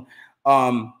down.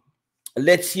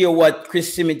 Let's hear what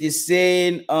Chris Simit is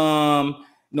saying.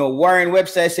 No, Warren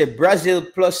Webster said Brazil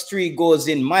 +3 goals,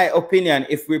 in my opinion,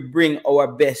 if we bring our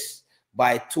best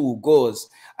by 2 goals.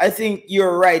 I think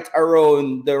you're right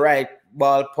around the right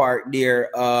ballpark there.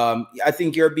 I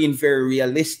think you're being very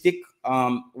realistic,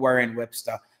 Warren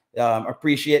Webster.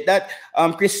 Appreciate that.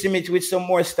 Chris Simich with some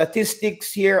more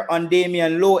statistics here on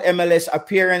Damian Lowe. MLS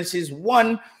appearances,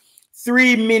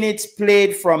 3 minutes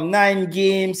played from 9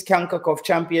 games. CONCACAF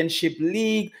Championship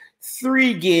League,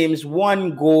 3 games,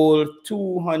 1 goal,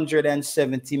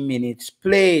 270 minutes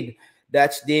played.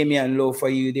 That's Damian Lowe for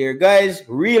you there, guys.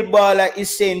 Real Baller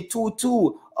is saying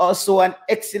 2-2. Also an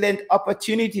excellent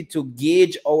opportunity to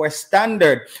gauge our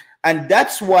standard. And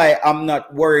that's why I'm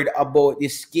not worried about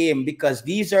this game, because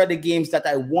these are the games that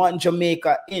I want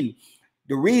Jamaica in.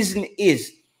 The reason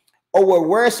is our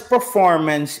worst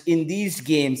performance in these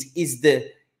games is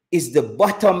the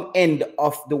bottom end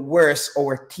of the worst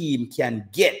our team can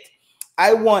get.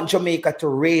 I want Jamaica to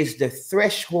raise the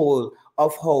threshold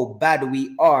of how bad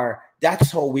we are.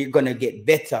 That's how we're going to get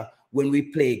better. when we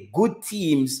play good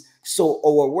teams. So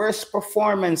our worst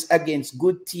performance against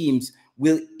good teams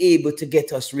will able to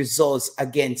get us results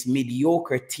against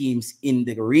mediocre teams in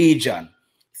the region.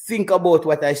 Think about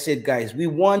what I said, guys. We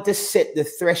want to set the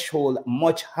threshold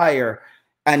much higher,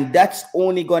 and that's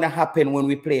only going to happen when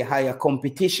we play higher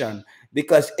competition.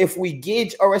 Because if we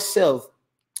gauge ourselves,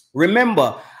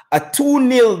 remember, a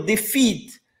 2-0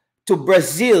 defeat to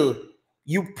Brazil,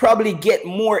 you probably get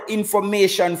more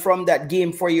information from that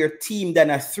game for your team than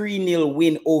a 3-0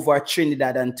 win over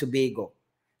Trinidad and Tobago.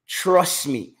 Trust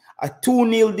me, a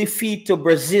 2-0 defeat to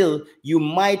Brazil, you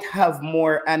might have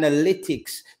more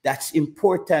analytics that's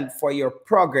important for your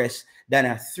progress than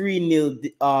a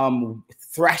 3-0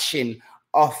 thrashing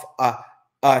of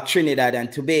Trinidad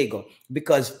and Tobago,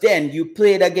 because then you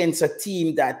played against a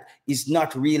team that is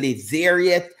not really there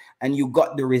yet and you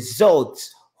got the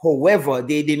results. However,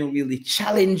 they didn't really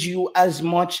challenge you as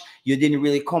much. You didn't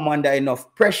really come under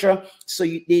enough pressure. So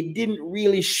they didn't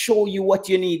really show you what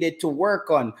you needed to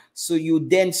work on. So you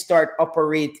then start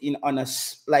operating on a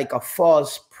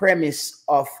false premise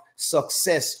of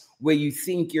success, where you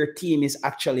think your team is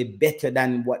actually better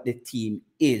than what the team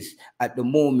is at the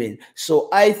moment. So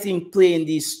I think playing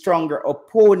these stronger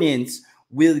opponents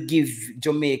will give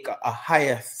Jamaica a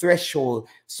higher threshold.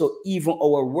 So even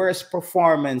our worst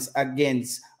performance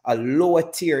against a lower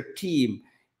tier team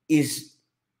is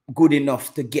good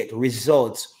enough to get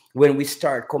results when we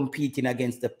start competing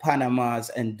against the Panamas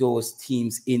and those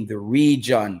teams in the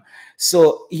region.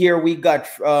 So here we got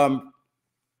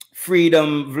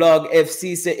Freedom Vlog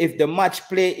FC say, if the match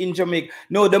play in Jamaica,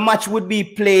 no, the match would be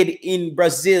played in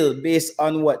Brazil based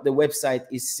on what the website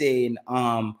is saying.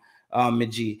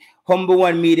 G. Humble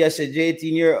One Media said, JT,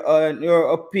 in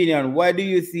your opinion, why do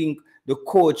you think the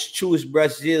coach choose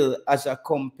Brazil as a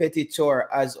competitor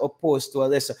as opposed to a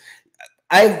lesser?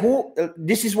 I hope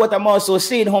this is what I'm also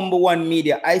saying, Humble One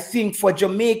Media. I think for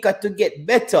Jamaica to get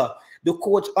better, the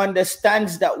coach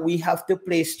understands that we have to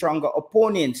play stronger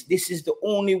opponents. This is the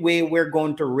only way we're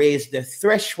going to raise the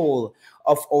threshold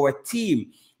of our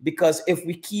team. Because if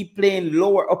we keep playing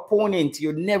lower opponents,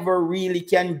 you never really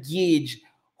can gauge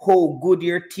how good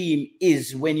your team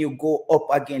is when you go up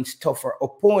against tougher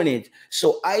opponents.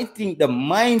 So I think the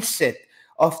mindset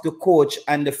of the coach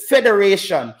and the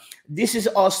federation, this is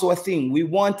also a thing. We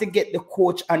want to get the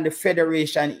coach and the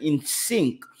federation in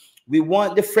sync. We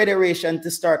want the federation to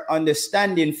start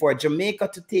understanding for Jamaica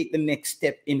to take the next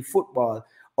step in football.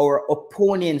 Our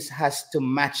opponents has to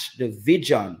match the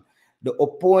vision. The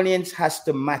opponents has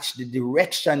to match the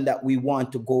direction that we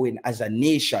want to go in as a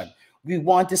nation. We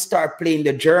want to start playing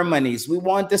the Germanys. We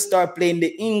want to start playing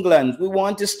the Englands. We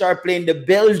want to start playing the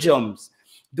Belgiums.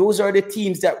 Those are the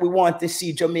teams that we want to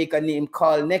see Jamaica name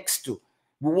called next to.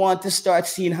 We want to start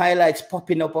seeing highlights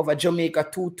popping up of a Jamaica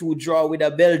 2-2 draw with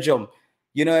a Belgium.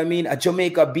 You know what I mean? A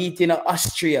Jamaica beating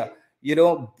Austria, you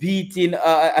know, beating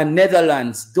a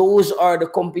Netherlands. Those are the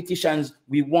competitions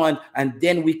we want. And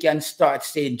then we can start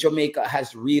saying Jamaica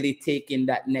has really taken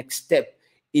that next step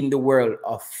in the world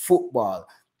of football.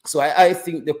 So I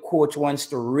think the coach wants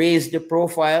to raise the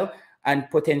profile and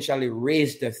potentially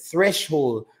raise the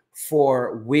threshold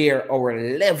for where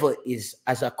our level is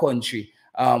as a country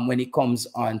when it comes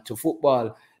on to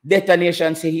football.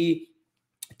 Detonation say he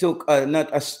took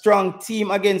not a strong team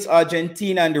against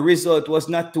Argentina and the result was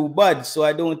not too bad. So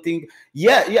I don't think,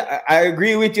 yeah, I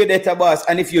agree with you, Deta Boss.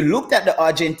 And if you looked at the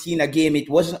Argentina game, it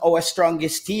wasn't our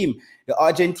strongest team. The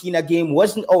Argentina game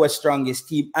wasn't our strongest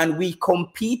team, and we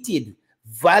competed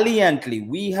valiantly.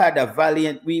 We had a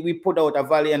valiant, we put out a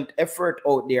valiant effort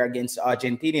out there against the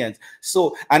Argentinians.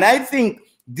 So, and I think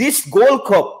this Gold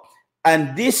Cup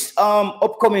and this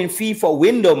upcoming FIFA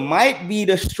window might be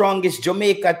the strongest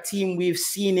Jamaica team we've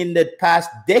seen in the past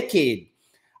decade.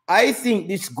 I think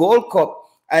this Gold Cup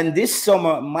and this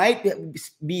summer might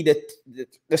be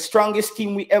the strongest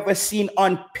team we ever seen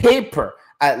on paper,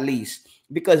 at least,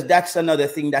 because that's another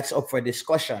thing that's up for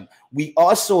discussion. We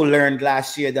also learned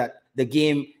last year that the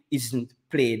game isn't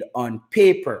played on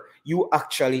paper. You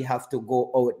actually have to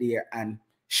go out there and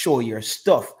show your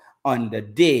stuff on the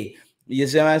day. You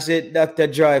see what I said, Dr.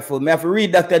 Joyful? I have to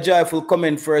read Dr. Joyful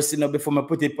comment first, you know, before I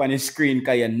put it on the screen,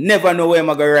 because you never know where I'm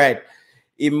going to write.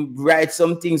 He write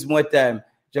some things more time.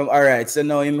 All right, so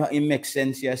now it makes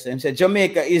sense, yes. He said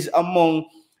Jamaica is among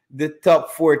the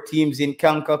top 4 teams in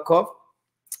Kanka Cup.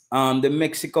 The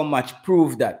Mexico match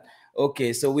proved that.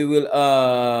 Okay, so we will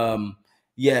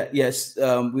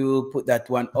we will put that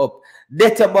one up.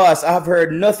 Data Boss, I have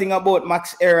heard nothing about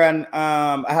Max Aaron.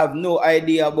 I have no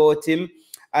idea about him.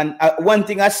 And one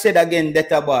thing I said again,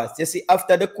 Data Boss, you see,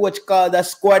 after the coach called the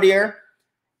squad here,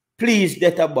 please,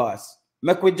 Data Boss,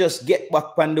 make we just get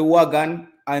back on the wagon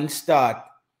and start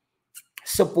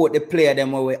support the player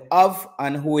them we have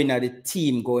and who in the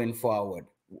team going forward.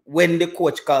 When the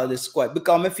coach called the squad.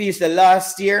 Because I feel the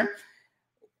last year,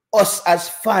 us as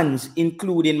fans,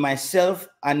 including myself,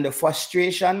 and the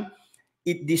frustration,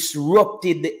 it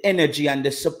disrupted the energy and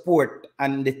the support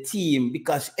and the team,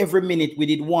 because every minute we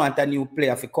did want a new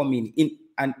player to come in.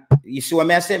 And you see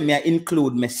what I say? I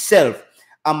include myself.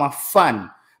 I'm a fan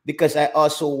because I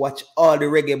also watch all the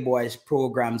Reggae Boys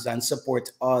programs and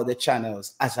support all the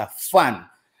channels as a fan.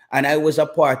 And I was a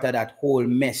part of that whole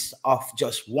mess of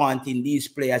just wanting these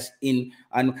players in.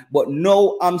 But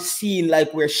now I'm seeing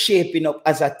like we're shaping up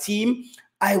as a team.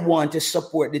 I want to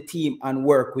support the team and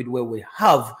work with what we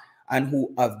have and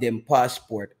who have them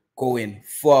passport going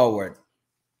forward.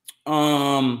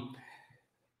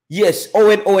 Yes,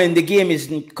 Owen, the game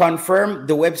is confirmed.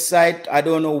 The website, I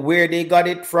don't know where they got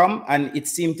it from, and it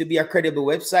seemed to be a credible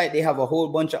website. They have a whole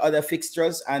bunch of other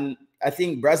fixtures, and I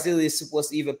think Brazil is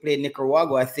supposed to even play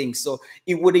Nicaragua, I think. So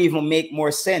it would even make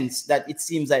more sense that it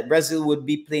seems like Brazil would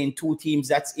be playing two teams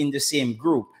that's in the same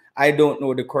group. I don't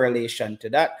know the correlation to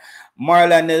that.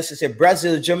 Marla Nelson said,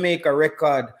 Brazil, Jamaica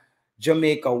record.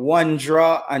 Jamaica 1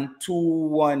 draw and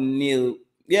 2-1 nil.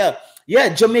 Yeah,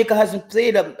 Jamaica hasn't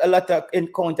played a lot of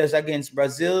encounters against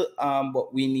Brazil,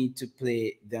 but we need to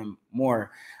play them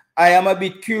more. I am a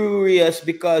bit curious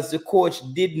because the coach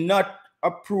did not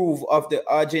approve of the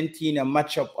Argentina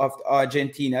matchup of the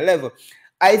Argentina level.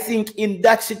 I think in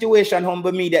that situation,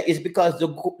 Humble Media, is because the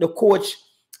coach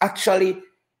actually,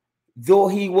 though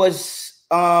he was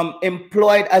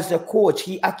employed as a coach,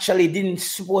 he actually didn't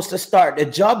supposed to start the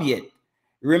job yet.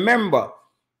 Remember,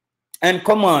 and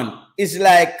come on, it's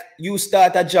like you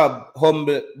start a job,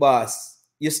 Humble boss.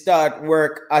 You start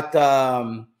work at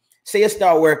say you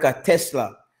start work at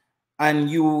Tesla, and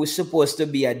you supposed to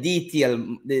be a detail,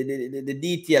 the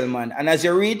detail man. And as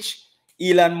you reach,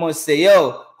 Elon Musk say,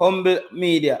 yo, Humble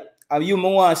Media, you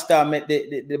want to start make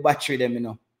the battery them, you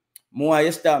know. More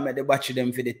you start make the battery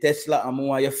them for the Tesla, and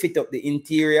more you fit up the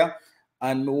interior,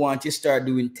 and want you start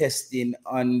doing testing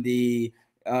on the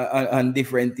on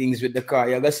different things with the car.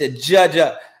 You're gonna say,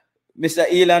 Jaja, Mr.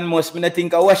 Elon Musk, I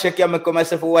think I wash a car, I come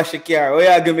myself wash a car. Oh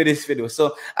yeah, give me this video.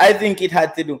 So I think it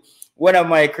had to do. One of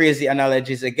my crazy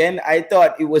analogies again, I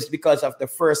thought it was because of the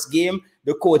first game.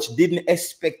 The coach didn't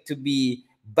expect to be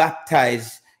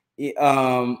baptized in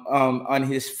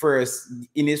his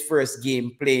first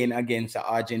game playing against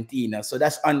Argentina. So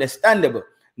that's understandable.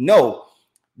 No,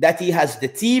 that he has the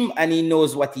team and he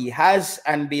knows what he has,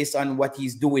 and based on what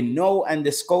he's doing now and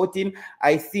the scouting,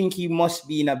 I think he must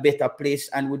be in a better place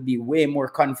and would be way more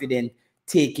confident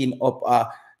taking up a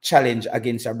challenge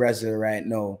against Brazil right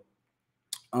now.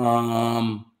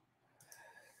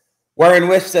 Warren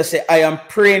Webster said, I am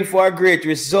praying for a great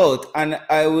result and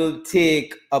I will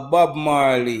take a Bob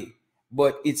Marley,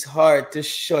 but it's hard to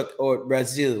shut out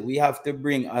Brazil. We have to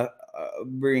bring our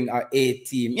A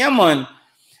team. Yeah, man.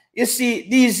 You see,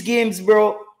 these games,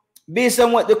 bro, based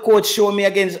on what the coach showed me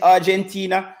against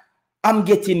Argentina, I'm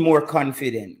getting more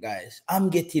confident, guys. I'm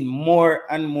getting more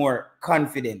and more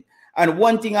confident. And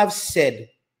one thing I've said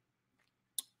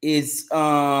is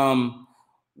when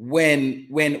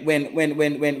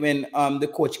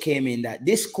the coach came in, that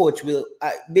this coach will,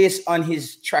 based on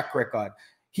his track record,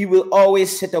 he will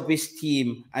always set up his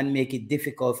team and make it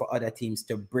difficult for other teams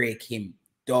to break him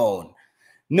down.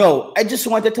 No, I just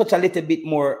want to touch a little bit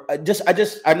more. I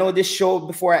know this show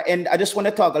before I end, I just want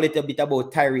to talk a little bit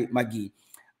about Tyreek McGee.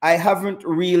 I haven't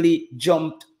really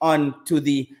jumped onto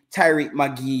the Tyreek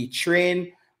McGee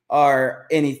train or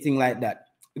anything like that.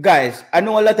 Guys, I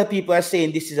know a lot of people are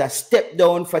saying this is a step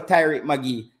down for Tyreek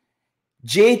McGee.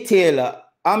 Jay Taylor,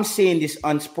 I'm saying this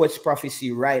on Sports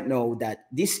Prophecy right now, that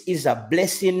this is a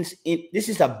blessing in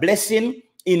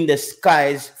the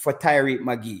skies for Tyreek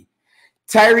McGee.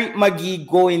 Tyreek McGee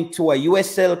going to a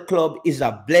USL club is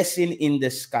a blessing in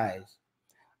the skies.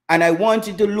 And I want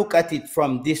you to look at it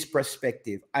from this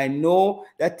perspective. I know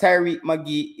that Tyreek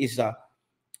McGee is a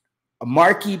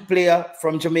marquee player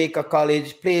from Jamaica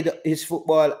College, played his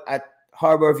football at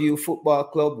Harborview Football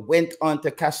Club, went on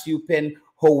to Cashew Pen.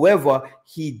 However,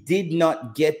 he did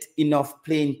not get enough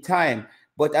playing time.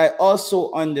 But I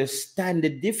also understand the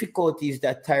difficulties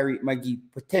that Tyreek McGee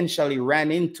potentially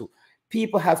ran into.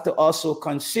 People have to also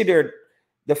consider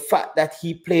the fact that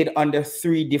he played under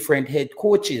 3 different head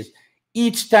coaches.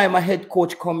 Each time a head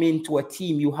coach come into a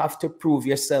team, you have to prove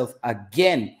yourself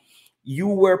again. You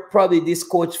were probably this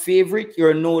coach favorite.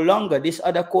 You're no longer. This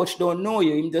other coach don't know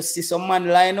you. He just see some man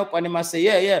line up and he must say,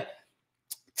 yeah.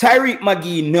 Tyreek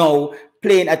McGee now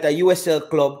playing at a USL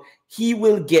club, he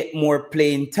will get more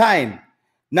playing time.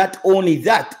 Not only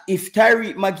that, if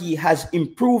Tyreek Magee has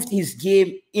improved his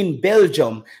game in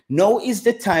Belgium, now is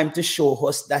the time to show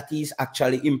us that he's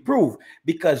actually improved,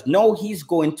 because now he's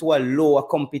going to a lower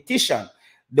competition.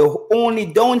 The only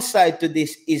downside to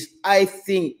this is I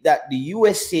think that the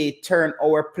USA turn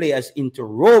our players into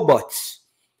robots.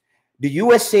 The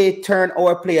USA turn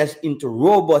our players into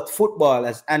robot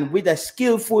footballers, and with a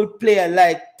skillful player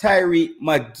like Tyreek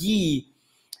Magee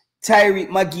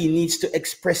needs to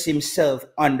express himself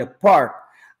on the park.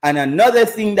 And another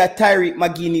thing that Tyreek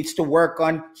Magee needs to work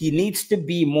on, he needs to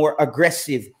be more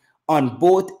aggressive on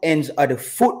both ends of the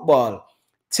football.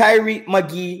 Tyreek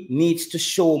Magee needs to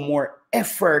show more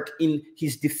effort in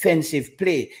his defensive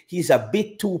play. He's a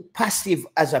bit too passive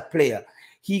as a player.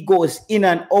 He goes in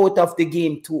and out of the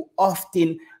game too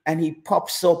often, and he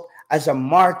pops up as a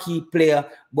marquee player,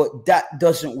 but that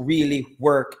doesn't really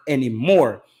work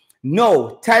anymore.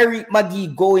 No, Tyreek Magee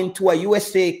going to a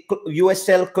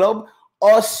USL club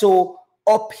also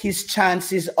up his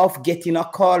chances of getting a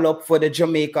call up for the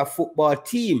Jamaica football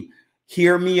team.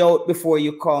 Hear me out before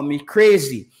you call me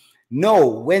crazy. No,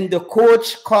 when the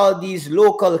coach called these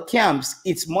local camps,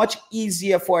 it's much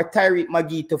easier for Tyreek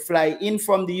Magee to fly in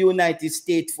from the United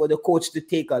States for the coach to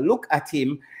take a look at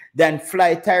him than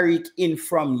fly Tyreek in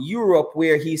from Europe,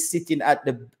 where he's sitting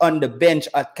on the bench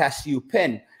at Cashew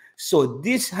Pen. So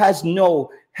this has now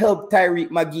helped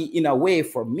Tyreek Magee in a way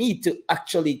for me to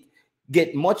actually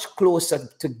get much closer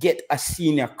to get a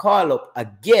senior call-up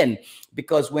again.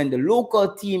 Because when the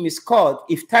local team is called,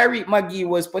 if Tyreek Magee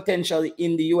was potentially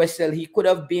in the USL, he could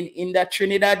have been in that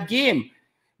Trinidad game,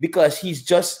 because he's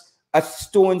just a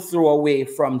stone throw away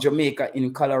from Jamaica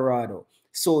in Colorado.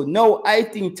 So now I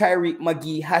think Tyreek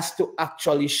Magee has to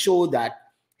actually show that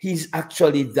he's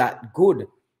actually that good.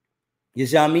 You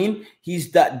see what I mean?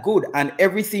 He's that good. And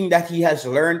everything that he has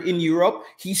learned in Europe,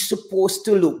 he's supposed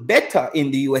to look better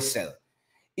in the USL.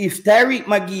 If Tyreek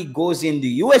Magee goes in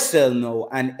the USL now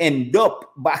and end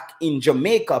up back in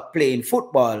Jamaica playing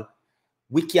football,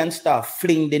 we can start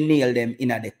fling the nail them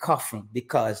in at the coffin,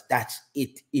 because that's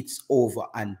it. It's over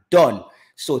and done.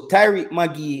 So Tyreek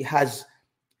Magee has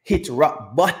hit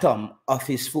rock bottom of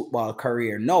his football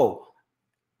career now,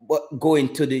 but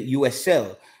going to the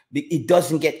USL, it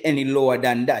doesn't get any lower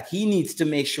than that. He needs to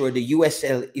make sure the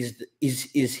USL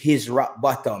is his rock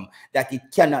bottom, that it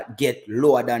cannot get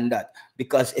lower than that.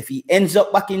 Because if he ends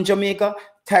up back in Jamaica,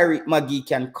 Tyreek Magee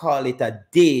can call it a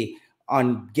day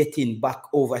on getting back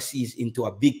overseas into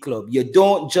a big club. You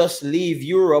don't just leave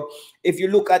Europe. If you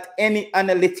look at any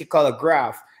analytical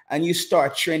graph and you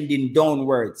start trending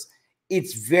downwards,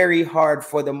 it's very hard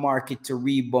for the market to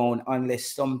rebound unless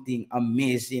something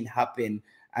amazing happens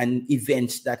and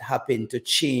events that happen to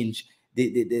change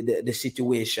the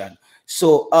situation.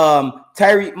 So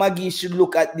Tyreek Magee should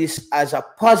look at this as a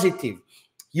positive.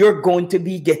 You're going to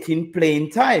be getting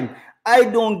playing time. I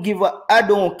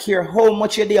don't care how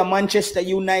much you're there, Manchester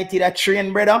United at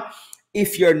train, brother.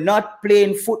 If you're not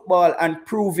playing football and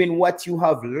proving what you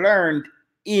have learned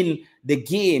in the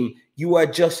game, you are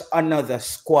just another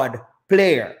squad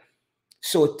player.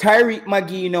 So Tyreek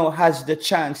Magee now has the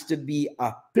chance to be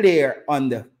a player on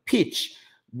the pitch.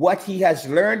 What he has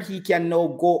learned, he can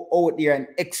now go out there and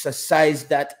exercise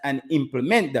that and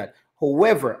implement that.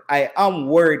 However, I am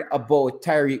worried about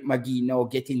Tyreek Magee now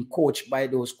getting coached by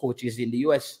those coaches in the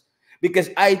US,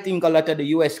 because I think a lot of the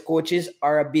US coaches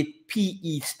are a bit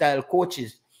PE style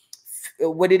coaches.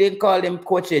 What do they call them?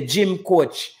 Coach, a gym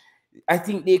coach. I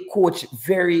think they coach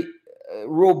very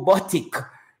robotic.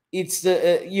 It's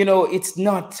it's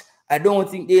not. I don't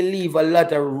think they leave a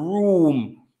lot of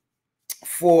room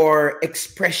for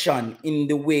expression in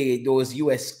the way those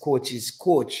US coaches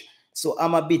coach. So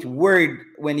I'm a bit worried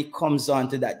when it comes on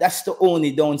to that. That's the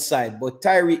only downside. But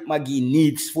Tyreek Magee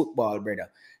needs football, brother.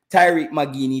 Tyreek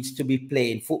Magee needs to be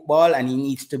playing football, and he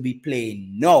needs to be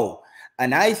playing now.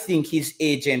 And I think his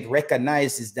agent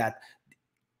recognizes that.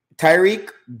 Tyreek,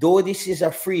 though this is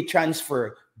a free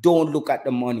transfer, don't look at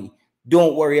the money.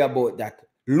 Don't worry about that.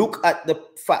 Look at the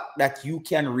fact that you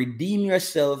can redeem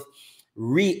yourself,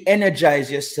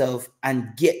 re-energize yourself, and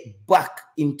get back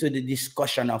into the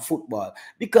discussion of football.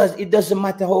 Because it doesn't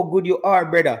matter how good you are,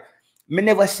 brother. Me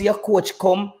never see a coach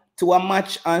come to a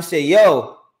match and say,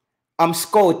 yo, I'm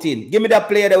scouting. Give me that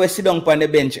player that will sit down on the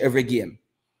bench every game.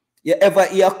 You ever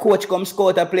hear a coach come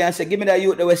scout a player and say, give me that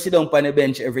youth that will sit down on the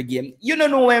bench every game? You don't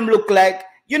know what him look like.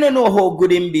 You don't know how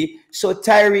good him be. So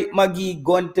Tyreek Magee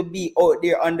going to be out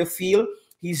there on the field.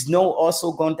 He's now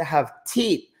also going to have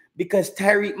tape, because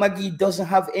Tyreek Magee doesn't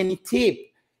have any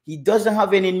tape. He doesn't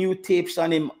have any new tapes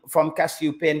on him from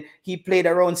Cashew Pen. He played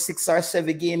around 6 or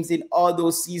 7 games in all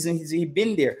those seasons he's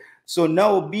been there. So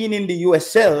now being in the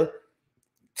USL,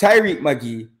 Tyreek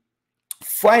Magee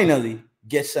finally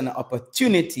gets an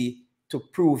opportunity to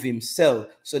prove himself.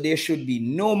 So there should be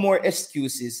no more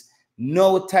excuses.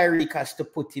 No, Tyreek has to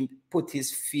put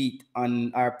his feet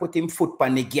on, or put him foot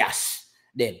on the gas.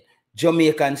 Then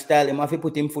Jamaican style, him have to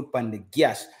put him foot on the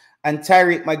gas. And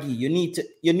Tyreek Magee, you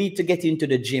need to get into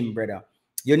the gym, brother.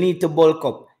 You need to bulk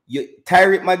up.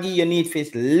 Tyreek Magee, you need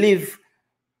to live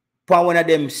for one of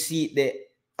them seat there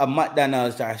a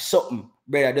McDonald's or something,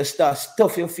 brother. Just start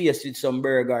stuff your face with some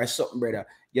burger or something, brother.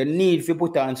 You need to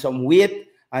put on some weight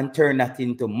and turn that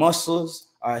into muscles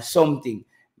or something.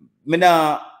 Me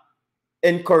not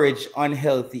encourage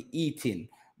unhealthy eating,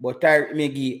 but Tyreek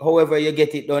Magee, however you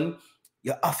get it done,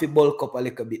 you have to bulk up a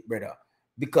little bit, brother.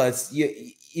 Because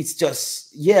it's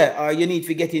just, yeah, or you need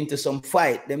to get into some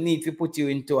fight. They need to put you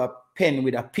into a pen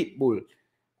with a pit bull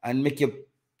and make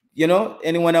you know,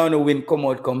 anyone I want to win, come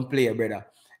out, come play, brother.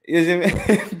 You see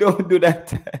me? Don't do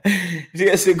that.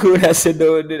 Just good, I said,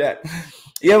 don't do that.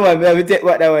 Yeah, man, I will take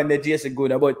what that one, the just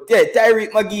good. But yeah,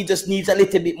 Tyreek Magee just needs a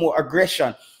little bit more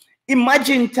aggression.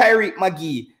 Imagine Tyreek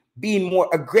Magee being more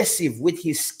aggressive with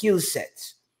his skill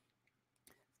sets.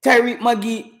 Tyreek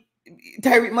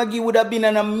Magee would have been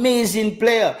an amazing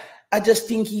player. I just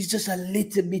think he's just a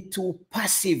little bit too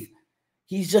passive.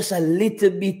 He's just a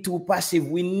little bit too passive.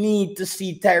 We need to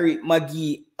see Tyreek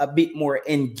Magee a bit more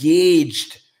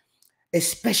engaged,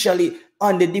 especially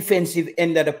on the defensive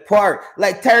end of the park.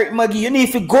 Like Tyreek Magee, you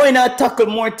need to go in and tackle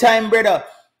more time, brother.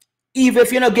 Even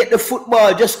if you don't get the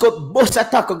football, just go bust a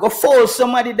tackle, go foul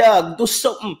somebody, dog, do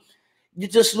something. You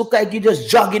just look like you're just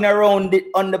jogging around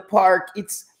on the park.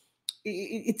 It's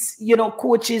you know,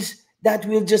 coaches that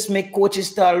will just make coaches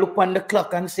start look on the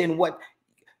clock and saying, what?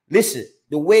 Listen,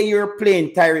 the way you're playing,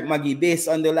 Tyreek Magee, based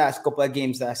on the last couple of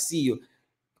games I see you,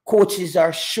 coaches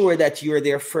are sure that you're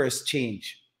their first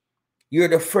change. You're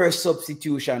the first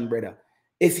substitution, brother.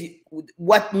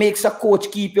 What makes a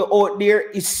coach keep you out there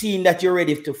is seeing that you're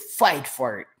ready to fight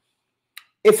for it.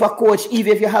 If a coach,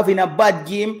 even if you're having a bad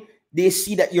game, they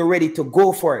see that you're ready to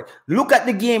go for it. Look at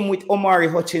the game with Omari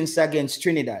Hutchins against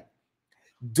Trinidad.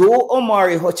 Though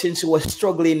Omari Hutchins was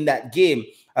struggling in that game,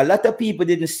 a lot of people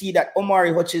didn't see that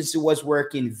Omari Hutchins was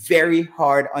working very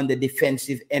hard on the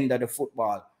defensive end of the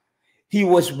football. He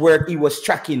was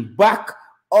tracking back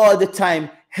all the time,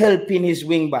 helping his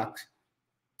wing backs.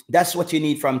 That's what you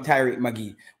need from Tyreek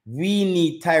Magee. We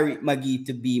need Tyreek Magee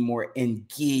to be more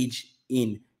engaged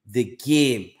in the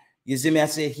game. You see me? I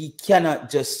say he cannot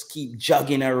just keep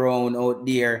jogging around out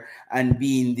there and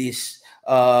being this,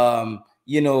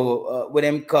 you know, what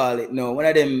them call it? No, one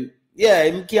of them. Yeah,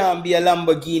 he can't be a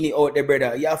Lamborghini out there,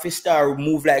 brother. You have to start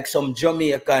move like some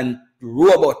Jamaican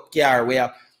robot car where you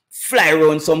fly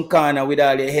around some corner with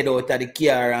all your head out of the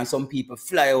car and some people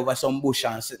fly over some bush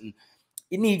and something.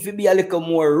 You need to be a little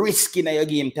more risky in your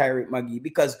game, Tyreek Magee,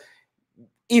 because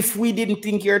if we didn't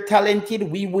think you're talented,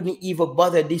 we wouldn't even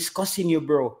bother discussing you,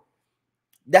 bro.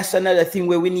 That's another thing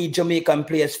where we need Jamaican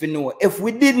players to know. If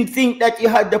we didn't think that you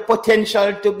had the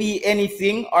potential to be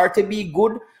anything or to be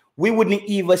good, we wouldn't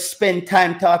even spend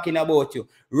time talking about you.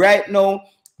 Right now,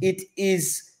 it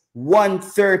is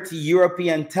 1:30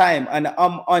 European time, and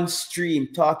I'm on stream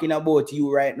talking about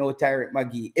you right now, Tyreek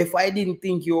Magee. If I didn't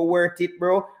think you were worth it,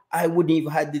 bro, I wouldn't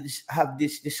even have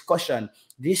this discussion.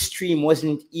 This stream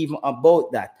wasn't even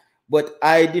about that. But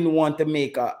I didn't want to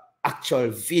make an actual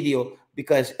video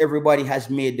because everybody has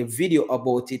made the video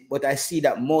about it. But I see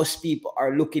that most people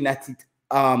are looking at it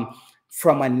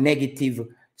from a negative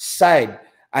side.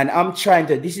 And I'm trying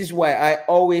to, this is why I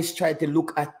always try to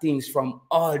look at things from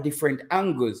all different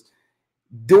angles.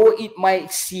 Though it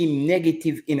might seem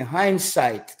negative in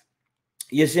hindsight,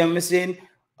 you see what I'm saying?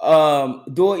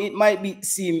 Though it might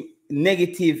seem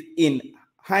negative in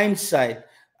hindsight,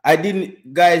 I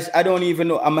don't even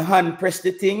know. I'm a hand press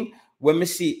the thing when we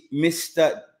see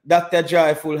Mr. Dr.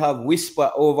 Joyful have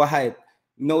whisper over hype.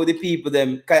 Know the people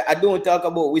them. I don't talk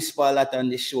about whisper a lot on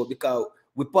this show because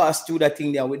we pass through that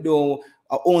thing there.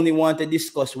 I only want to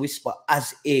discuss whisper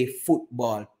as a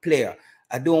football player.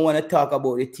 I don't want to talk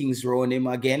about the things around him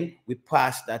again. We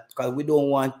pass that because we don't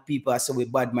want people to say we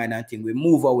bad mind and thing. We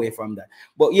move away from that.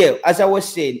 But yeah, as I was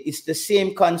saying, it's the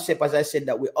same concept as I said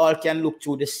that we all can look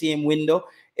through the same window.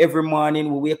 Every morning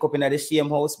we wake up in the same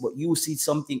house, but you see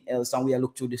something else and we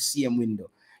look through the same window.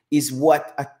 Is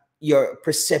what your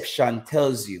perception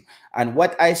tells you. And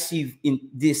what I see in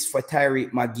this for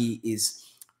Tyreek Magee is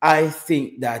I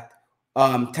think that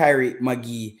Tyreek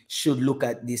Magee should look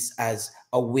at this as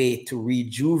a way to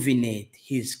rejuvenate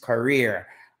his career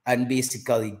and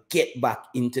basically get back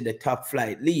into the top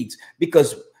flight leagues.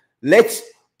 Because let's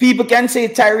People can say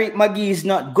Tyreek Magee is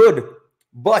not good,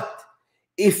 but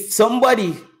if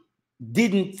somebody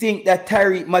didn't think that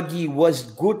Tyreek Magee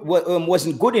was good,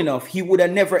 wasn't good enough, he would have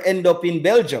never end up in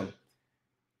Belgium.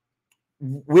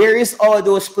 Where is all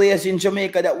those players in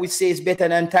Jamaica that we say is better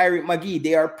than Tyreek Magee?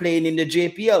 They are playing in the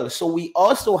JPL. So we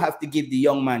also have to give the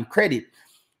young man credit.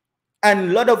 And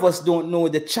a lot of us don't know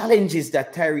the challenges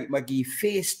that Tyreek Magee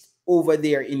faced over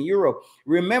there in Europe.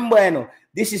 Remember, you know,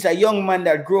 this is a young man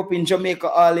that grew up in Jamaica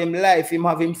all his life. Him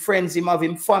having friends, him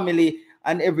having family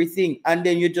and everything. And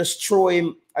then you just throw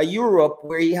him a Europe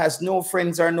where he has no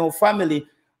friends or no family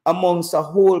amongst a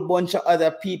whole bunch of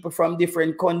other people from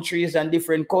different countries and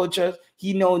different cultures.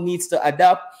 He now needs to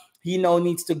adapt. He now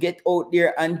needs to get out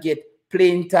there and get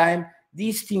playing time.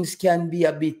 These things can be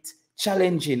a bit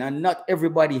challenging, and not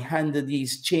everybody handle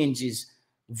these changes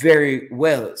very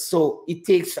well. So it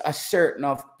takes a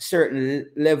certain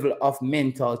level of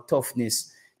mental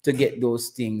toughness to get those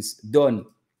things done.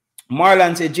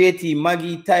 Marlon said, JT,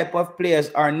 Maggie type of players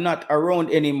are not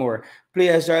around anymore.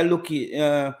 Players are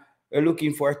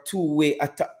looking for a two-way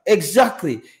attack.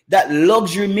 Exactly. That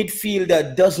luxury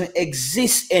midfielder doesn't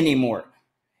exist anymore.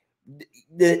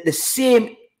 The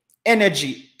same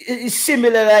energy is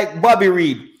similar like Bobby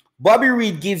Reid. Bobby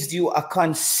Reid gives you a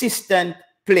consistent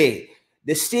play.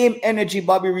 The same energy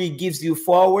Bobby Reid gives you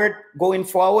going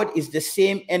forward is the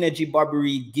same energy Bobby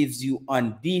Reid gives you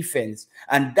on defense.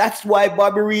 And that's why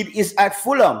Bobby Reid is at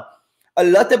Fulham. A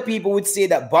lot of people would say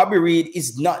that Bobby Reid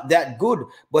is not that good,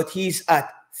 but he's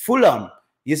at Fulham.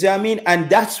 You see what I mean? And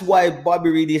that's why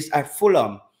Bobby Reid is at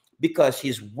Fulham, because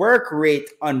his work rate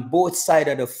on both sides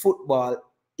of the football,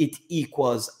 it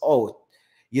equals out.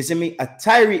 You see me? A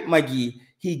Tyreek Magee,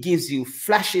 he gives you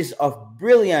flashes of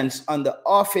brilliance on the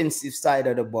offensive side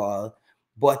of the ball,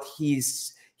 but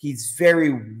he's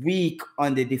very weak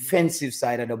on the defensive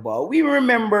side of the ball. We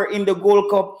remember in the Gold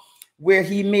Cup where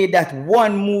he made that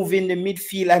one move in the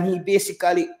midfield and he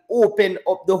basically opened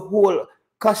up the whole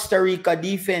Costa Rica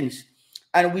defense.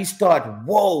 And we thought,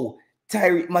 whoa,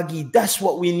 Tyreek Magee, that's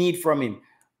what we need from him.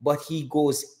 But he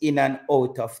goes in and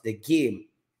out of the game.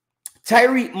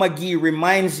 Tyreek Magee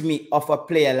reminds me of a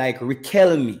player like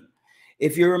Riquelme.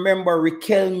 If you remember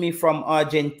Riquelme from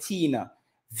Argentina,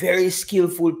 very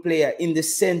skillful player in the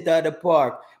center of the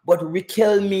park. But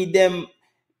Riquelme,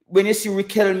 when you see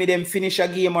Riquelme, them finish a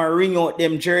game and ring out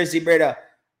them jersey, brother,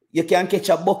 you can catch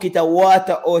a bucket of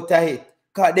water out of it.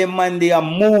 Because them man, they are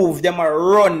move, them are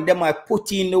run, them are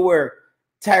put in the work.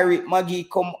 Tyreek Magee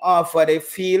come off of the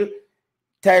field.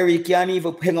 Tyreek can't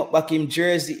even hang up back him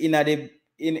jersey in the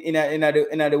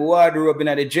wardrobe, in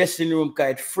the dressing room,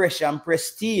 because it's fresh and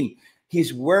pristine.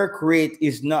 His work rate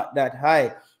is not that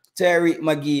high. Tyreek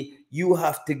Magee, you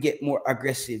have to get more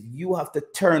aggressive. You have to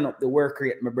turn up the work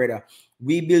rate, my brother.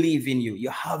 We believe in you. You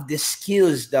have the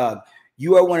skills, dog.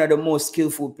 You are one of the most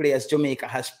skillful players Jamaica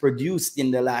has produced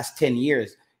in the last 10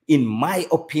 years, in my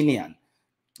opinion.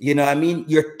 You know what I mean?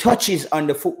 Your touches on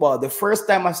the football. The first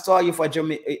time I saw you for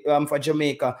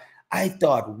Jamaica, I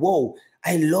thought, whoa,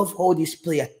 I love how this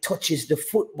player touches the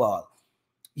football.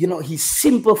 You know, he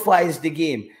simplifies the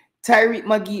game. Tyreek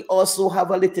Magee also have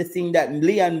a little thing that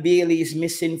Leon Bailey is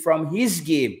missing from his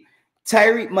game.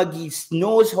 Tyreek Magee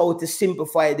knows how to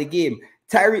simplify the game.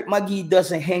 Tyreek Magee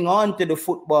doesn't hang on to the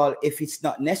football if it's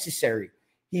not necessary.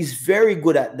 He's very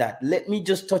good at that. Let me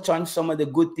just touch on some of the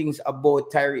good things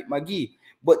about Tyreek Magee.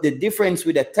 But the difference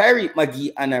with a Tyreek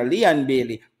Magee and a Leon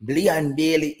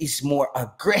Bailey is more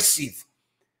aggressive.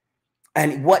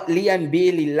 And what Leon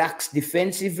Bailey lacks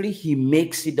defensively, he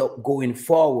makes it up going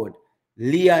forward.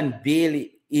 Leon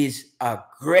Bailey is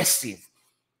aggressive.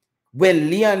 When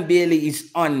Leon Bailey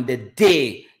is on the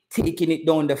day, taking it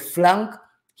down the flank,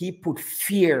 he put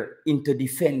fear into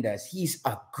defenders. He's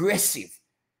aggressive.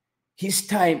 His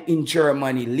time in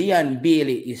Germany, Leon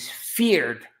Bailey is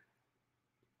feared.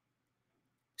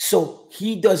 So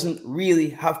he doesn't really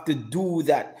have to do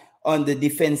that on the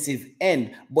defensive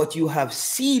end. But you have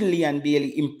seen Leon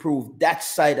Bailey improve that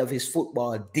side of his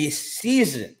football this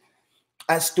season,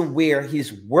 as to where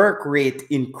his work rate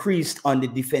increased on the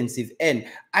defensive end.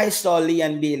 I saw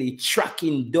Leon Bailey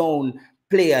tracking down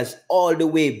players all the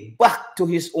way back to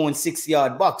his own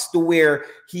 6-yard box, to where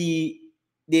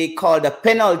they called a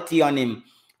penalty on him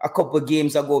a couple of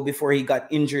games ago before he got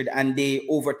injured, and they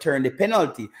overturned the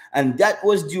penalty. And that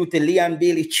was due to Leon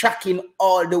Bailey tracking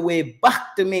all the way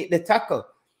back to make the tackle.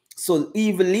 So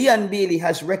even Leon Bailey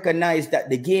has recognized that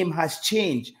the game has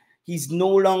changed. He's no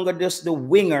longer just the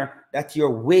winger that you're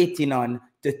waiting on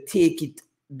to take it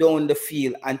down the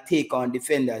field and take on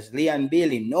defenders. Leon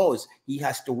Bailey knows he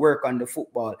has to work on the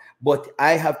football. But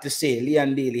I have to say,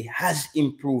 Leon Bailey has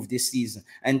improved this season.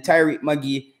 And Tyreek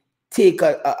Magee, take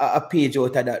a page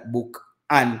out of that book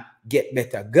and get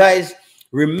better. Guys,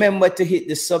 remember to hit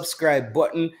the subscribe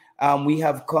button. We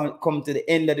have come to the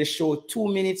end of the show, 2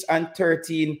 minutes and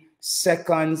 13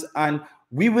 seconds. And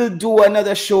we will do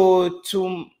another show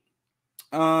to...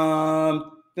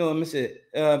 no, let me say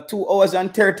 2 hours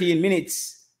and 13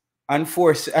 minutes and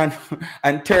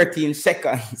 13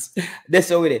 seconds. That's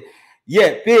how it is.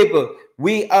 Yeah, people,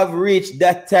 we have reached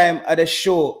that time of the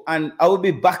show, and I will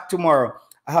be back tomorrow.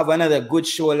 I have another good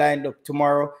show lined up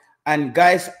tomorrow. And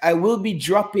guys, I will be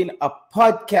dropping a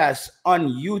podcast on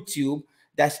YouTube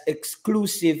that's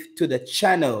exclusive to the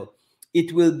channel.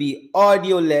 It will be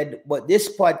audio led, but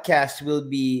this podcast will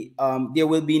be there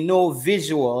will be no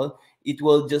visual. It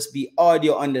will just be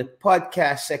audio on the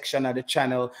podcast section of the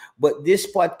channel. But this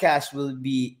podcast will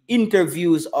be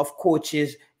interviews of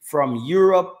coaches from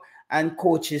Europe and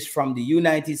coaches from the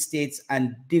United States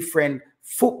and different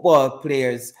football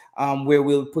players, where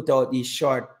we'll put out these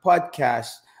short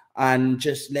podcasts and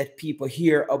just let people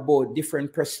hear about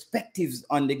different perspectives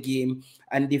on the game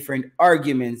and different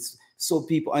arguments, so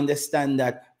people understand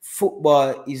that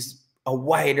football is a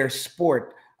wider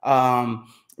sport.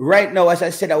 Right now, as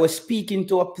I said, I was speaking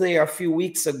to a player a few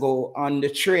weeks ago on the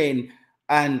train,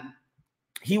 and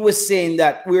he was saying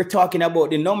that we're talking about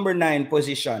the number 9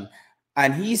 position,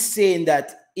 and he's saying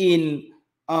that in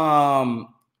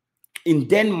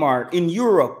Denmark, in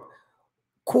Europe,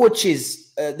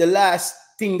 coaches, the last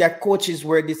thing that coaches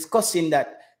were discussing,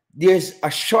 that there's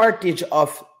a shortage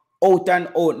of out and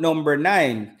out number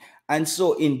 9. And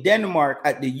so in Denmark,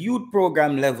 at the youth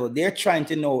program level, they're trying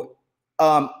to know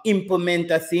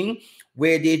implement a thing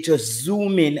where they just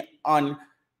zoom in on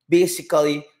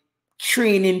basically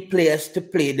training players to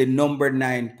play the number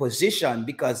 9 position,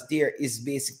 because there is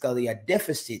basically a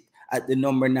deficit at the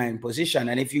number 9 position.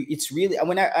 And if you, it's really,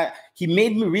 when he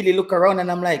made me really look around,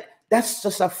 and I'm like, that's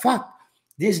just a fact.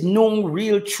 There's no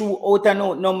real true out and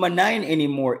out number 9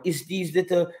 anymore. It's these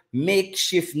little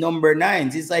makeshift number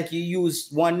 9s. It's like you use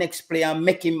one next player and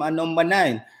make him a number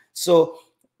 9. So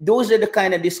those are the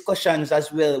kind of discussions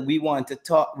as well we want to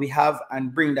talk, we have,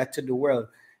 and bring that to the world.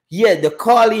 Yeah, the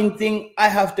calling thing, I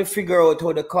have to figure out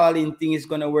how the calling thing is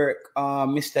going to work,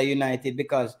 Mr. United,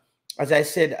 because as I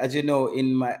said, as you know,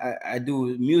 in my I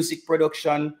do music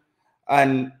production,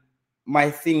 and my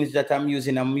things that I'm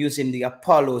using the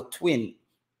Apollo Twin,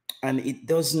 and it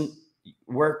doesn't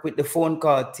work with the phone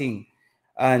call thing.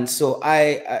 And so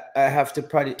I have to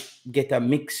probably get a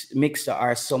mixer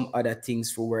or some other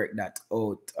things for work that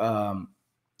out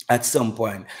at some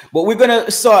point. But we're gonna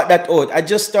sort that out. I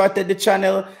just started the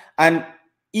channel, and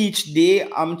each day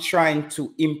I'm trying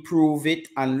to improve it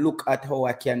and look at how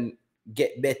I can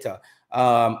get better.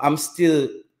 I'm still,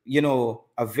 you know,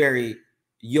 a very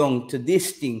young to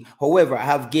this thing. However, I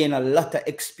have gained a lot of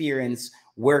experience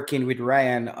working with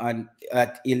Ryan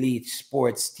at Elite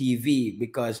Sports TV,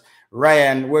 because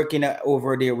Ryan, working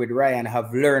over there with Ryan,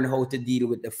 have learned how to deal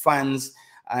with the fans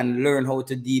and learn how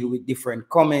to deal with different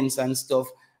comments and stuff.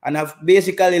 And I've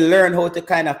basically learned how to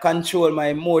kind of control my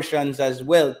emotions as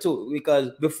well too,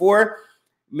 because before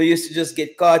we used to just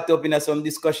get caught up in some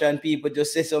discussion, people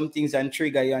just say some things and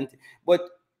trigger you. But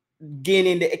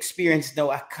gaining the experience now,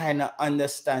 I kind of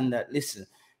understand that, listen,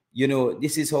 you know,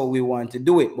 this is how we want to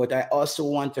do it. But I also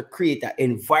want to create an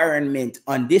environment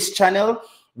on this channel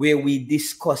where we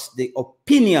discuss the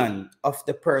opinion of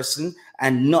the person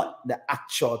and not the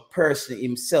actual person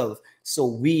himself. So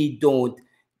we don't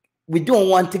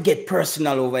want to get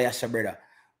personal over here, brother,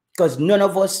 because none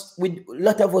of us, a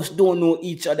lot of us don't know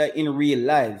each other in real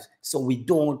lives. So we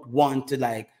don't want to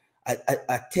like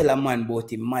I tell a man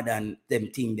about him mad and them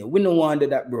thing there. We don't want to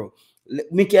do that, bro.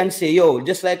 We can say, yo,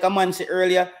 just like a man said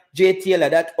earlier, Jay Taylor,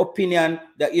 that opinion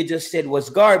that you just said was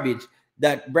garbage,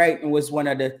 that Brighton was one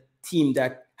of the team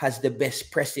that has the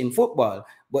best press in football.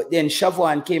 But then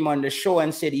Siobhan came on the show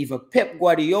and said even Pep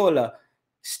Guardiola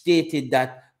stated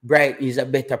that Brighton is a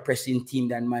better pressing team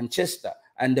than Manchester.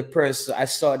 And the person, I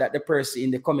saw that the person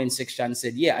in the comment section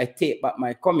said, yeah, I take back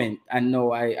my comment. And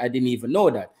no, I didn't even know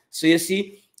that. So you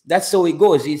see, that's how it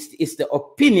goes. It's the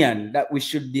opinion that we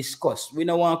should discuss. We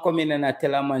don't want to come in and I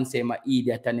tell a man, say, I'm an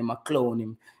idiot and I'm a clown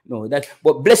him. No, that.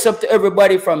 But bless up to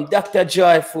everybody from Dr.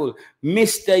 Joyful,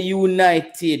 Mr.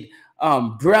 United,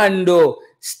 Brando,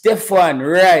 Stefan,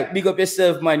 right? Big up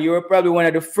yourself, man. You were probably one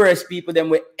of the first people that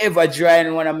were ever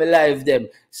join one of my live them.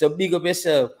 So big up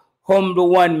yourself. Humble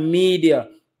One Media,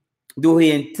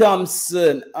 Dwayne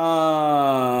Thompson,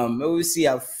 we see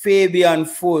a Fabian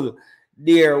Full.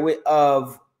 There we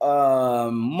have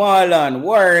Marlon,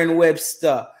 Warren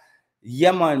Webster.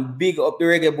 Yeah, man, big up the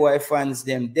Reggae Boy fans,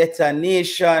 them.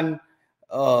 Detonation.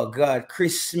 Oh, God.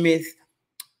 Chris Smith.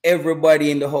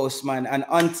 Everybody in the house, man. And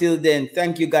until then,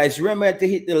 thank you guys. Remember to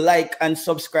hit the like and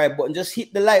subscribe button. Just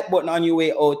hit the like button on your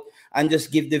way out and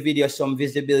just give the video some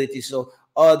visibility so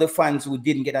all the fans who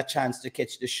didn't get a chance to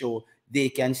catch the show, they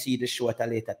can see the show at a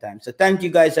later time. So thank you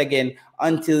guys again.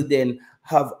 Until then,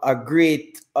 have a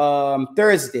great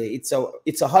Thursday. It's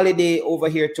a holiday over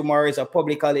here. Tomorrow is a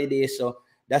public holiday, so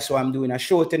that's why I'm doing a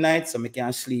show tonight, so I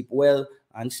can sleep well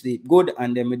and sleep good,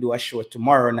 and then we do a show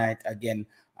tomorrow night again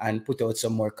and put out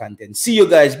some more content. See you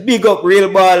guys. Big up, Real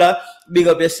Baller. Big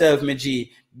up yourself, my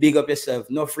G. Big up yourself.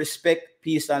 Enough respect,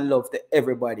 peace, and love to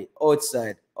everybody.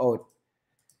 Outside, out.